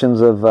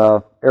generations of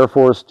Air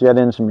Force jet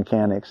engine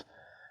mechanics.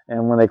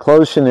 And when they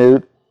closed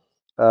Chanute,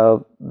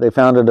 they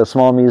founded a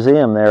small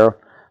museum there.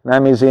 And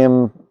that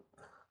museum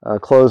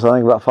closed, I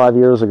think, about 5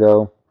 years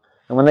ago.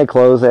 And when they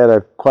closed, they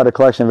had quite a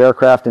collection of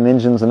aircraft and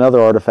engines and other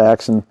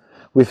artifacts, and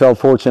we felt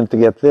fortunate to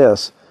get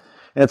this.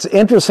 And it's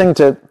interesting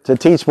to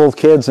teach both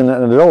kids and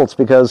adults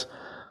because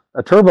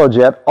a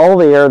turbojet, all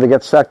the air that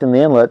gets sucked in the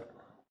inlet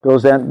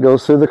goes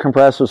through the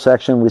compressor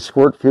section. We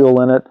squirt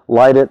fuel in it,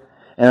 light it,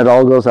 and it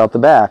all goes out the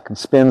back and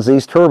spins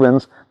these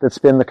turbines that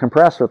spin the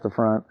compressor at the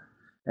front.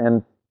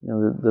 And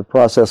the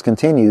process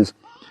continues.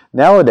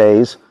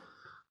 Nowadays,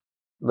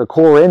 the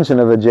core engine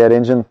of a jet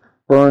engine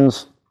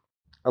burns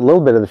a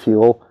little bit of the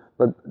fuel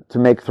to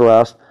make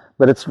thrust,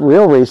 but its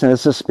real reason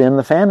is to spin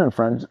the fan in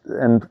front.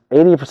 And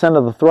 80%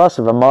 of the thrust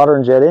of a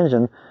modern jet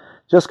engine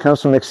just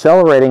comes from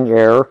accelerating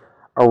air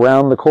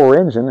around the core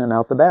engine and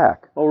out the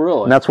back. Oh,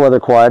 really? And that's why they're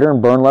quieter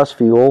and burn less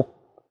fuel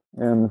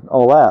and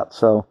all that.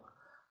 So,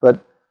 but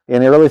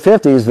in the early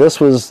 50s,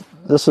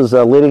 this was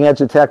a leading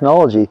edge of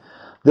technology.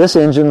 This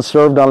engine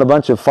served on a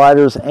bunch of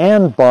fighters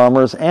and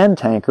bombers and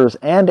tankers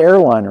and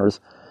airliners.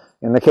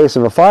 In the case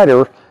of a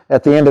fighter,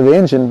 at the end of the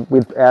engine,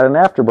 we'd add an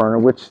afterburner,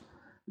 which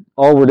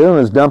all we're doing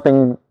is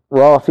dumping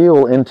raw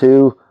fuel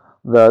into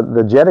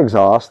the jet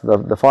exhaust,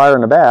 the fire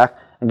in the back,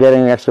 and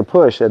getting an extra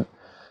push. It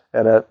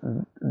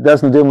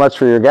doesn't do much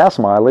for your gas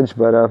mileage,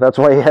 but that's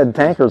why you had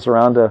tankers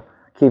around to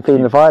keep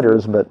feeding the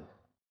fighters, but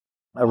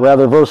a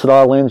rather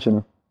versatile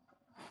engine.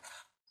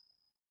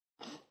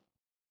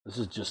 This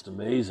is just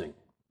amazing.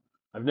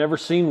 I've never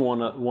seen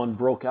one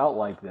broke out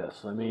like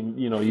this. I mean,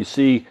 you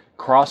see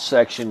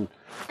cross-section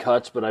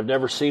cuts, but I've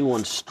never seen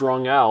one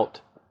strung out.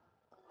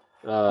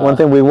 One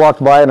thing we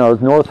walked by in our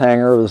north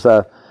hangar was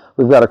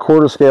we've got a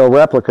quarter-scale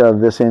replica of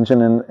this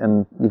engine,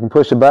 and you can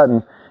push a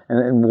button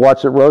and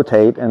watch it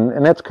rotate,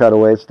 and it's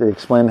cutaways to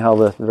explain how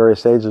the various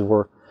stages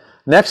work.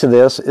 Next to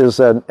this is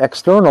an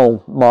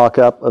external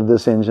mock-up of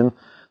this engine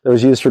that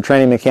was used for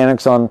training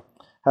mechanics on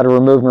how to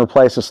remove and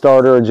replace a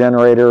starter, a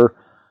generator,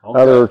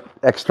 other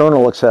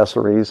external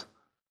accessories.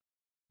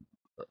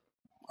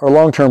 Our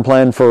long-term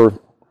plan for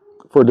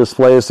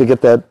display is to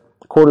get that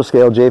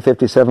quarter-scale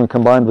J57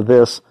 combined with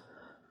this,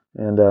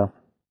 and a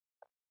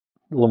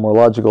little more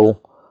logical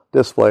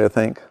display, I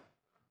think.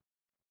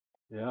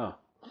 Yeah.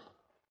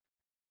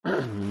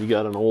 You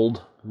got an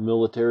old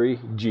military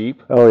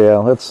Jeep. Oh, yeah.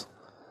 Let's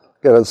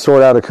got to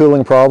sort out a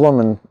cooling problem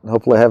and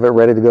hopefully have it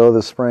ready to go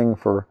this spring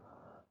for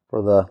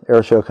for the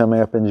air show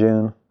coming up in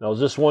June. Now, is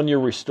this one you're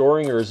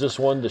restoring, or is this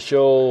one to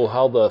show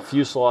how the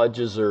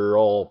fuselages are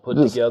all put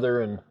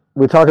together? And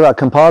we talk about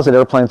composite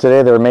airplanes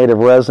today. They're made of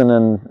resin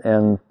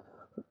and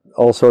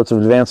all sorts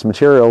of advanced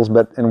materials.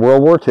 But in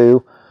World War II,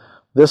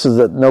 this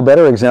is no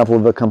better example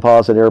of a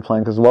composite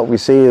airplane, because what we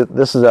see,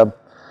 this is a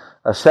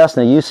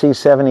Cessna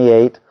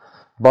UC-78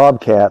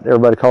 Bobcat.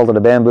 Everybody called it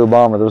a bamboo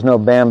bomber. There was no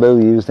bamboo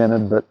used in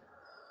it, but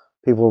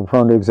people were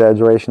prone to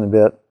exaggeration a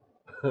bit.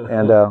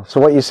 And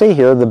so what you see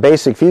here, the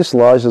basic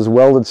fuselage is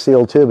welded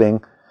steel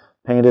tubing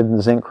painted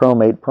in zinc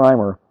chromate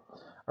primer.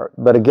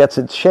 But it gets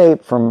its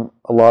shape from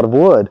a lot of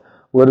wood.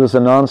 Wood was a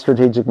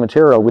non-strategic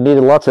material. We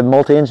needed lots of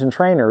multi-engine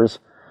trainers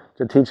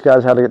to teach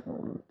guys how to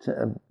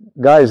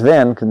guys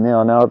then, because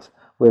now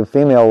we have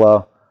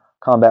female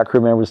combat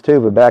crew members too,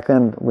 but back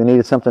then we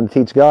needed something to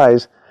teach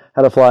guys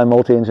how to fly a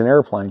multi-engine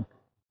airplane.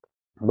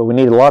 But we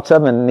needed lots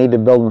of them and needed to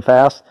build them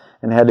fast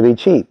and had to be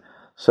cheap.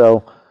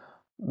 So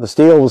the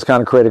steel was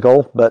kind of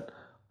critical, but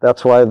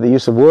that's why the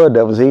use of wood,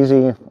 that was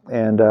easy,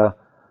 and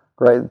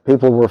great.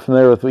 People were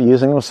familiar with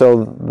using them.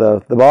 So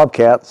the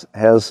Bobcat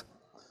has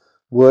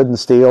wood and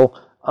steel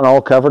and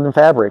all covered in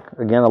fabric.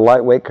 Again, a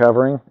lightweight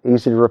covering,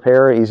 easy to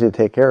repair, easy to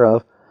take care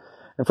of.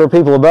 And for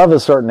people above a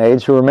certain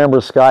age who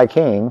remember Sky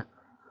King,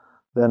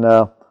 then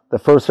the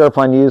first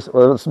airplane used,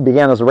 well, it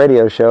began as a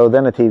radio show,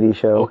 then a TV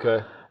show.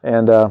 Okay.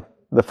 And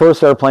the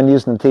first airplane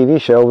used in the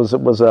TV show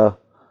was a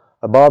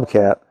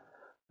Bobcat.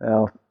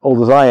 Now,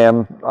 old as I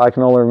am, I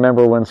can only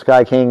remember when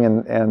Sky King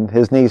and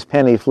his niece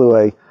Penny flew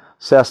a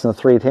Cessna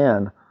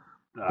 310.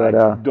 But,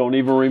 I don't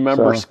even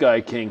remember so,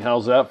 Sky King.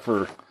 How's that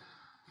for?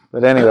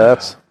 But anyway,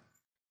 that's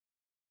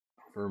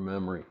for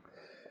memory.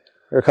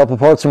 There are a couple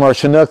parts from our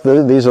Chinook.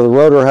 These are the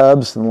rotor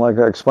hubs, and like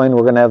I explained,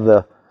 we're going to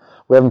have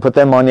we haven't put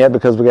them on yet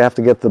because we have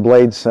to get the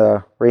blades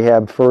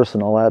rehabbed first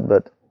and all that.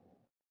 But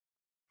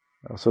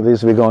so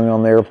these will be going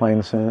on the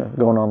airplane soon,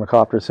 going on the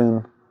copter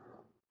soon.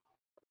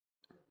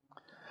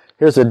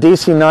 Here's a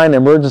DC-9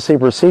 emergency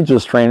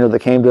procedures trainer that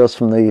came to us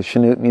from the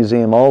Chinook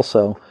Museum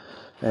also,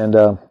 and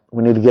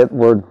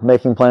we're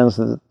making plans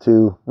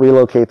to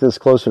relocate this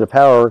closer to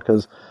power,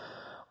 because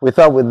we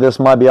thought this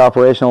might be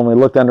operational, and we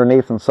looked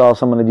underneath and saw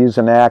someone had used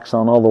an axe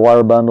on all the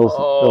wire bundles.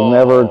 They'll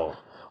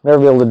never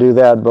be able to do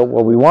that. But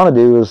what we want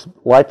to do is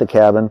light the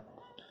cabin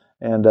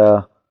and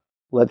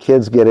let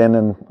kids get in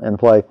and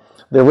play.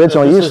 The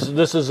original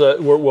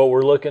what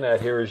we're looking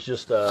at here is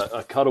just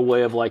a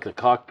cutaway of like the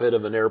cockpit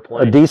of an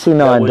airplane. A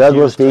DC-9,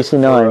 Douglas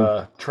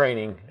DC-9. For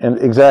training. And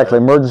exactly,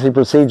 emergency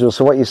procedures.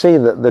 So what you see,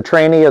 the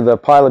trainee or the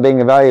pilot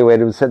being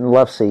evaluated would sit in the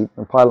left seat,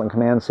 the pilot in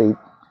command seat.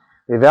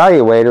 The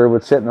evaluator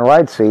would sit in the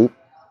right seat,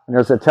 and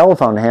there's a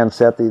telephone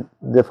handset,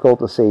 difficult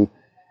to see.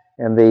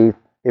 And the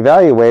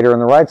evaluator in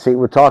the right seat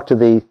would talk to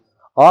the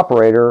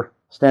operator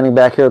standing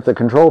back here at the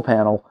control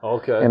panel.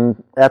 Okay.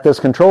 And at this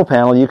control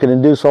panel, you can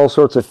induce all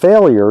sorts of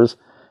failures.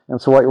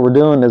 And so what we're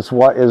doing is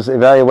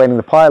evaluating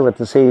the pilot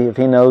to see if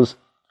he knows.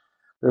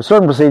 There are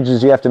certain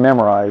procedures you have to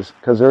memorize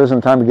because there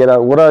isn't time to get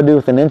out. What do I do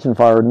with an engine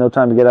fire? No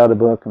time to get out of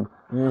the book.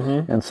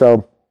 And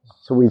so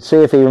we'd see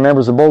if he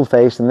remembers the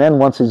boldface. And then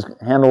once he's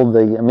handled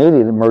the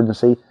immediate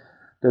emergency,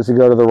 does he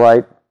go to the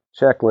right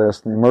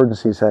checklist in the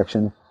emergency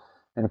section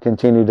and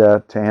continue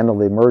to handle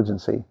the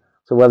emergency?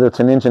 So whether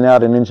it's an engine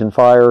out, an engine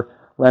fire,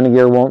 landing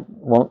gear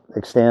won't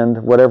extend,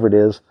 whatever it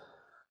is,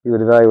 you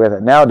would evaluate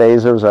that.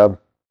 Nowadays,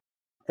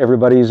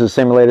 everybody uses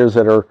simulators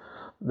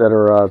that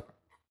are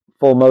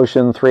full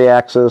motion,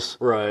 3-axis,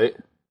 right?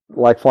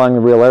 Like flying the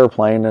real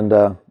airplane. And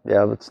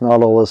it's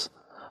not all this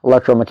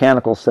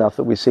electromechanical stuff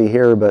that we see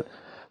here, but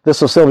this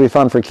will still be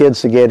fun for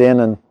kids to get in.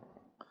 And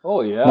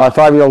oh yeah, my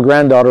 5-year-old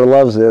granddaughter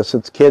loves this.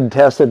 It's kid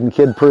tested and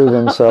kid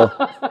proven. So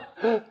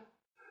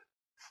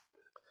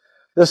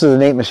this is a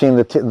neat machine,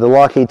 the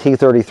Lockheed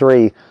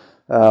T-33.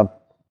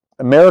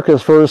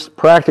 America's first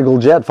practical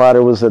jet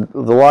fighter was the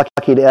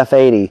Lockheed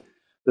F-80,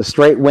 the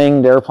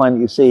straight-winged airplane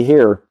that you see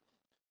here.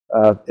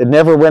 It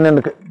never went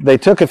into. They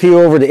took a few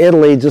over to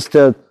Italy just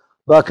to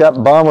buck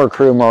up bomber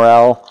crew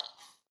morale,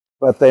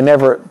 but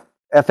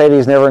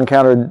F-80s never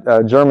encountered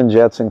German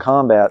jets in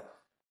combat.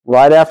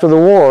 Right after the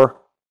war,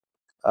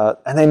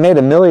 and they made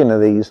 1 million of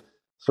these.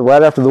 So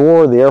right after the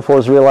war, the Air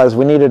Force realized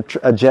we needed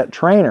a jet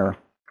trainer.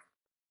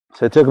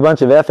 So they took a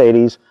bunch of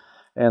F-80s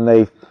and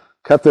they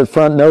cut the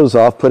front nose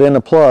off, put in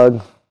a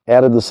plug,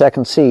 added the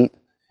second seat,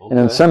 and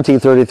then some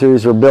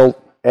T-33s were built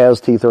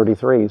as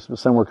T-33s, but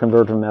some were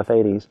converted from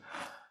F-80s.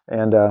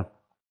 And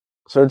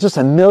so just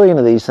 1 million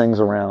of these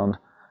things around,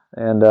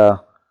 and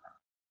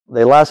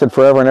they lasted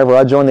forever and ever.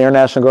 I joined the Air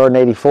National Guard in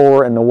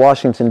 '84, and the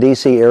Washington,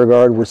 D.C. Air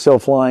Guard were still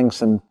flying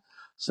some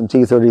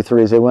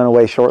T-33s. They went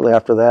away shortly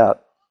after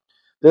that.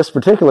 This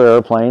particular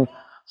airplane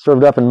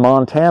served up in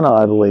Montana,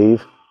 I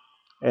believe,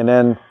 and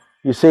then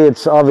you see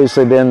it's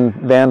obviously been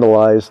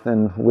vandalized,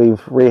 and we've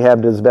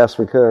rehabbed as best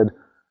we could,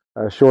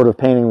 short of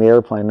painting the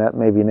airplane. That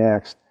may be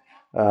next.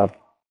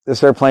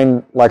 This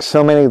airplane, like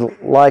so many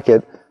like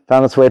it,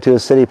 found its way to a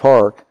city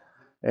park,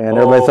 and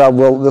everybody thought,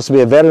 well, this will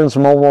be a Veterans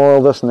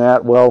Memorial, this and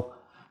that. Well,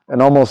 in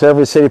almost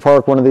every city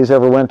park one of these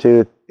ever went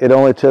to, it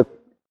only took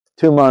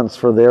 2 months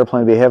for the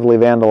airplane to be heavily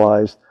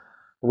vandalized.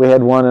 We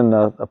had one in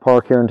a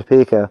park here in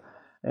Topeka,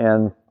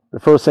 and the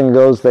first thing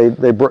goes,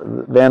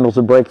 vandals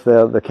would break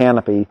the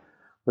canopy,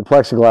 the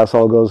plexiglass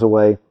all goes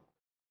away,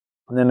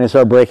 and then they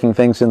start breaking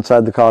things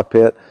inside the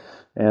cockpit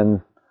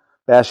and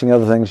bashing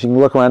other things. You can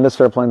look around this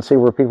airplane and see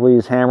where people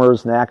use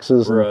hammers and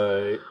axes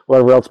and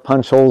whatever else,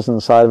 punch holes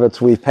inside of it.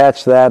 So we've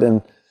patched that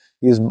and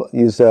used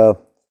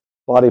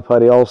body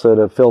putty also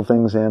to fill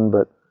things in.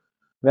 But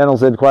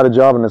vandals did quite a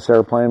job in this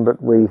airplane,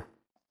 but we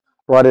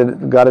got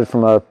it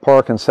from a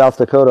park in South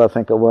Dakota, I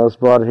think it was,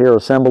 brought it here,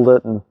 assembled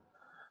it, and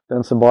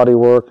done some body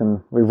work.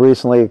 And we've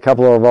recently, a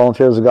couple of our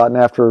volunteers have gotten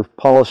after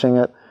polishing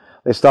it.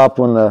 They stopped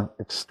when the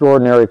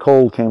extraordinary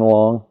cold came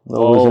along.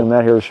 We'll resume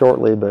that here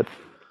shortly. But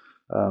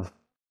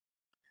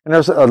and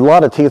there's a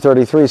lot of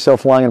T-33 still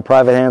flying in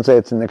private hands.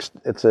 It's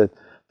a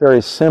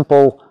very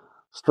simple,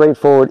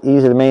 straightforward,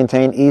 easy to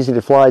maintain, easy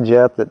to fly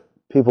jet that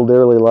people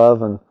dearly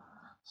love. And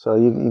so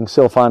you can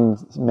still find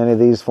many of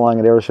these flying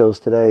at air shows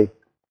today.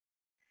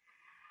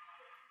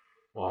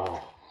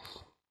 Wow.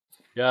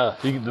 Yeah,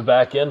 the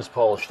back end's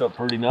polished up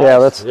pretty nice.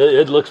 Yeah,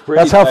 it looks pretty.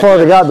 That's how far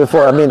they got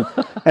before. I mean,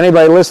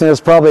 anybody listening to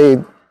this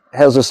probably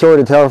has a story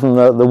to tell from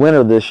the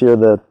winter this year,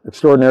 the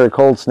extraordinary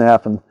cold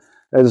snap, and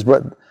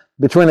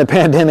between the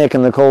pandemic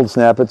and the cold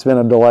snap, it's been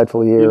a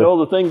delightful year. You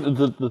know,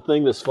 the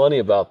thing that's funny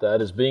about that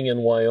is being in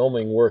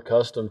Wyoming, we're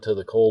accustomed to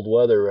the cold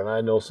weather, and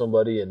I know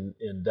somebody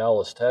in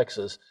Dallas,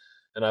 Texas,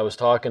 and I was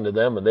talking to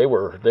them, and they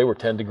were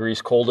 10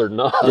 degrees colder than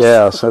us.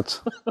 Yes,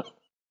 that's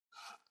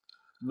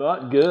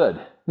not good.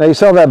 Now you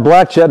saw that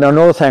black jet in our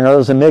north hangar. It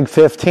was a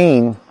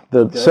MiG-15.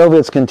 The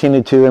Soviets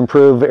continued to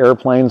improve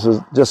airplanes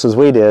just as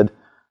we did,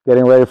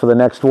 getting ready for the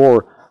next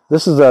war.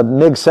 This is a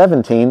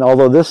MiG-17,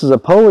 although this is a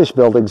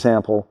Polish-built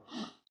example.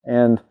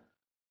 And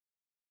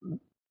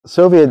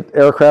Soviet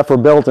aircraft were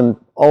built in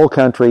all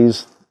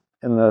countries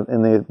in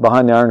the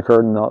behind the Iron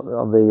Curtain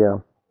of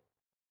the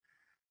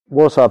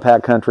Warsaw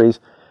Pact countries.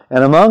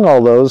 And among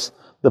all those,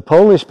 the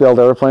Polish-built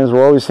airplanes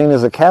were always seen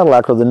as a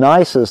Cadillac, or the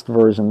nicest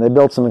version. They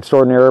built some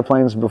extraordinary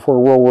airplanes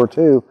before World War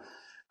II.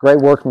 Great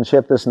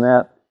workmanship, this and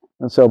that.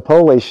 And so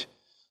Polish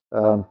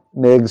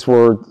MiGs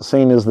were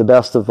seen as the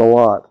best of the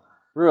lot.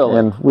 Really?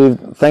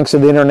 And thanks to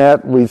the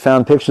internet, we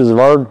found pictures of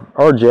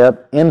our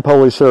jet in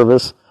Polish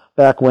service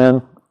back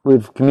when.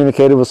 We've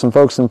communicated with some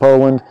folks in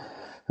Poland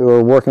who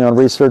are working on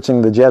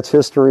researching the jet's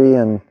history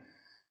and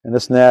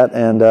this and that.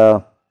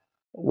 And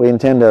we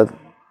intend to.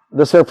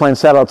 This airplane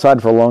sat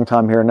outside for a long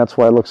time here, and that's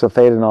why it looks so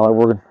faded and all that.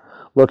 We're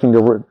looking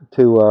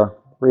to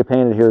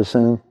repaint it here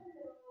soon.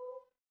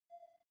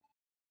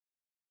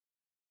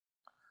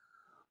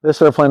 This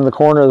airplane in the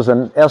corner is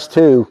an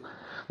S-2.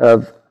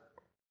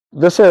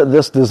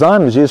 This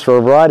design was used for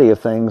a variety of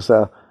things.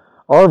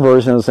 Our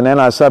version is an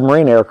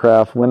anti-submarine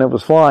aircraft. When it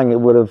was flying, it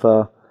would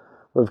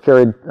have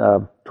carried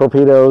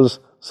torpedoes,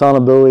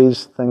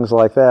 sonobuoys, things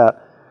like that.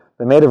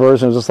 They made a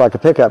version of just like a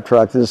pickup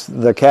truck.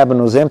 The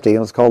cabin was empty. It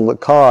was called the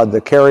COD,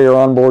 the Carrier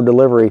Onboard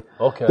Delivery.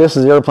 Okay. This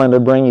is the airplane to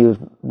bring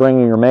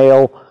your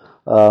mail,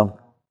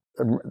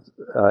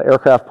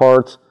 aircraft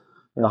parts,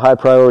 high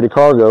priority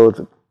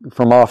cargo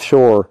from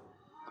offshore,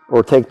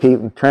 or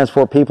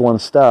transport people and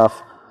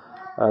stuff.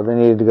 They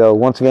needed to go.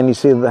 Once again, you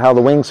see how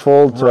the wings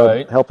fold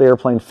to help the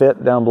airplane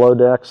fit down below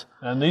decks.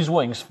 And these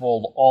wings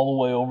fold all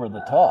the way over the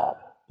top.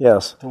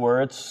 Yes. To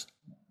where it's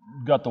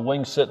got the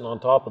wings sitting on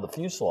top of the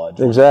fuselage.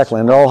 Exactly,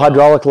 and they're all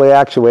hydraulically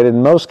actuated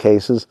in most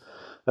cases.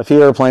 A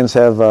few airplanes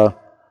have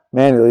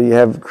manually. You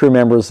have crew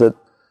members or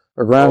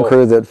ground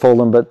crew that fold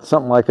them, but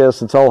something like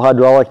this, it's all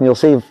hydraulic, and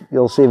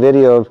you'll see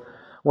video of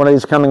one of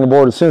these coming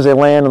aboard. As soon as they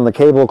land and the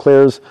cable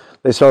clears,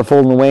 they start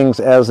folding the wings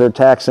as they're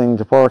taxiing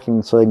to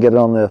parking, so they get it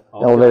on the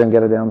elevator and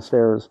get it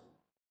downstairs.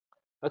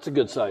 That's a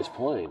good sized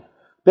plane.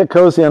 Bit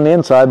cozy on the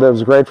inside, but it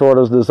was great for what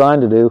it was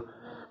designed to do.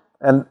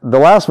 And the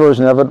last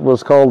version of it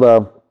was called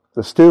the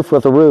Stoof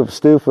with a roof.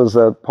 Stoof was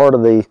a part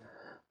of the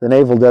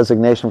naval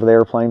designation for the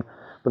airplane,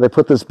 but they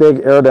put this big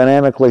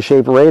aerodynamically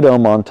shaped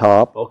radome on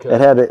top. Okay.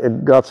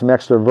 It got some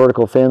extra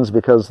vertical fins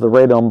because the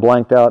radome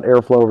blanked out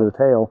airflow over the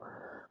tail,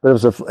 but it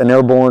was an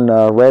airborne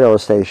radar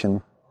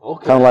station,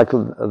 kind of like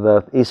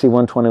the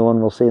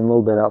EC-121 we'll see in a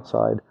little bit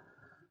outside.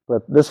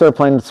 But this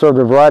airplane served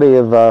a variety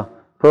of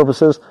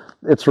purposes.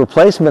 Its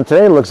replacement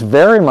today looks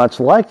very much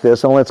like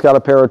this, only it's got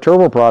a pair of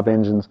turboprop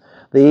engines.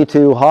 The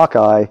E-2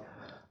 Hawkeye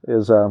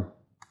is a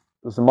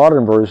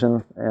modern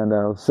version and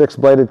a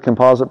 6-bladed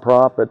composite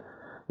prop, but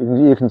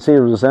you can see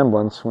a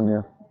resemblance when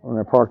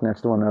they're parked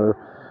next to one another.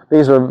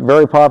 These are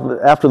very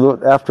popular.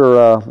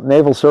 After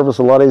naval service,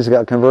 a lot of these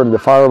got converted to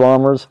fire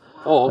bombers.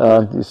 Oh,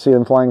 okay. You see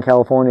them flying in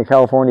California.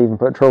 California even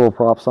put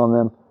turboprops on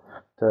them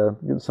to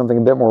get something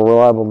a bit more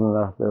reliable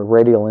than the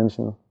radial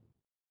engine.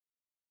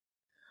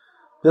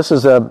 This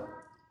is a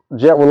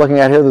jet we're looking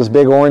at here. This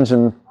big orange,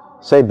 and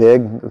say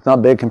big, it's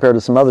not big compared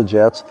to some other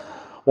jets.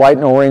 White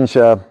and orange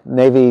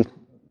Navy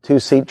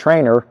 2-seat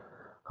trainer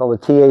called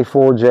the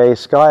TA-4J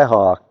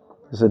Skyhawk.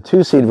 It's a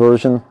 2-seat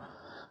version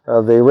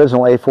of the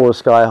original A-4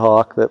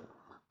 Skyhawk that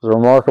was a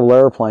remarkable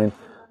airplane.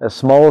 As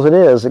small as it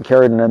is, it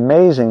carried an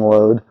amazing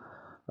load.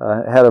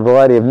 had a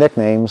variety of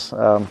nicknames,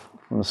 from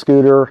the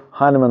Scooter,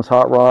 Heineman's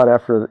Hot Rod,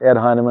 after Ed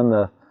Heineman,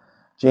 the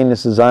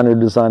genius designer who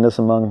designed this,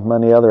 among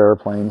many other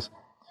airplanes.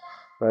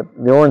 But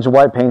the orange and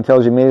white paint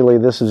tells you immediately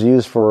this is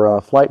used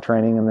for flight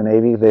training in the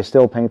Navy. They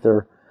still paint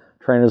their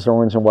trainers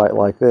orange and white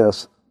like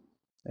this.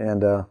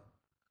 And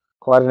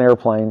quite an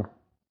airplane.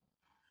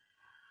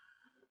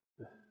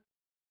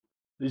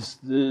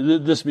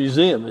 This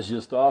museum is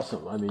just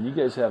awesome. I mean, you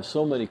guys have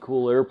so many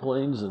cool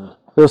airplanes. And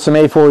There's some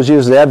A4s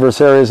used as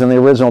adversaries in the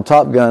original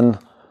Top Gun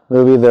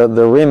movie.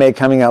 The remake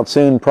coming out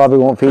soon probably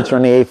won't feature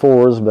any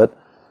A4s, but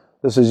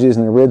this is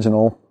using the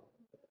original.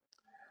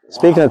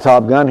 Speaking of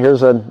Top Gun,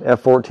 here's an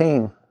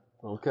F-14.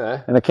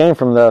 Okay. And it came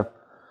from the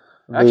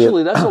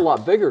Actually, that's a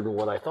lot bigger than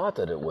what I thought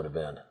that it would have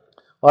been.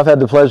 I've had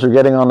the pleasure of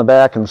getting on the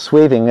back and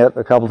sweeping it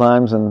a couple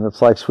times, and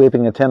it's like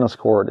sweeping a tennis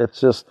court. It's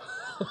just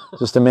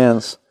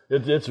immense.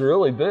 It's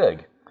really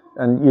big.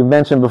 And you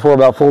mentioned before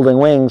about folding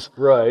wings.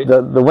 Right.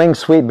 The wings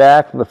sweep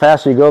back. The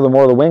faster you go, the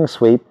more the wings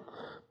sweep.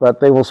 But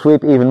they will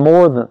sweep even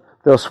more.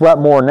 They'll sweep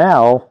more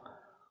now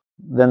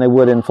than they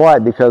would in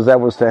flight, because that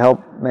was to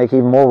help make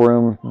even more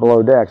room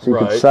below decks. You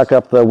could suck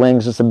up the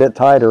wings just a bit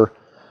tighter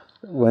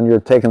when you're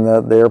taking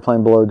the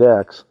airplane below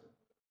decks.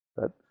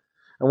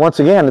 And once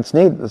again, it's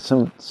neat.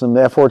 Some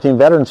F-14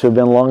 veterans who have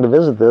been along to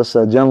visit this.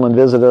 A gentleman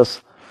visited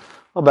us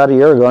about a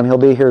year ago, and he'll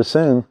be here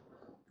soon.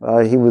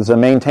 He was a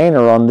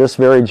maintainer on this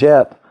very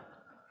jet.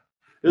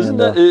 Isn't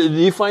that? Do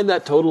you find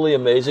that totally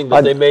amazing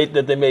that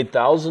they made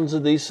thousands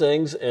of these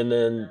things, and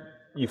then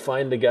you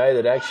find the guy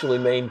that actually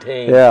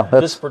maintained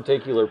this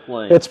particular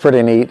plane? It's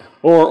pretty neat.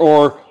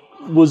 Or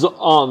was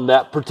on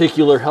that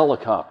particular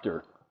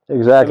helicopter.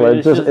 Exactly. I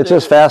mean, it's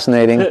just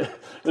fascinating.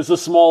 It's a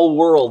small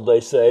world, they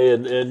say,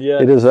 and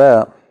yet it is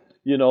that.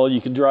 You know, you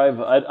can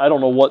drive. I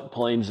don't know what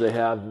planes they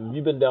have. Have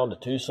you been down to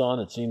Tucson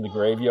and seen the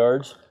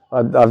graveyards?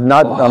 I've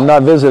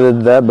not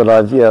visited that, but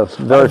I've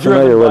very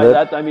familiar with it.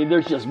 That. I mean,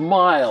 there's just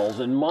miles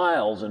and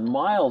miles and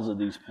miles of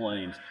these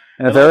planes.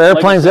 And if there are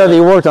airplanes there that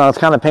you worked on, it's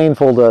kind of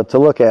painful to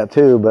look at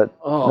too. But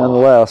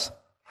nonetheless,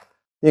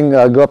 you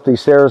can go up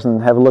these stairs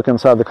and have a look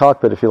inside the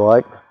cockpit if you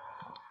like.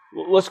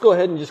 Let's go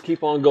ahead and just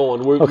keep on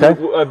going.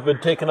 I've been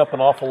taking up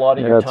an awful lot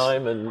of your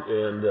time, and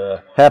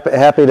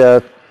happy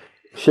to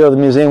share the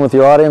museum with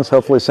your audience.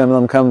 Hopefully, some of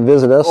them come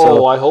visit us.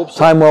 Oh, I hope so.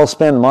 Time well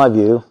spent, in my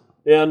view.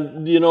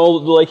 And you know,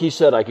 like he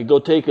said, I could go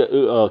take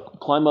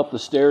climb up the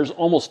stairs.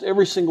 Almost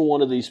every single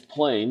one of these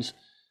planes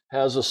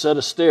has a set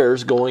of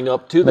stairs going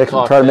up to the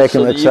cockpit, try to make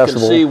them that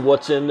accessible. You can see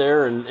what's in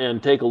there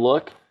and take a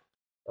look.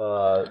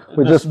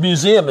 This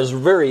museum is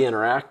very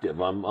interactive.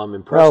 I'm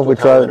impressed with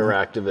how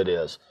interactive it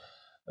is.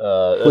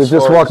 We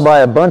just walked by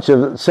a bunch of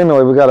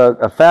simulators. We've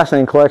got a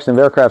fascinating collection of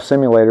aircraft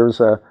simulators.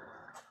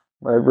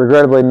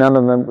 Regrettably, none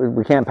of them,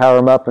 we can't power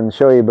them up and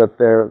show you, but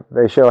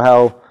they show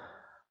how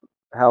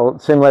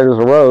simulators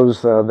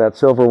arose. That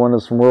silver one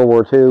is from World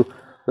War II.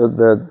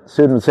 The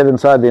student would sit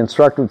inside, the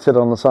instructor would sit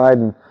on the side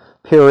and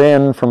peer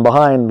in from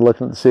behind,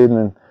 looking at the student,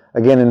 and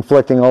again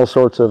inflicting all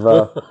sorts of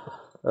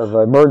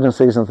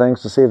emergencies and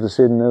things to see if the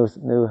student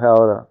knew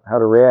how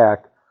to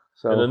react.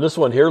 So, and then this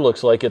one here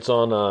looks like it's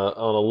on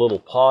a little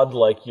pod,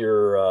 like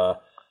you're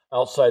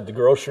outside the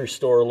grocery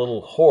store, a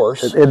little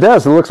horse. It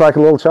does. It looks like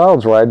a little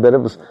child's ride, but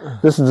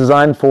this is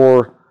designed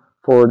for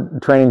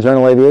training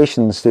general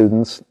aviation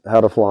students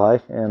how to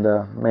fly and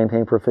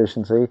maintain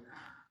proficiency.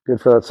 Good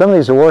for that. Some of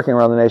these are working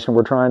around the nation.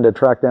 We're trying to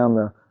track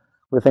down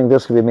we think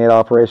this could be made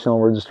operational.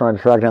 We're just trying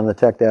to track down the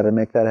tech data to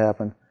make that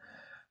happen.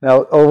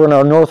 Now, over in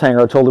our north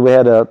hangar, I told you we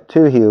had 2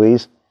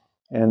 Hueys,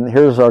 and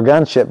here's our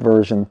gunship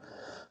version.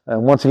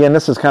 Once again,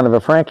 this is kind of a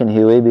Franken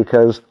Huey,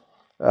 because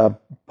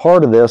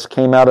part of this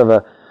came out of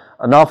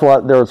an awful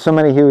lot. There were so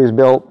many Hueys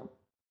built,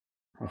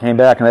 came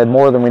back and had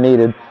more than we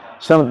needed.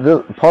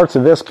 Some parts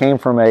of this came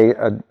from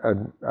a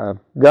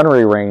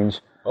gunnery range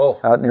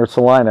out near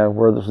Salina,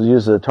 where this was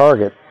used as a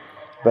target.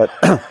 But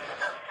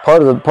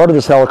part of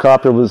this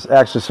helicopter was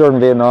actually served in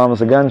Vietnam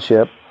as a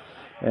gunship,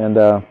 and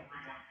very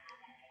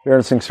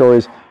interesting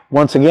stories.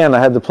 Once again, I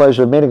had the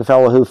pleasure of meeting a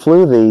fellow who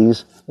flew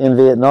these in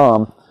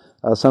Vietnam.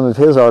 Some of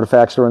his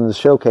artifacts are in the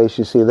showcase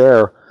you see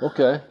there.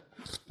 Okay.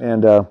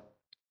 And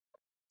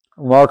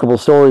remarkable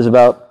stories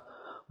about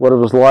what it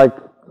was like.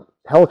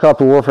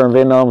 Helicopter warfare in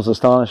Vietnam was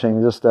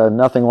astonishing, just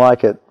nothing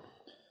like it.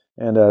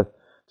 And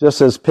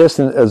just as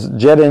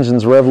jet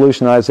engines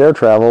revolutionized air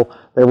travel,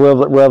 they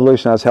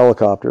revolutionized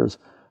helicopters.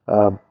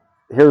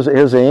 Here's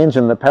the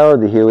engine that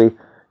powered the Huey.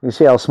 You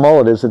see how small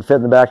it is. It fit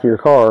in the back of your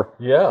car.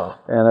 Yeah.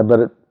 And but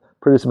it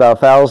produced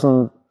about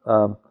 1,000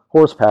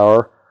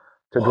 horsepower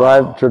to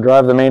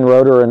drive the main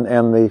rotor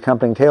and the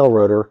accompanying tail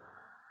rotor.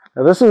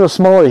 Now, this is a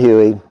smaller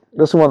Huey.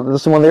 This is one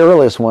of the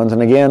earliest ones.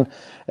 And again,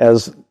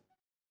 as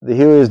the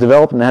Hueys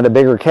developed and had a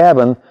bigger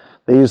cabin,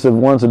 they used the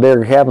ones with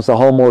bigger cabins to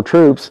haul more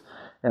troops,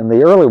 and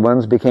the early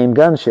ones became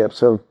gunships.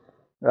 So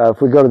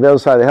if we go to the other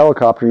side of the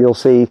helicopter, you'll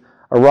see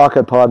a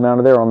rocket pod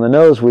mounted there. On the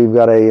nose, we've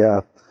got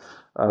a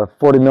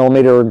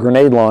 40-millimeter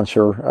grenade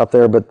launcher up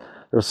there, but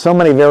there's so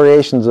many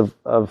variations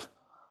of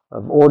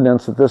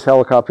ordnance that this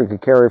helicopter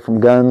could carry, from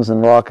guns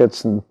and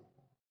rockets and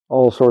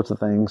all sorts of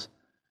things.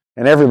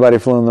 and everybody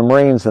flew in the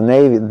Marines, the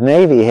Navy. The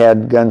Navy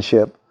had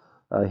gunship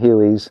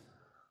Hueys.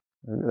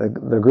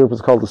 The group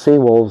was called the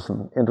Seawolves.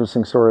 An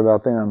interesting story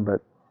about them,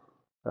 but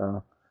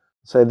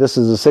say this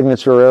is a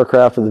signature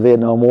aircraft of the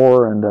Vietnam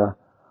War, and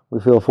we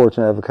feel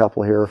fortunate to have a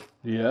couple here.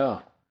 Yeah.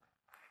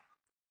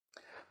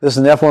 This is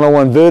an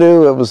F-101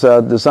 Voodoo. It was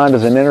designed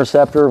as an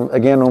interceptor.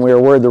 Again, when we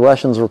were worried the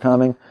Russians were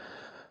coming,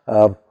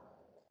 the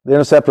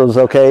interceptor was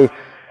okay,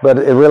 but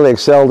it really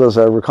excelled as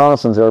a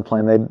reconnaissance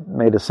airplane. They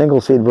made a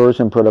single-seat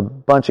version, put a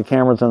bunch of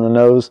cameras in the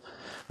nose,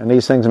 and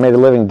these things made a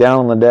living down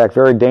on the deck.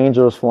 Very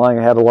dangerous flying.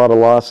 It had a lot of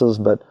losses,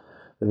 but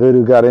the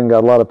Voodoo got a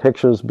lot of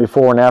pictures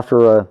before and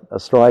after a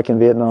strike in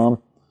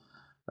Vietnam.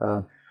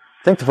 I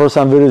think the first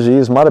time Voodoos were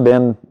used might have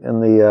been in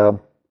the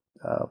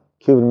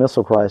Cuban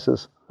Missile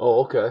Crisis.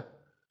 Oh, okay.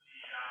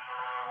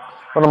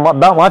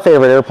 About my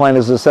favorite airplane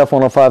is this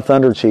F-105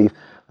 Thunder Chief.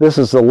 This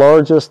is the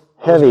largest,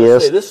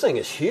 heaviest, this thing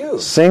is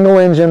huge.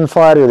 single-engine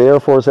fighter the Air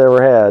Force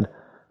ever had.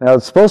 Now,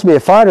 it's supposed to be a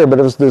fighter, but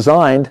it was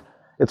designed,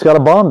 it's got a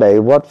bomb bay.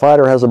 What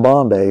fighter has a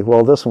bomb bay?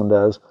 Well, this one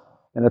does.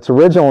 And its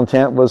original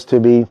intent was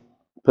to be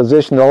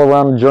positioned all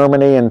around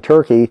Germany and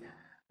Turkey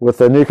with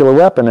a nuclear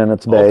weapon in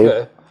its bay.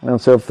 Okay. And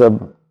so if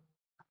the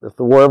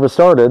war ever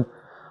started,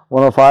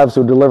 105s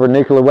would deliver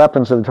nuclear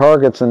weapons to the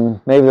targets, and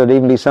maybe there'd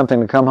even be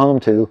something to come home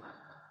to.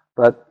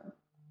 But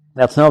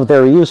that's not what they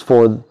were used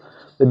for.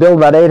 They built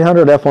about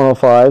 800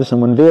 F-105s,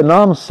 and when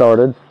Vietnam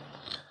started,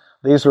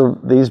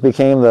 these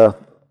became the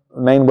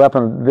main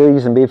weapon,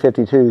 these and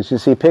B-52s. You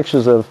see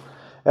pictures of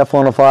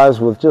F-105s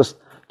with just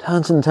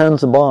tons and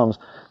tons of bombs.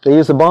 They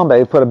used a bomb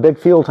bay, put a big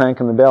fuel tank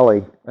in the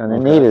belly, and they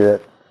needed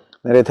it.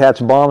 They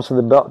attached bombs to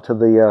the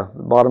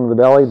bottom of the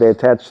belly. They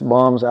attached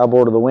bombs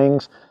outboard of the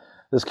wings.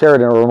 This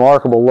carried a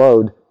remarkable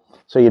load.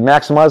 So you'd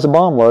maximize the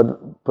bomb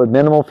load, put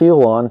minimal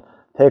fuel on,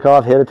 take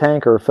off, hit a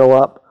tanker, fill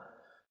up,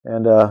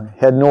 and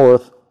head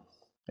north.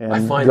 And I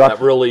find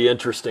that really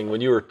interesting. When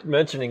you were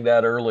mentioning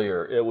that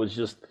earlier, it was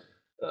just,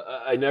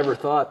 I never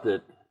thought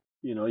that,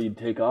 you'd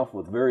take off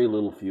with very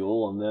little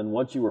fuel, and then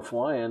once you were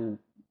flying,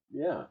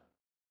 it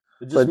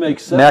just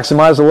makes sense.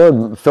 Maximize the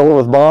load, fill it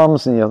with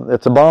bombs, and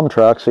it's a bomb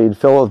truck, so you'd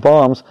fill it with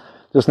bombs,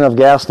 just enough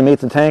gas to meet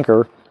the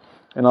tanker,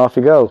 and off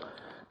you go.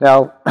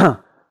 Now,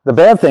 the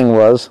bad thing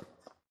was,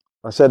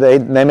 I said they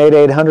made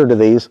 800 of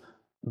these.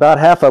 About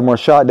half of them were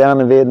shot down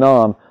in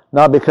Vietnam,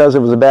 not because it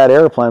was a bad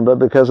airplane, but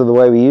because of the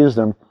way we used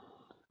them.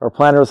 Our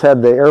planners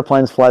had the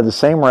airplanes fly the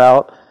same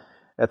route,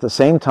 at the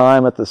same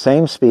time, at the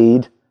same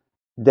speed,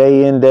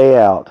 day in, day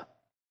out.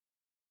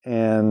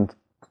 And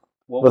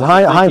with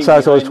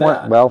hindsight's always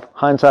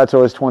hindsight's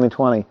always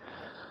 20/20.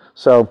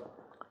 So,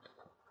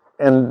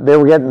 and they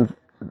were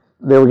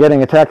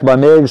getting attacked by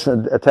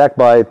MiGs, attacked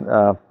by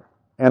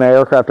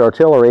anti-aircraft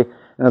artillery.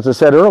 And as I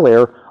said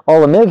earlier, all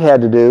the MiG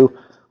had to do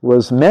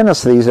was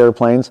menace these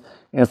airplanes.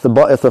 And if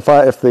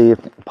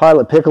the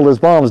pilot pickled his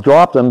bombs,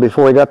 dropped them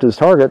before he got to his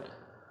target,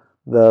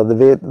 the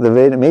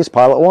Vietnamese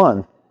pilot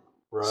won.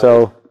 Right.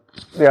 So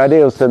the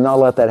idea was to not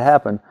let that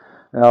happen.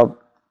 Now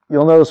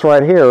you'll notice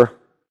right here,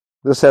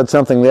 this had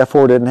something the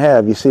F-4 didn't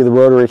have. You see the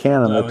rotary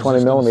cannon, the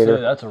 20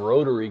 millimeter. That's a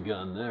rotary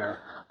gun there.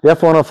 The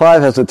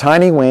F-105 has a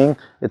tiny wing.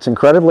 It's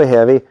incredibly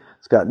heavy.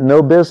 It's got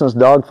no business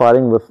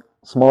dogfighting with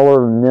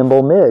smaller,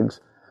 nimble MiGs,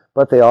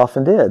 but they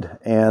often did.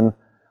 And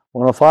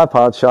 105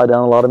 pilots shot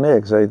down a lot of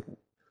MiGs.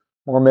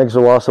 More MiGs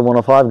are lost to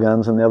 105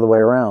 guns than the other way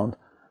around.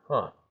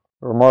 Huh.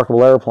 A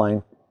remarkable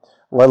airplane.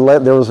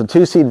 There was a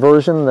two-seat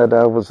version that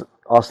was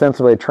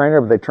ostensibly a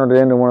trainer, but they turned it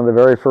into one of the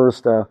very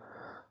first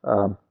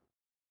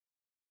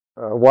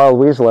Wild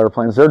Weasel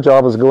airplanes. Their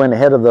job was to go in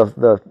ahead of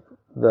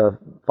the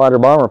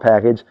fighter-bomber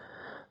package,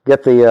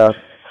 get the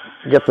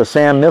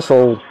SAM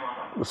missile,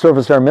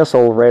 surface-air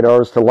missile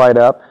radars to light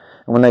up,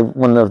 and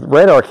when the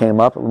radar came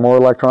up, more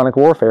electronic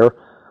warfare,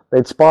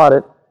 they'd spot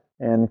it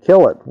and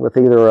kill it with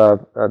either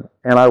an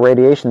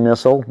anti-radiation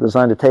missile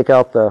designed to take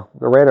out the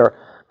radar.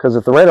 Because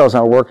if the radar's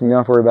not working, you don't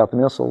have to worry about the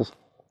missiles,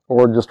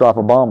 or just drop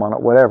a bomb on it,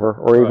 whatever,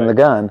 or even the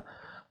gun.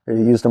 You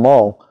used them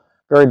all.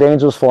 Very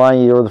dangerous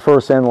flying. You were the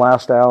first in,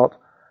 last out,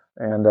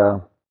 and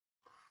it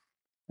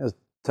was a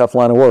tough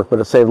line of work, but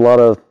it saved a lot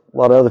of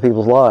other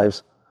people's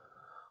lives.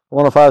 The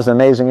 105 is an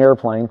amazing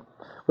airplane.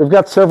 We've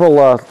got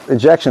several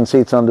ejection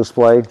seats on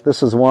display.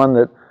 This is one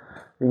that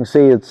you can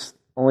see it's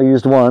only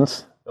used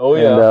once. Oh,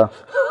 yeah.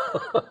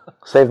 And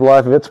saved the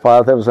life of its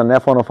pilot. That was an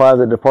F-105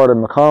 that departed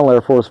McConnell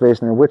Air Force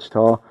Base near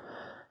Wichita.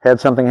 Had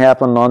something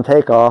happen on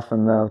takeoff,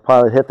 and the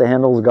pilot hit the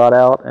handles, got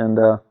out, and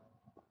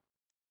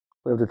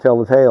lived to tell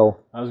the tale.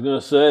 I was going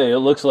to say, it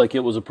looks like it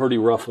was a pretty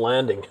rough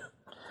landing.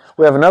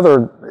 We have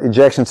another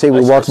ejection seat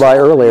we walked by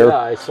earlier. Yeah,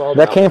 I saw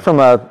that. That came from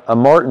a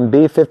Martin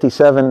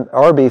B-57,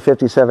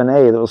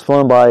 RB-57A that was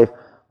flown by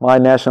my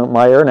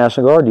Air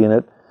National Guard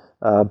unit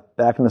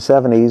back in the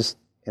 70s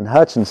in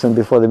Hutchinson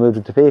before they moved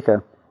to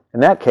Topeka. In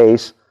that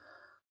case,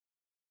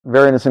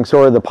 very interesting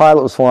story, the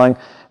pilot was flying,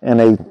 and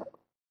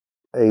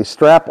a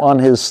strap on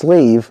his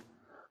sleeve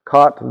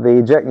caught the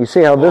ejection. You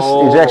see how this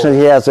ejection,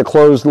 he has a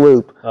closed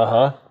loop.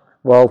 Uh-huh.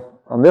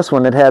 Well, on this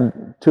one, it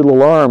had two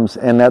little arms,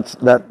 and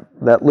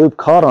that loop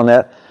caught on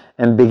that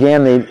and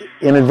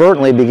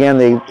inadvertently began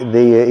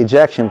the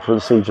ejection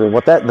procedure.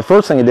 The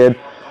first thing it did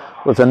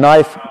was a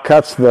knife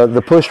cuts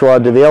the push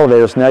rod to the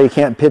elevator, so now you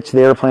can't pitch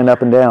the airplane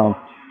up and down.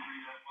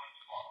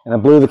 And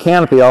it blew the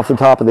canopy off the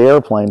top of the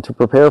airplane to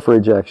prepare for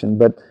ejection.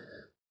 But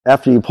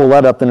after you pull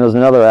that up, then there's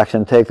another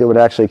action take that would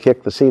actually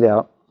kick the seat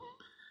out.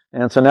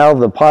 And so now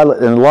the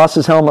pilot lost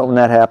his helmet when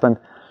that happened.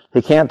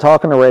 He can't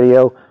talk on the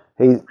radio.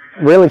 He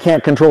really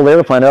can't control the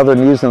airplane other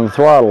than using the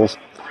throttles.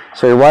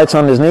 So he writes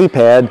on his knee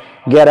pad,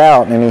 "Get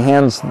out," and he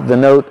hands the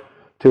note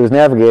to his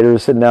navigator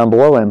who's sitting down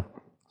below him.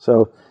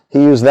 So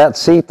he used that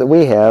seat that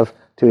we have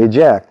to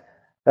eject.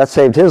 That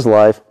saved his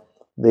life.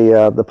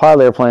 The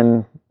pilot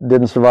airplane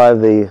didn't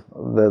survive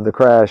the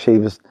crash. He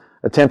was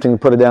attempting to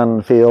put it down in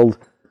the field,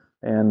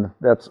 and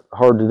that's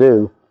hard to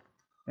do.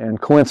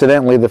 And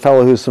coincidentally, the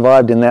fellow who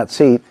survived in that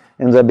seat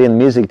ends up being the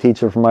music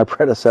teacher for my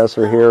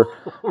predecessor here.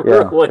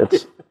 Yeah, Really?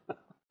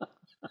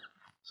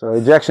 So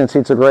ejection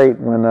seats are great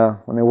when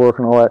they work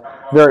and all that.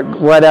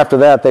 Right after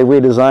that, they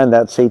redesigned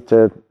that seat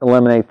to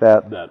eliminate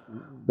that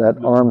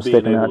arm being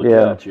sticking able out. to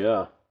Yeah. catch,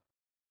 yeah.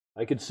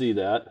 I could see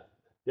that.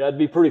 Yeah, it'd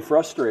be pretty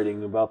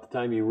frustrating about the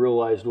time you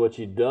realized what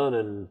you'd done.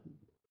 And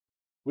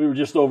we were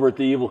just over at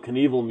the Evel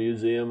Knievel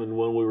Museum, and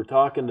when we were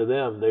talking to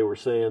them, they were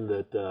saying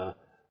that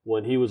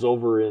when he was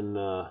over in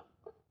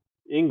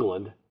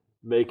England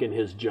making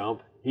his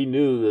jump, he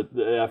knew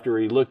that after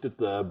he looked at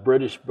the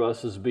British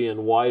buses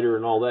being wider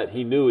and all that,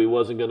 he knew he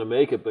wasn't going to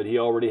make it, but he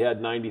already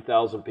had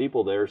 90,000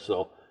 people there,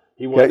 so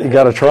he wanted You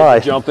got to try.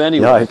 jump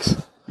anyway.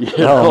 Yikes. You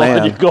Oh, know, man.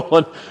 and you're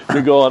going,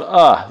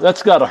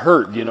 that's got to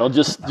hurt, you know,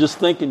 just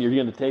thinking you're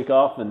going to take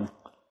off and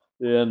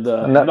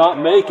not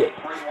make it.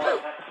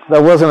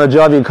 That wasn't a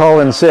job you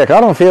call in sick.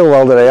 I don't feel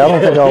well today. I don't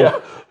think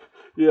I'll...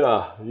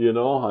 Yeah, you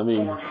know, I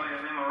mean,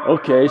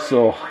 okay,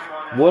 so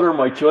what are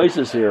my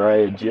choices here?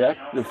 I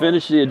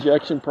finish the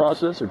ejection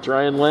process, or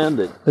try and land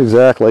it?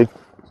 Exactly.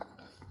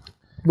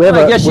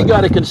 I guess you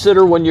got to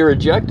consider when you're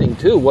ejecting,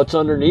 too, what's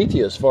underneath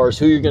you as far as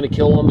who you're going to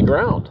kill on the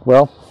ground.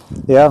 Well,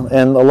 yeah,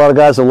 and a lot of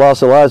guys have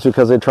lost their lives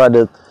because they tried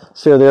to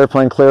steer the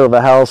airplane clear of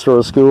a house or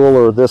a school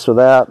or this or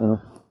that. And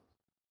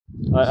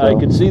I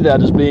could see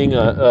that as being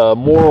a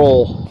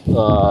moral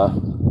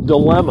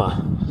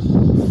dilemma.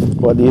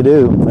 What do you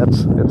do?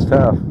 It's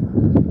tough.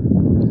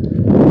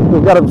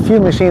 We've got a few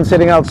machines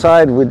sitting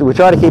outside. We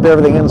try to keep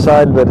everything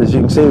inside, but as you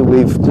can see,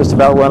 we've just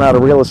about run out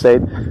of real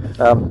estate.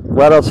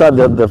 Right outside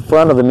the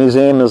front of the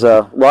museum is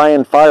a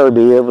Ryan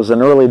Firebee. It was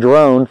an early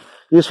drone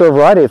used for a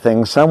variety of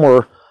things. Some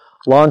were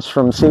launched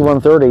from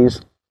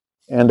C-130s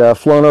and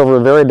flown over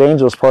very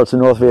dangerous parts of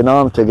North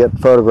Vietnam to get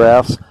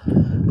photographs,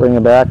 bring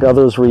them back.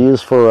 Others were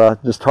used for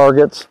just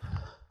targets,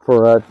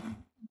 for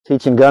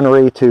teaching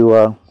gunnery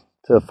to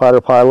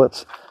fighter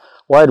pilots,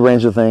 wide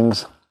range of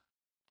things.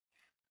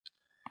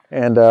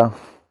 And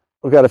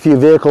we've got a few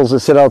vehicles that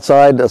sit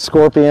outside. A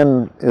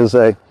Scorpion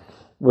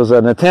was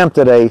an attempt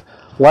at a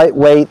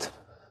lightweight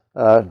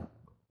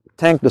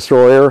tank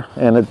destroyer,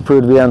 and it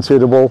proved to be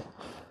unsuitable.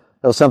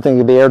 It was something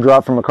that could be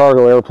airdropped from a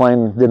cargo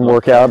airplane. Didn't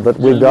work out, but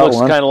we've got one. It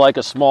looks kind of like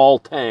a small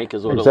tank,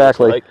 is what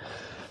Exactly. it looks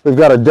like. We've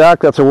got a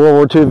Duck. That's a World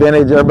War II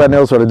vintage. Everybody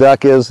knows what a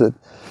Duck is. That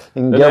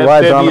you can get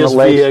rides on amphibious the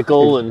lake.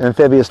 vehicle and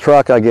amphibious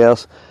truck, I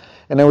guess.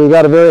 And then we've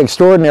got a very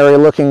extraordinary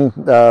looking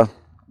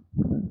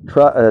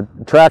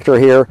tractor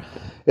here.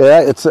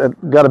 It's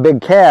got a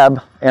big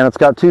cab, and it's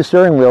got two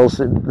steering wheels.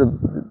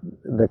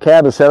 The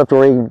cab is set up to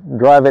where you can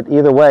drive it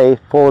either way,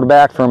 forward or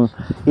back from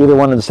either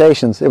one of the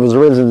stations. It was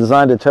originally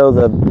designed to tow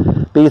the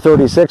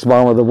B-36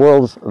 bomber,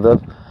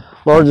 the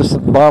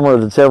largest bomber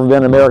that's ever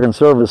been in American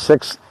service.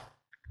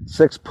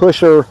 Six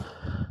pusher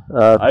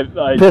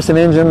piston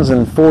engines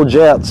and 4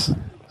 jets,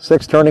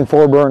 6 turning,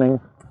 4 burning.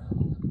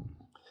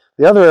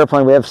 The other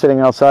airplane we have sitting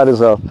outside is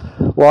a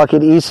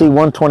Lockheed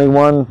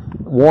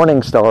EC-121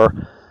 Warning Star.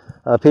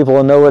 People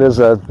will know it as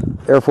a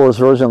Air Force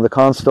version of the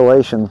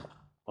Constellation.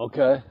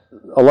 Okay.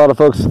 A lot of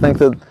folks think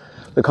that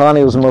the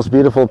Connie was the most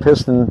beautiful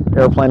piston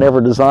airplane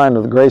ever designed,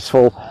 with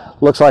graceful,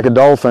 looks like a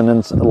dolphin in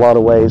a lot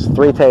of ways.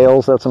 3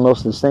 tails, that's the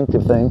most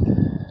distinctive thing.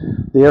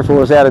 The Air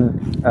Force added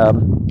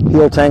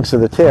heel tanks to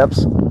the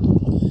tips,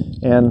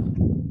 and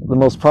the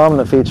most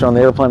prominent feature on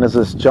the airplane is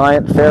this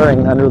giant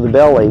fairing under the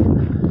belly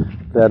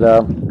that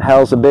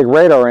housed a big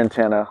radar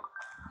antenna.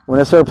 When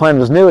this airplane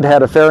was new, it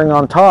had a fairing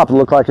on top that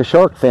looked like a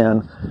shark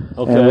fin.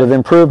 Okay. And with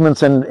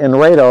improvements in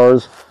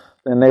radars,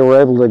 then they were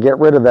able to get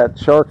rid of that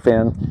shark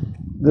fin.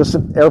 This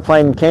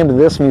airplane came to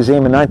this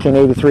museum in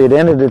 1983. It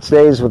ended its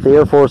days with the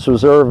Air Force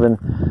Reserve in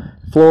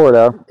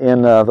Florida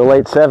in the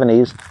late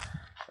 70s.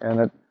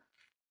 And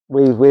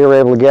we were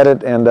able to get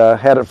it and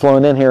had it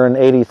flown in here in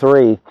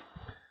 83.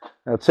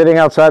 It's sitting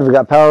outside. We've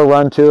got power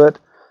run to it.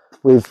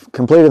 We've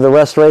completed the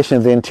restoration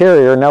of the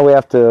interior. Now we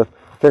have to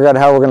figure out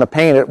how we're going to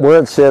paint it, where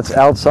it sits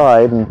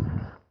outside,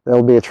 and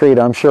that'll be a treat,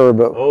 I'm sure,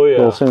 but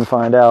we'll soon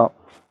find out.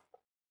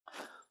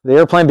 The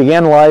airplane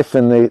began life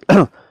in the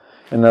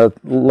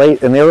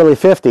early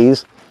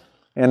 50s,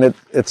 and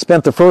it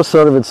spent the first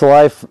third of its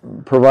life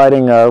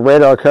providing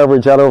radar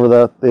coverage out over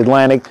the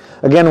Atlantic.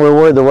 Again, we were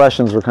worried the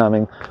Russians were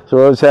coming, so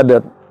we always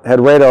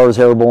had radars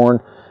airborne.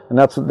 and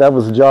that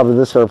was the job of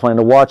this airplane,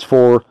 to watch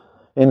for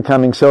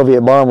incoming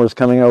Soviet bombers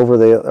coming over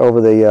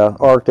the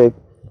Arctic,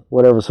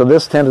 whatever. So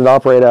this tended to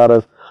operate out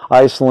of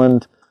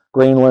Iceland,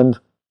 Greenland,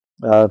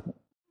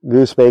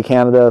 Goose Bay,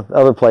 Canada,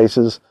 other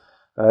places,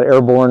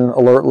 airborne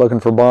alert looking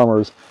for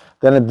bombers.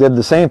 Then it did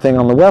the same thing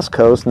on the West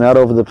Coast and out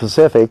over the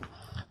Pacific.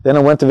 Then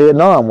it went to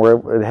Vietnam, where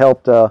it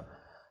helped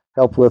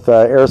with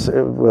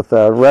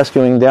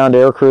rescuing downed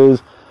air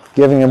crews,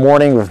 giving them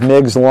warning with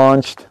MiGs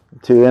launched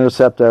to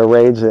intercept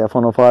raids, the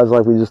F-105s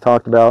like we just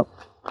talked about.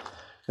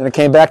 Then it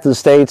came back to the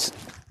States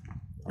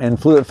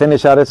and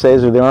finished out its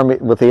days with the Army,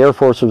 with the Air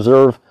Force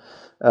Reserve,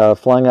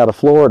 flying out of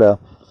Florida.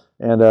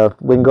 And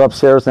we can go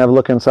upstairs and have a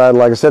look inside.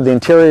 Like I said, the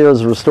interior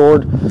is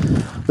restored.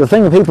 The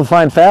thing that people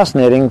find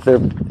fascinating,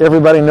 that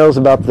everybody knows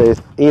about the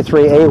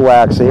E-3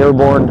 AWACS, the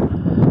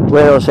airborne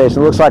radar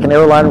station. It looks like an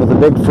airliner with a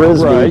big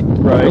frisbee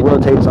that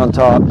rotates on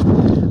top.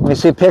 When you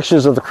see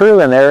pictures of the crew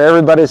in there,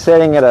 everybody's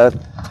sitting at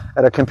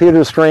a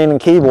computer screen and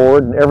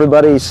keyboard, and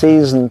everybody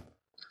sees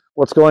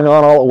what's going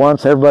on all at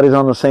once. Everybody's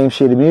on the same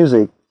sheet of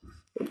music.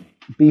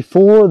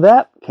 Before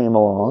that came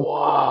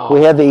along,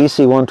 we had the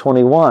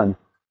EC-121.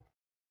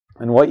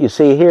 And what you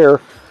see here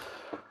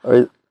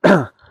is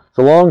the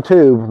long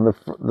tube.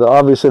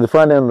 Obviously, the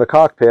front end of the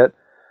cockpit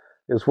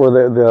is where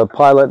the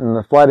pilot and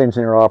the flight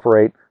engineer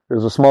operate.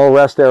 There's a small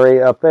rest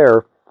area up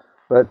there,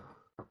 but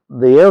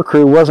the air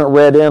crew wasn't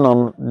read in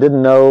on,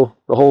 didn't know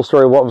the whole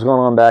story of what was going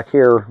on back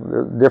here,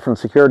 the different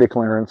security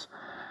clearance.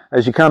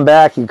 As you come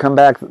back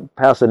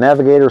past the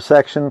navigator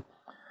section,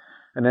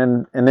 and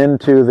then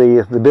into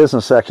the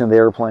business section of the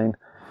airplane.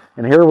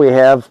 And here we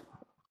have,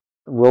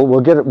 we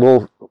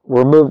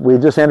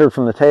just entered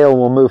from the tail, and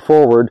we'll move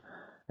forward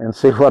and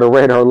see what a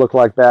radar looked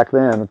like back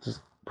then.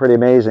 It's pretty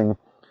amazing.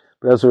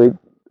 But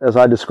as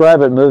I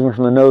describe it, moving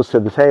from the nose to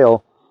the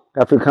tail,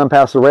 after we come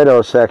past the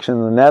radar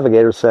section, the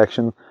navigator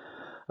section,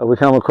 we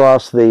come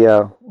across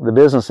the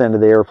business end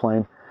of the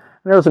airplane.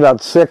 And there's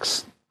about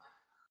six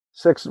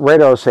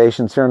radar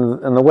stations here,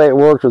 and the way it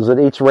worked was that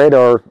each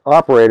radar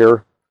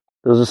operator,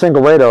 there's a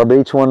single radar, but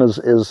each one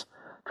is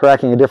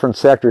tracking a different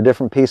sector, a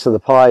different piece of the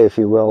pie, if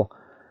you will.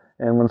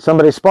 And when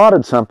somebody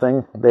spotted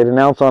something, they'd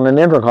announce on an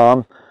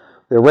intercom.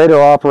 The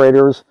radar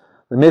operators,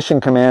 the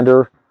mission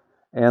commander,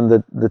 and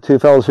the two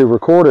fellows who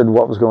recorded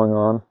what was going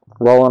on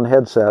were all on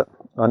headset,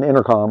 on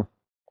intercom.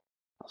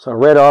 So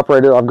radar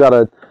operator, I've got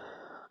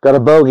a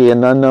bogey,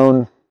 an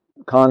unknown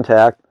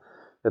contact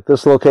at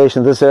this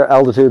location, this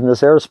altitude, and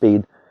this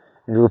airspeed.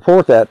 And you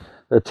report that.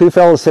 There are two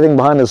fellows sitting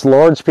behind this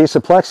large piece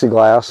of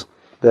plexiglass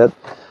that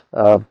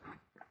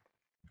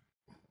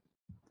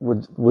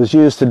was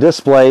used to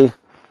display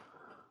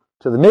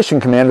to the mission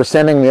commander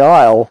standing the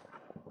aisle,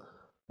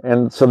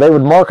 and so they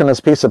would mark on this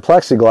piece of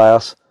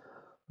plexiglass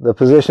the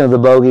position of the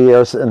bogey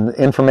and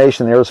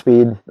information,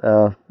 airspeed,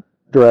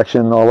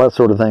 direction, all that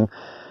sort of thing.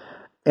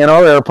 In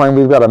our airplane,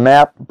 we've got a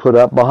map put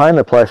up behind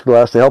the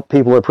plexiglass to help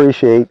people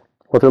appreciate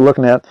what they're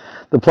looking at.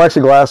 The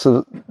plexiglass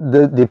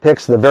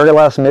depicts the very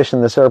last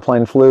mission this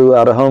airplane flew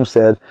out of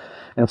Homestead,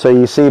 and so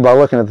you see by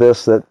looking at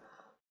this that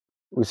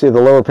we see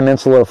the lower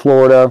peninsula of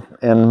Florida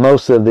and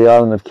most of the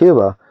island of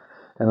Cuba,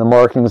 and the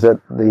markings that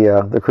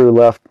the crew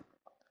left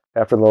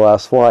after the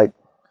last flight.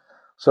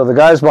 So the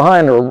guys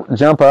behind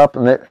jump up,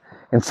 and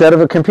instead of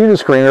a computer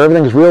screen,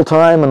 everything's real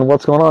time and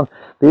what's going on,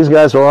 these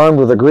guys are armed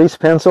with a grease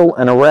pencil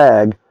and a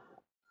rag,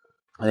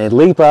 and they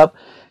leap up,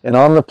 and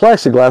on the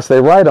plexiglass they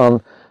write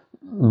on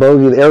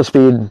bogey, the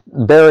airspeed,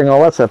 bearing,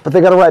 all that stuff, but they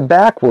got to write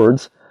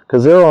backwards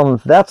because they're on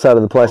that side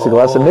of the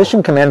plexiglass. The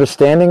mission commander's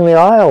standing in the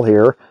aisle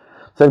here,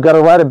 so they've got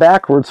to write it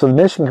backwards so the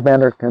mission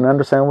commander can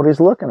understand what he's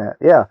looking at.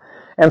 Yeah.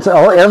 And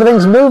so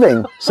everything's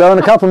moving. So in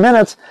a couple of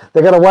minutes,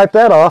 they got to wipe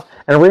that off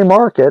and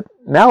remark it.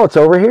 Now it's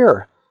over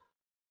here.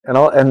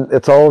 And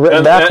it's all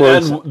written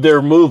backwards. And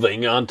they're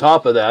moving on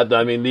top of that.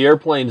 I mean, the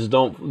airplanes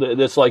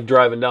it's like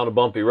driving down a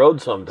bumpy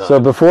road sometimes. So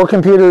before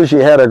computers, you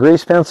had a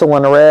grease pencil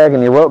and a rag,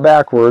 and you wrote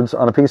backwards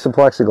on a piece of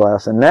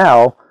plexiglass. And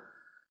now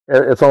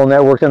it's all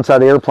networked inside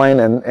the airplane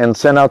and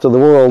sent out to the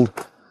world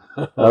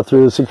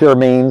through secure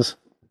means.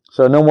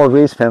 So no more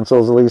grease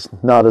pencils, at least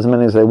not as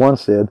many as they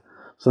once did.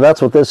 So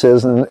that's what this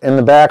is. And in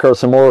the back are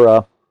some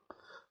more,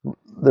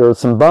 there are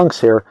some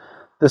bunks here.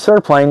 This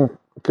airplane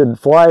could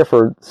fly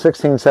for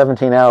 16,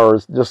 17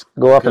 hours, just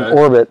go up in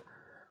orbit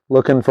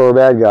looking for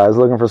bad guys,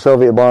 looking for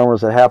Soviet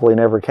bombers that happily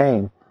never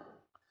came.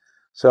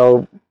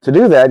 So to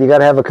do that, you got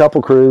to have a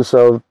couple crews.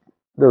 So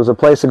there was a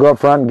place to go up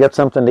front and get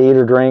something to eat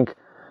or drink,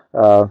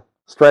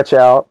 stretch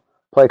out,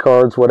 play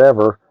cards,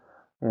 whatever,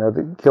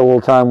 to kill a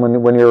little time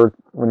when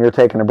you're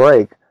taking a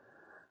break.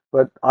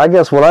 But I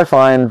guess what I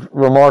find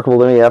remarkable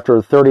to me, after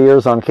 30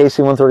 years on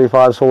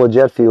KC-135s full of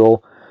jet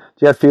fuel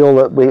that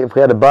if we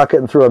had a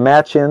bucket and threw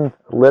a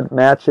lit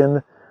match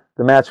in,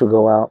 the match would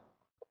go out.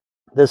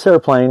 This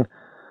airplane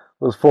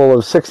was full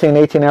of 16,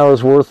 18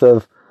 hours worth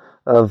of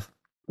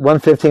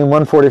 115,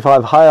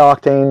 145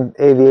 high-octane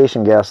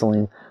aviation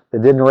gasoline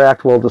that didn't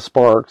react well to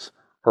sparks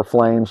or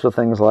flames or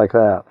things like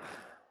that.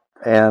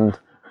 And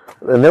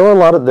there were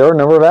a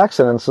number of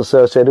accidents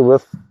associated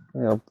with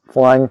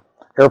flying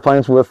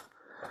airplanes with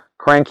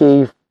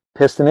cranky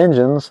piston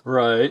engines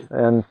Right.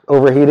 and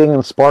overheating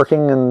and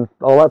sparking and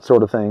all that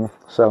sort of thing.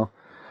 So,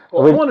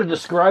 Well, I want to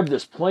describe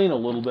this plane a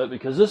little bit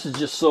because this is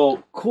just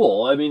so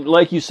cool. I mean,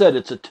 like you said,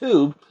 it's a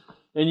tube,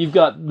 and you've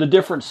got the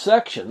different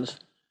sections.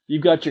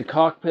 You've got your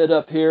cockpit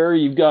up here.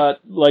 You've got,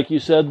 like you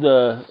said,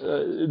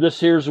 this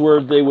here's where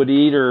they would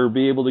eat or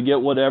be able to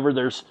get whatever.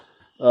 There's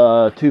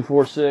 2,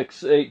 4,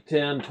 6, 8,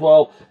 10,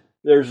 12.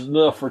 There's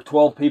enough for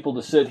 12 people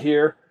to sit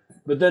here.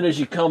 But then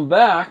as you come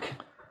back,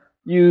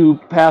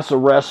 you pass a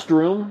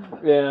restroom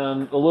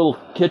and a little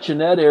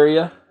kitchenette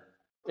area.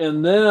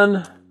 And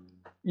then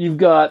you've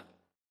got,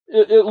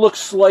 it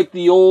looks like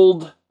the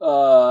old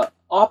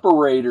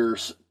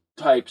operators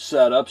type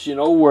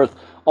setups, with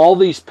all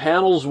these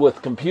panels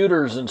with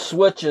computers and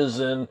switches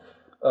and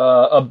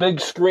a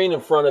big screen in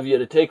front of you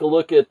to take a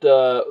look at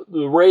the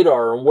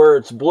radar and where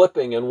it's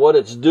blipping and what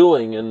it's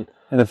doing. And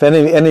if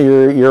any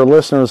of your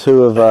listeners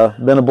who have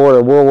been aboard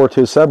a World War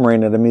II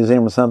submarine at a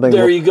museum or something,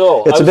 there you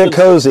go. It's a bit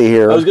cozy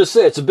here. I was going to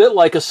say, it's a bit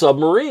like a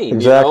submarine.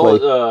 Exactly.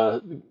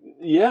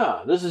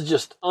 Yeah, this is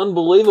just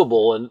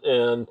unbelievable.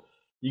 And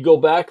you go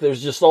back,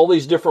 there's just all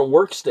these different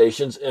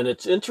workstations, and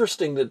it's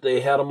interesting that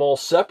they had them all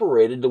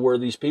separated to where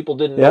these people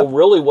didn't know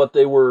really what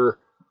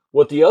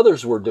the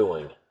others were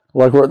doing.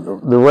 Like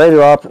the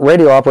radio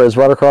operator is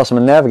right across from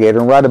a navigator,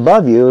 and right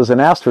above you is an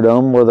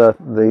Astrodome where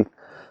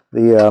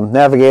the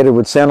navigator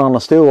would sit on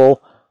a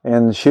stool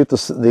and shoot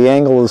the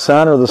angle of the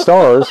sun or the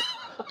stars.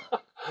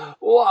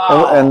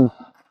 Wow! And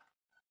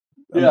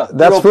yeah,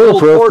 that's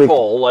foolproof.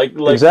 Porthole, like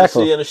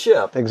exactly. You see in a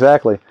ship.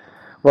 Exactly.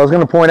 What I was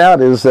going to point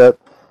out is that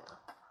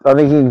I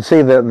think you can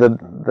see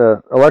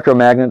the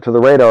electromagnet to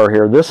the radar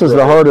here. This is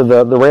the heart of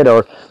the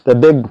radar. The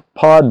big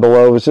pod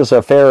below is just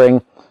a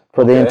fairing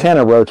for the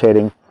antenna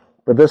rotating,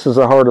 but this is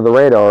the heart of the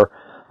radar.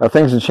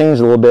 Things have changed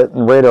a little bit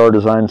in radar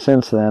design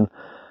since then.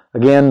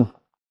 Again,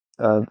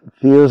 a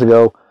few years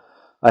ago,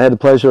 I had the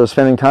pleasure of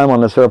spending time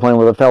on this airplane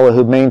with a fellow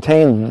who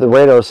maintained the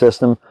radar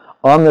system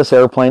on this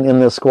airplane in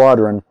this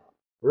squadron.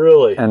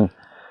 Really? And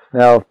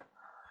now,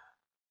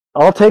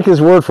 I'll take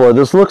his word for it.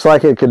 This looks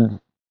like it could,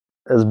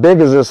 as big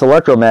as this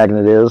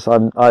electromagnet is,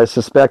 I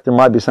suspect there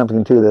might be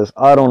something to this.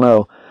 I don't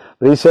know.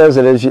 But he says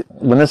that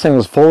when this thing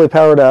was fully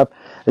powered up,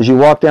 as you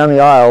walk down the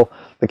aisle,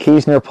 the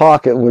keys in your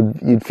pocket,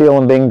 you'd feel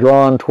them being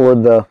drawn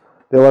toward the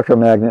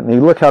electromagnet. And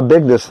you look how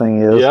big this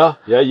thing is. Yeah,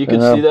 you can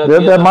see that.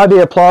 That might be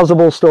a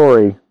plausible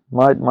story.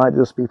 Might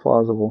just be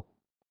plausible.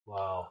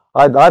 Wow.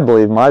 I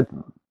believe.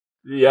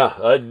 Yeah,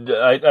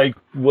 I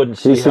wouldn't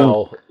see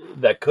how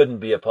that couldn't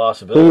be a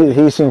possibility.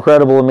 He seemed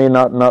credible to me,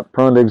 not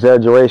prone to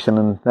exaggeration,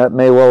 and that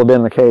may well have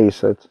been the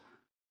case.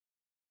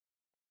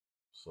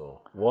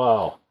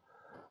 Wow.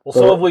 Well,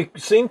 so have we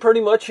seen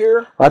pretty much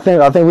here? I think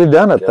we've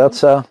done it.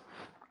 That's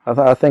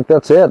I think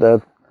that's it.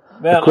 Man,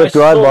 a quick I so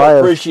drive-by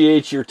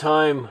appreciate your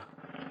time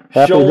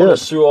showing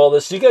us through all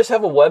this. Do you guys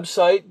have a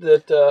website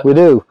that we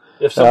do?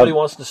 If somebody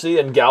wants to see,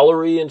 and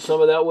gallery and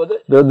some of that with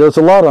it? There's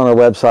a lot on our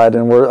website,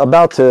 and we're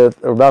about to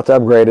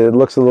upgrade it. It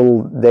looks a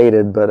little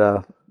dated,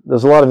 but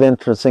there's a lot of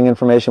interesting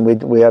information we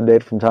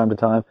update from time to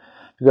time.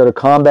 If you go to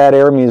Combat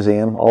Air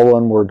Museum, all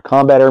one word,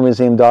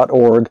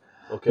 combatairmuseum.org,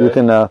 you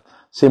can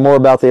see more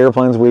about the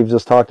airplanes we've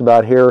just talked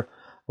about here.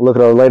 Look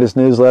at our latest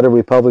newsletter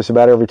we publish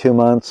about every 2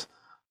 months.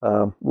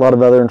 A lot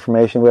of other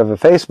information. We have a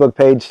Facebook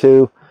page,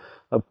 too.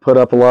 I've put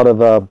up a lot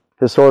of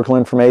historical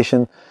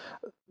information.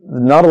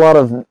 Not a lot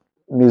of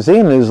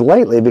museum news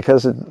lately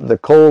because the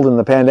cold and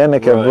the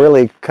pandemic have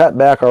really cut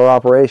back our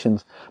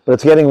operations. But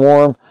it's getting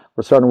warm.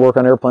 We're starting to work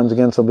on airplanes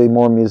again, so there'll be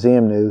more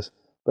museum news.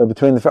 But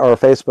between our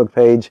Facebook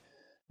page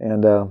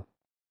and our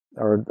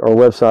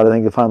website, I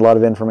think you'll find a lot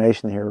of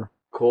information here.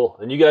 Cool.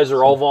 And you guys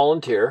are all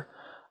volunteer?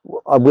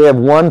 We have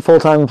one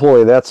full-time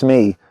employee. That's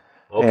me.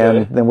 Okay.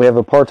 And then we have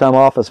a part-time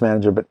office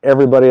manager. But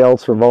everybody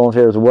else are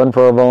volunteers. If it wasn't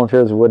for our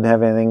volunteers, we wouldn't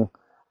have anything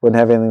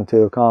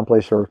to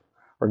accomplish or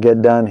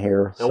get done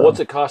here. And what's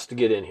it cost to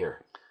get in here?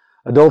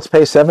 Adults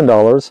pay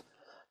 $7.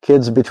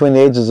 Kids between the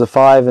ages of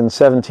 5 and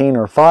 17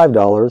 are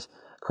 $5.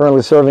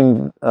 Currently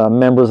serving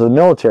members of the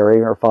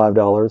military are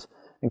 $5.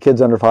 And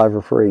kids under 5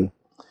 are free.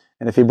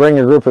 And if you bring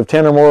a group of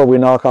 10 or more, we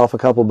knock off a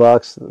couple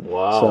bucks.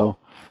 Wow. So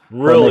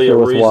really a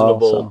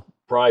reasonable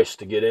price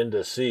to get in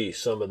to see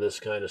some of this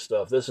kind of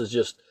stuff. This is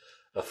just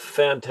a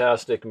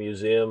fantastic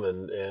museum,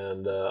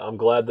 and I'm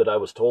glad that I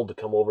was told to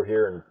come over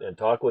here and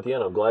talk with you,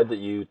 and I'm glad that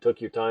you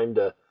took your time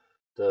to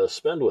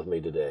spend with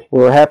me today.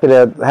 We're happy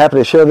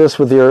to share this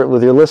with your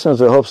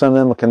listeners. I hope some of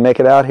them can make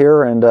it out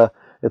here, and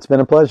it's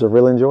been a pleasure.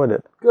 Really enjoyed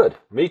it. Good.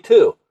 Me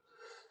too.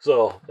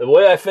 So the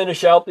way I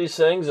finish out these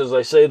things is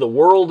I say the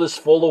world is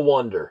full of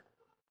wonder.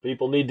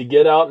 People need to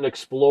get out and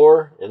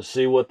explore and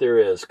see what there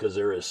is, because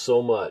there is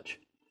so much.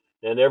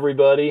 And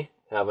everybody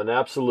have an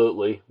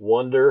absolutely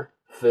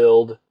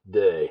wonder-filled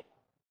day.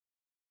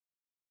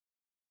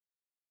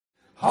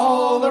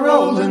 Haul the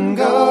roll and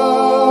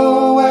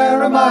go,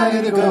 where am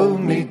I to go?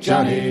 Meet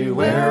Johnny,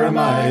 where am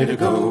I to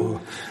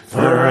go?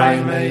 For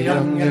I'm a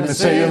young and a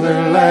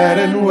sailor lad,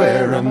 and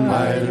where am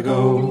I to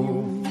go?